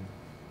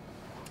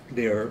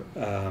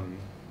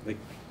like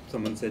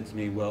someone said to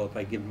me, "Well, if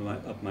I give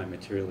up my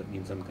material, it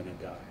means I'm going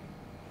to die."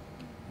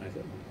 And I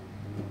said,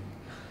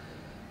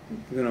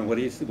 "You know, what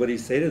do you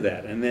say to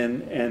that?" And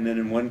then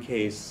in one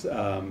case,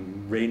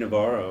 Ray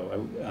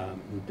Navarro,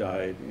 who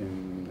died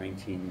in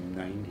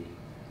 1990.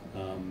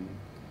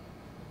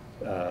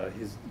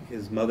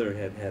 His mother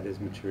had his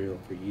material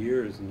for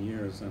years and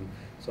years, and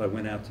so I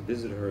went out to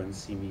visit her in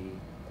Simi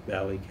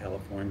Valley,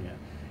 California,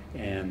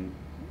 and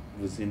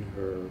was in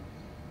her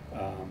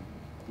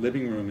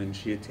living room, and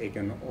she had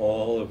taken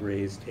all of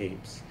Ray's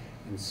tapes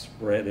and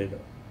spread it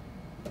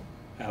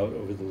out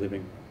over the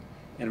living room,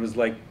 and it was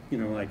like, you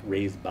know, like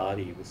Ray's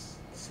body was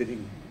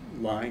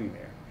lying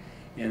there,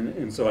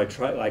 and so I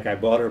tried, like I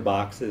bought her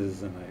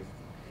boxes and I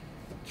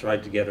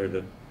tried to get her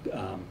to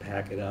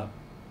pack it up,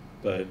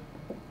 but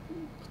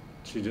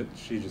she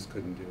just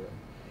couldn't do it.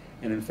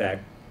 And in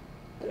fact,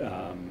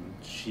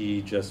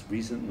 she just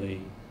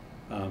recently,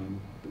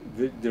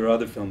 there are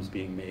other films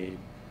being made,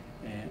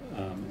 and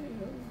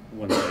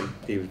one by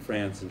David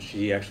France, and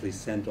she actually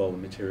sent all the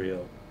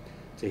material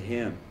to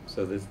him.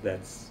 So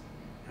that's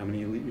how many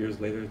years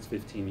later? It's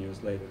 15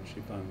 years later, and she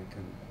finally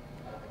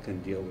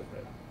can deal with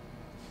it.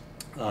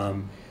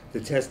 The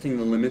testing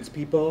the limits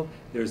people,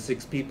 there are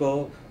 6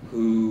 people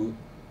who,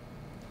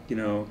 you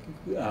know,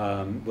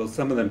 well,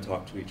 some of them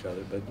talk to each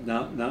other, but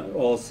not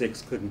all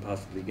 6 couldn't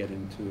possibly get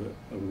into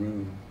a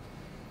room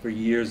for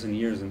years and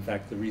years. In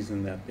fact, the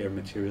reason that their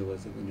material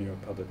is at the New York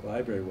Public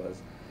Library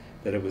was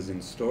that it was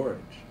in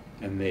storage,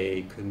 and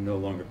they could no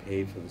longer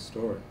pay for the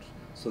storage.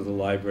 So the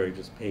library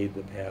just paid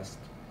the past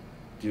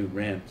due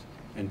rent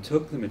and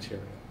took the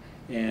material.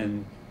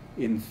 And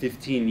in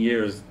 15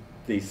 years,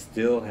 they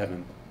still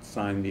haven't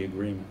signed the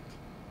agreement.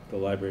 The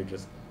library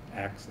just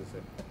acts as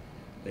if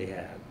they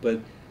had.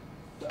 But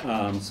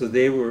so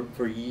they were,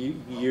 for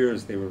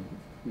years, they were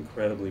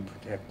incredibly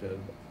protective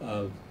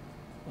of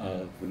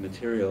the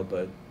material,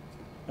 but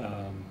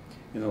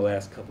in the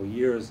last couple of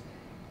years,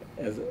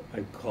 as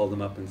I called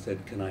them up and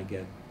said, "Can I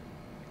get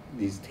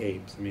these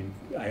tapes?" I mean,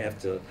 I have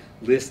to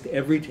list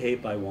every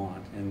tape I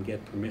want and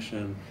get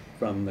permission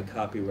from the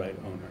copyright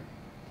owner,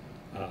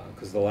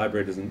 because the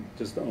library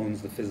just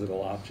owns the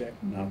physical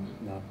object, not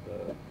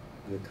the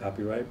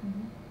copyright.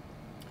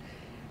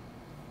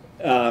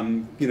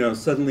 You know,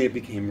 suddenly it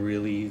became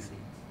really easy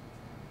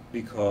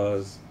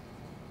because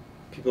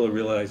people are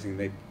realizing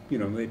they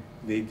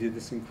did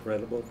this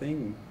incredible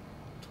thing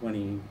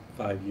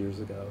 25 years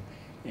ago,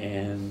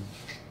 and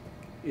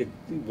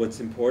what's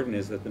important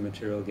is that the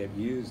material get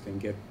used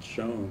and get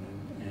shown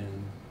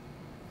and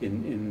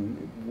in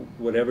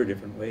whatever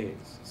different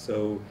ways.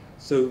 So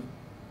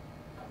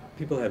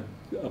people have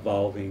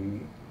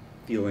evolving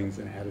feelings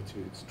and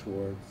attitudes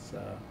towards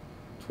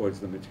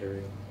the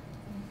material.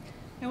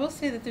 I will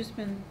say that there's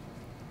been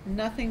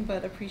nothing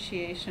but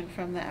appreciation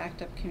from the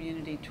ACT UP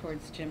community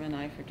towards Jim and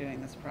I for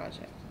doing this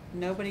project.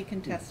 Nobody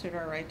contested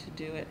our right to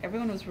do it.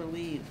 Everyone was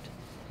relieved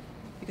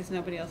because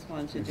nobody else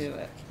wanted to do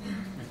it.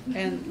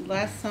 And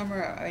last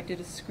summer I did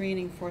a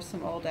screening for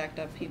some old ACT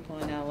UP people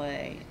in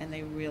LA, and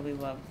they really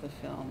loved the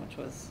film, which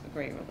was a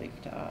great relief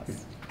to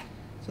us.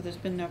 So there's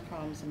been no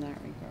problems in that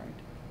regard.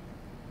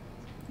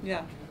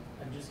 Yeah.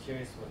 I'm just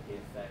curious what the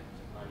effect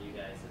on you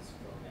guys as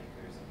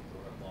filmmakers and people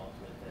who are involved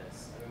with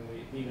this. I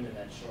mean, even in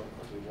that short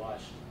clip we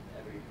watched,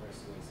 every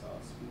person we saw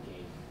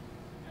speaking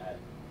had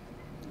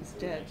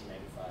through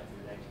 1995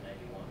 through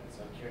 1991. And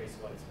so I'm curious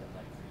what it's been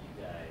like for you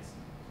guys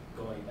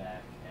going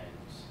back and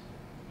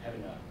having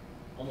to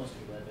almost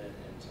relive it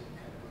and to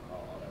kind of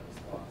recall all that was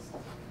lost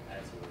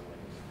as we were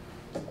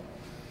winning.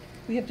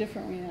 We have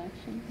different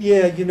reactions.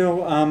 Yeah,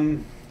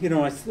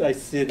 I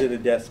sit at a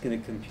desk in a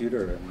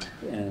computer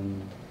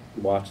and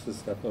watch the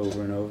stuff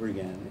over and over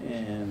again,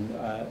 and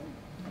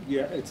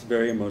yeah, it's a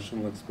very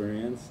emotional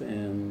experience,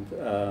 and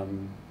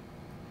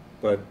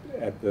but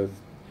at the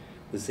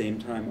same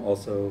time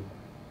also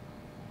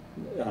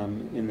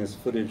in this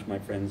footage my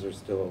friends are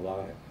still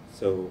alive,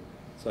 so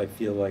I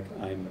feel like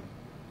I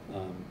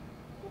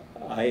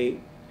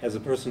as a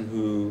person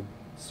who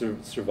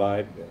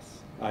survived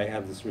this, I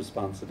have this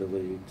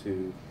responsibility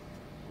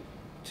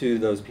to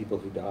those people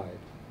who died,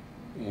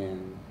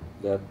 and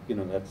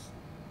that's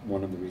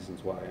one of the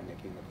reasons why I'm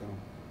making the film.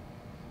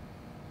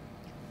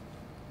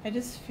 I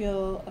just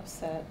feel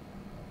upset,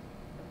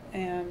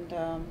 and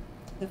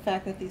the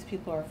fact that these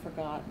people are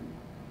forgotten.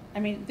 I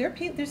mean,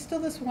 there's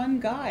still this one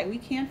guy, we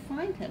can't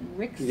find him,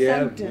 Rick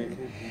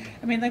Sugden.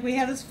 I mean, like, we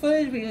have this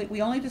footage,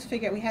 we only just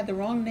figured out we had the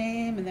wrong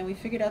name, and then we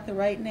figured out the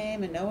right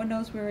name, and no one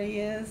knows where he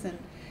is, and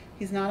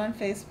he's not on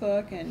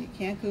Facebook, and you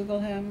can't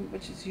Google him,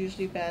 which is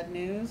usually bad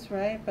news,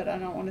 right? But I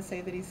don't want to say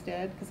that he's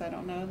dead, because I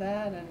don't know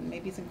that, and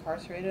maybe he's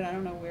incarcerated, I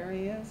don't know where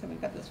he is, and we've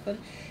got this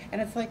footage,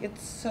 and it's like,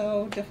 it's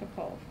so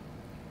difficult.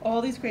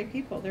 All these great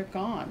people, they're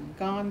gone,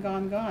 gone,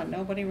 gone, gone.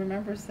 Nobody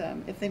remembers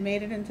them. If they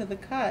made it into the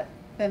cut,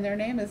 then their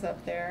name is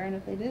up there, and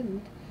if they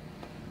didn't,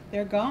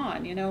 They're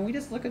gone, you know, and we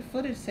just look at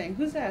footage saying,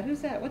 who's that,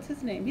 who's that, what's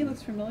his name, he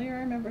looks familiar, I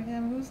remember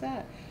him, who's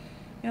that?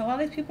 You know, a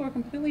lot of these people were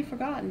completely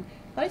forgotten.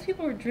 A lot of these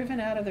people were driven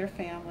out of their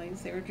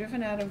families, they were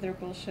driven out of their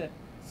bullshit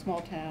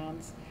small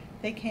towns.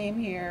 They came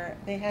here,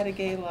 they had a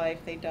gay life,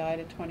 they died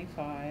at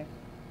 25.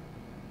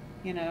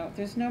 You know,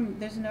 there's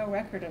no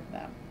record of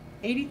them.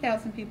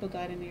 80,000 people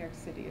died in New York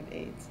City of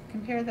AIDS.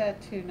 Compare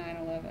that to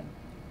 9/11.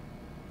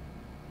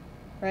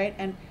 Right?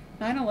 And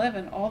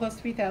 9/11, all those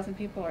 3,000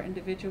 people are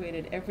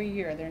individuated every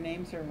year. Their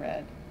names are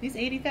read. These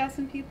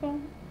 80,000 people,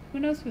 who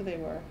knows who they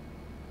were?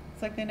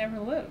 It's like they never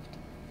lived.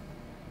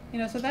 You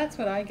know, so that's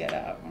what I get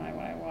out when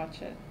I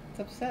watch it. It's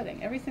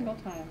upsetting every single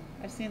time.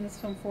 I've seen this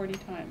film 40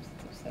 times.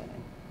 It's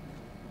upsetting.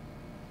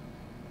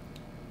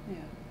 Yeah.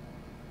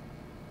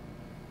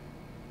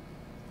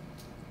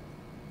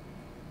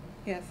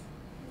 Yes.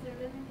 Has there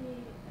been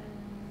any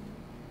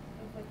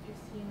of what you've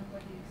seen or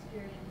what you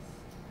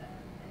experienced,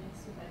 any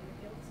survivor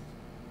guilt?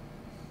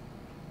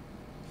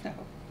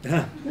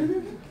 No.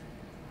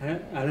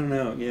 I don't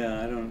know.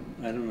 Yeah, I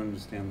don't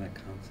understand that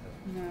concept.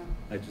 No.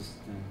 I just.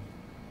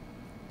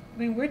 I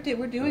mean, we're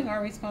doing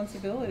our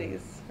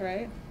responsibilities,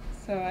 right?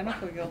 So I don't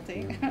feel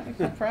guilty. I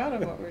feel proud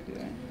of what we're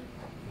doing.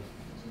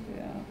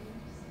 Yeah.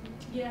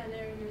 Yeah,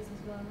 narrators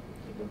as well,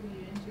 people who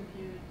you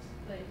interviewed,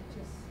 like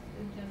just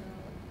in general.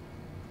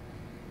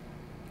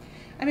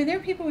 I mean, there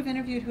are people we've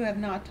interviewed who have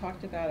not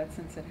talked about it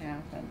since it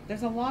happened.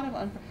 There's a lot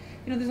of,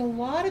 there's a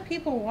lot of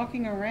people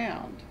walking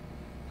around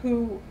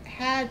who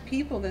had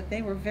people that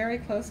they were very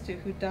close to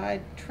who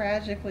died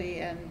tragically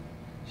and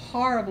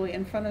horribly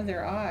in front of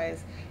their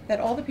eyes, that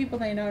all the people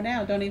they know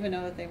now don't even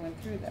know that they went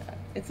through that.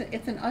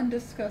 It's an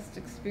undiscussed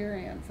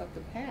experience of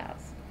the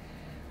past.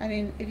 I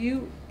mean,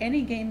 if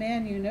any gay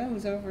man you know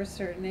who's over a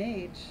certain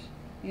age,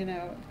 you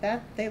know,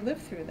 that they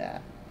lived through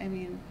that. I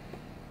mean,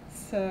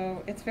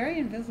 so it's very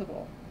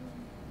invisible.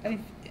 I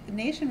mean,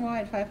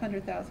 nationwide,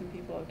 500,000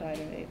 people have died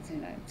of AIDS in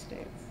the United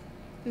States.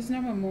 There's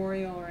no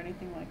memorial or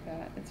anything like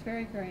that. It's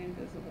very, very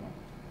invisible.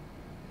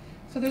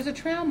 So there's a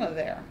trauma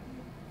there.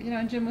 You know,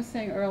 and Jim was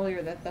saying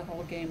earlier that the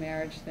whole gay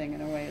marriage thing,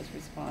 in a way, is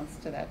response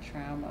to that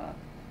trauma,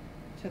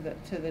 to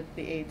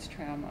the AIDS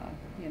trauma,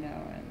 you know,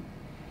 and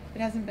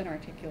it hasn't been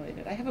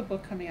articulated. I have a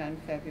book coming out in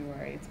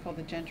February. It's called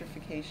The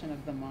Gentrification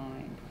of the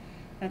Mind.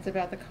 And it's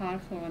about the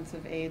confluence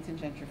of AIDS and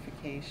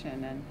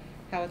gentrification and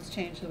how it's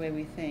changed the way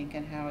we think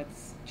and how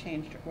it's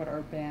changed what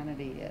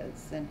urbanity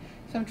is. And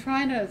so I'm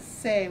trying to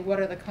say, what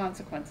are the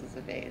consequences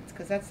of AIDS?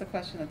 Because that's the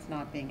question that's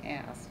not being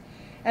asked.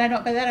 And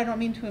by that I don't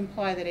mean to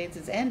imply that AIDS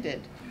is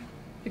ended,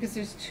 because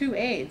there's two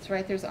AIDS,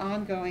 right? There's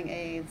ongoing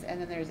AIDS and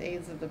then there's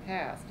AIDS of the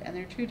past, and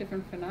they're two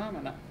different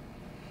phenomena.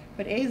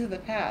 But AIDS of the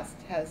past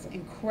has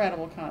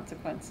incredible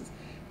consequences.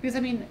 Because, I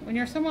mean, when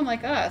you're someone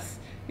like us,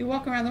 you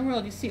walk around the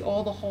world, you see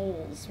all the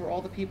holes where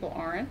all the people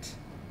aren't.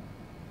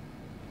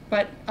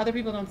 But other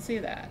people don't see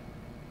that.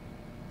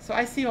 So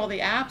I see all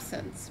the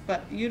absence,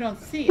 but you don't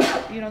see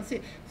it. You don't see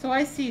it. So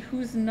I see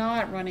who's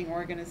not running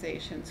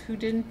organizations, who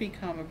didn't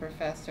become a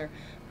professor,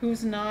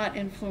 who's not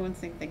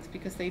influencing things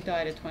because they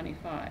died at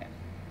 25.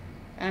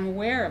 I'm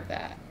aware of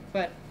that,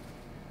 but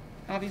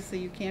obviously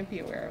you can't be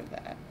aware of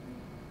that.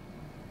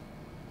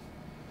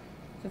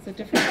 So it's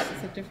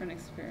a different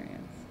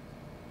experience.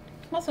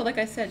 Also, like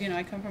I said, you know,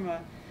 I come from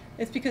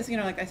it's because, you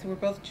know, like I said, we're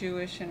both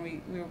Jewish and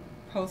we were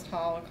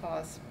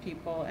post-Holocaust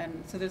people,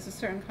 and so there's a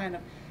certain kind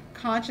of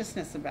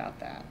consciousness about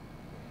that,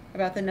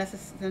 about the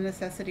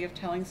necessity of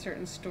telling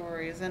certain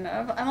stories, and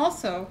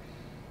also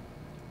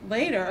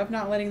later of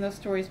not letting those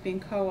stories being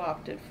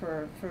co-opted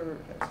for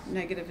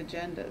negative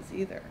agendas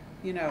either,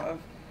 you know, of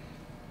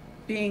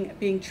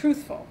being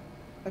truthful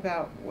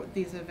about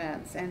these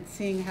events and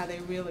seeing how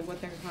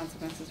what their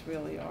consequences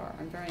really are.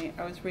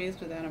 I was raised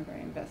with that, I'm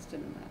very invested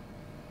in that.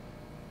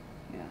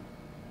 Yeah.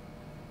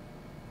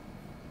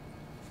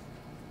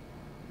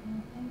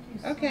 Thank you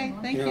so Okay,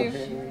 much. thank you.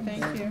 Okay.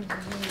 Thank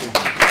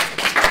you.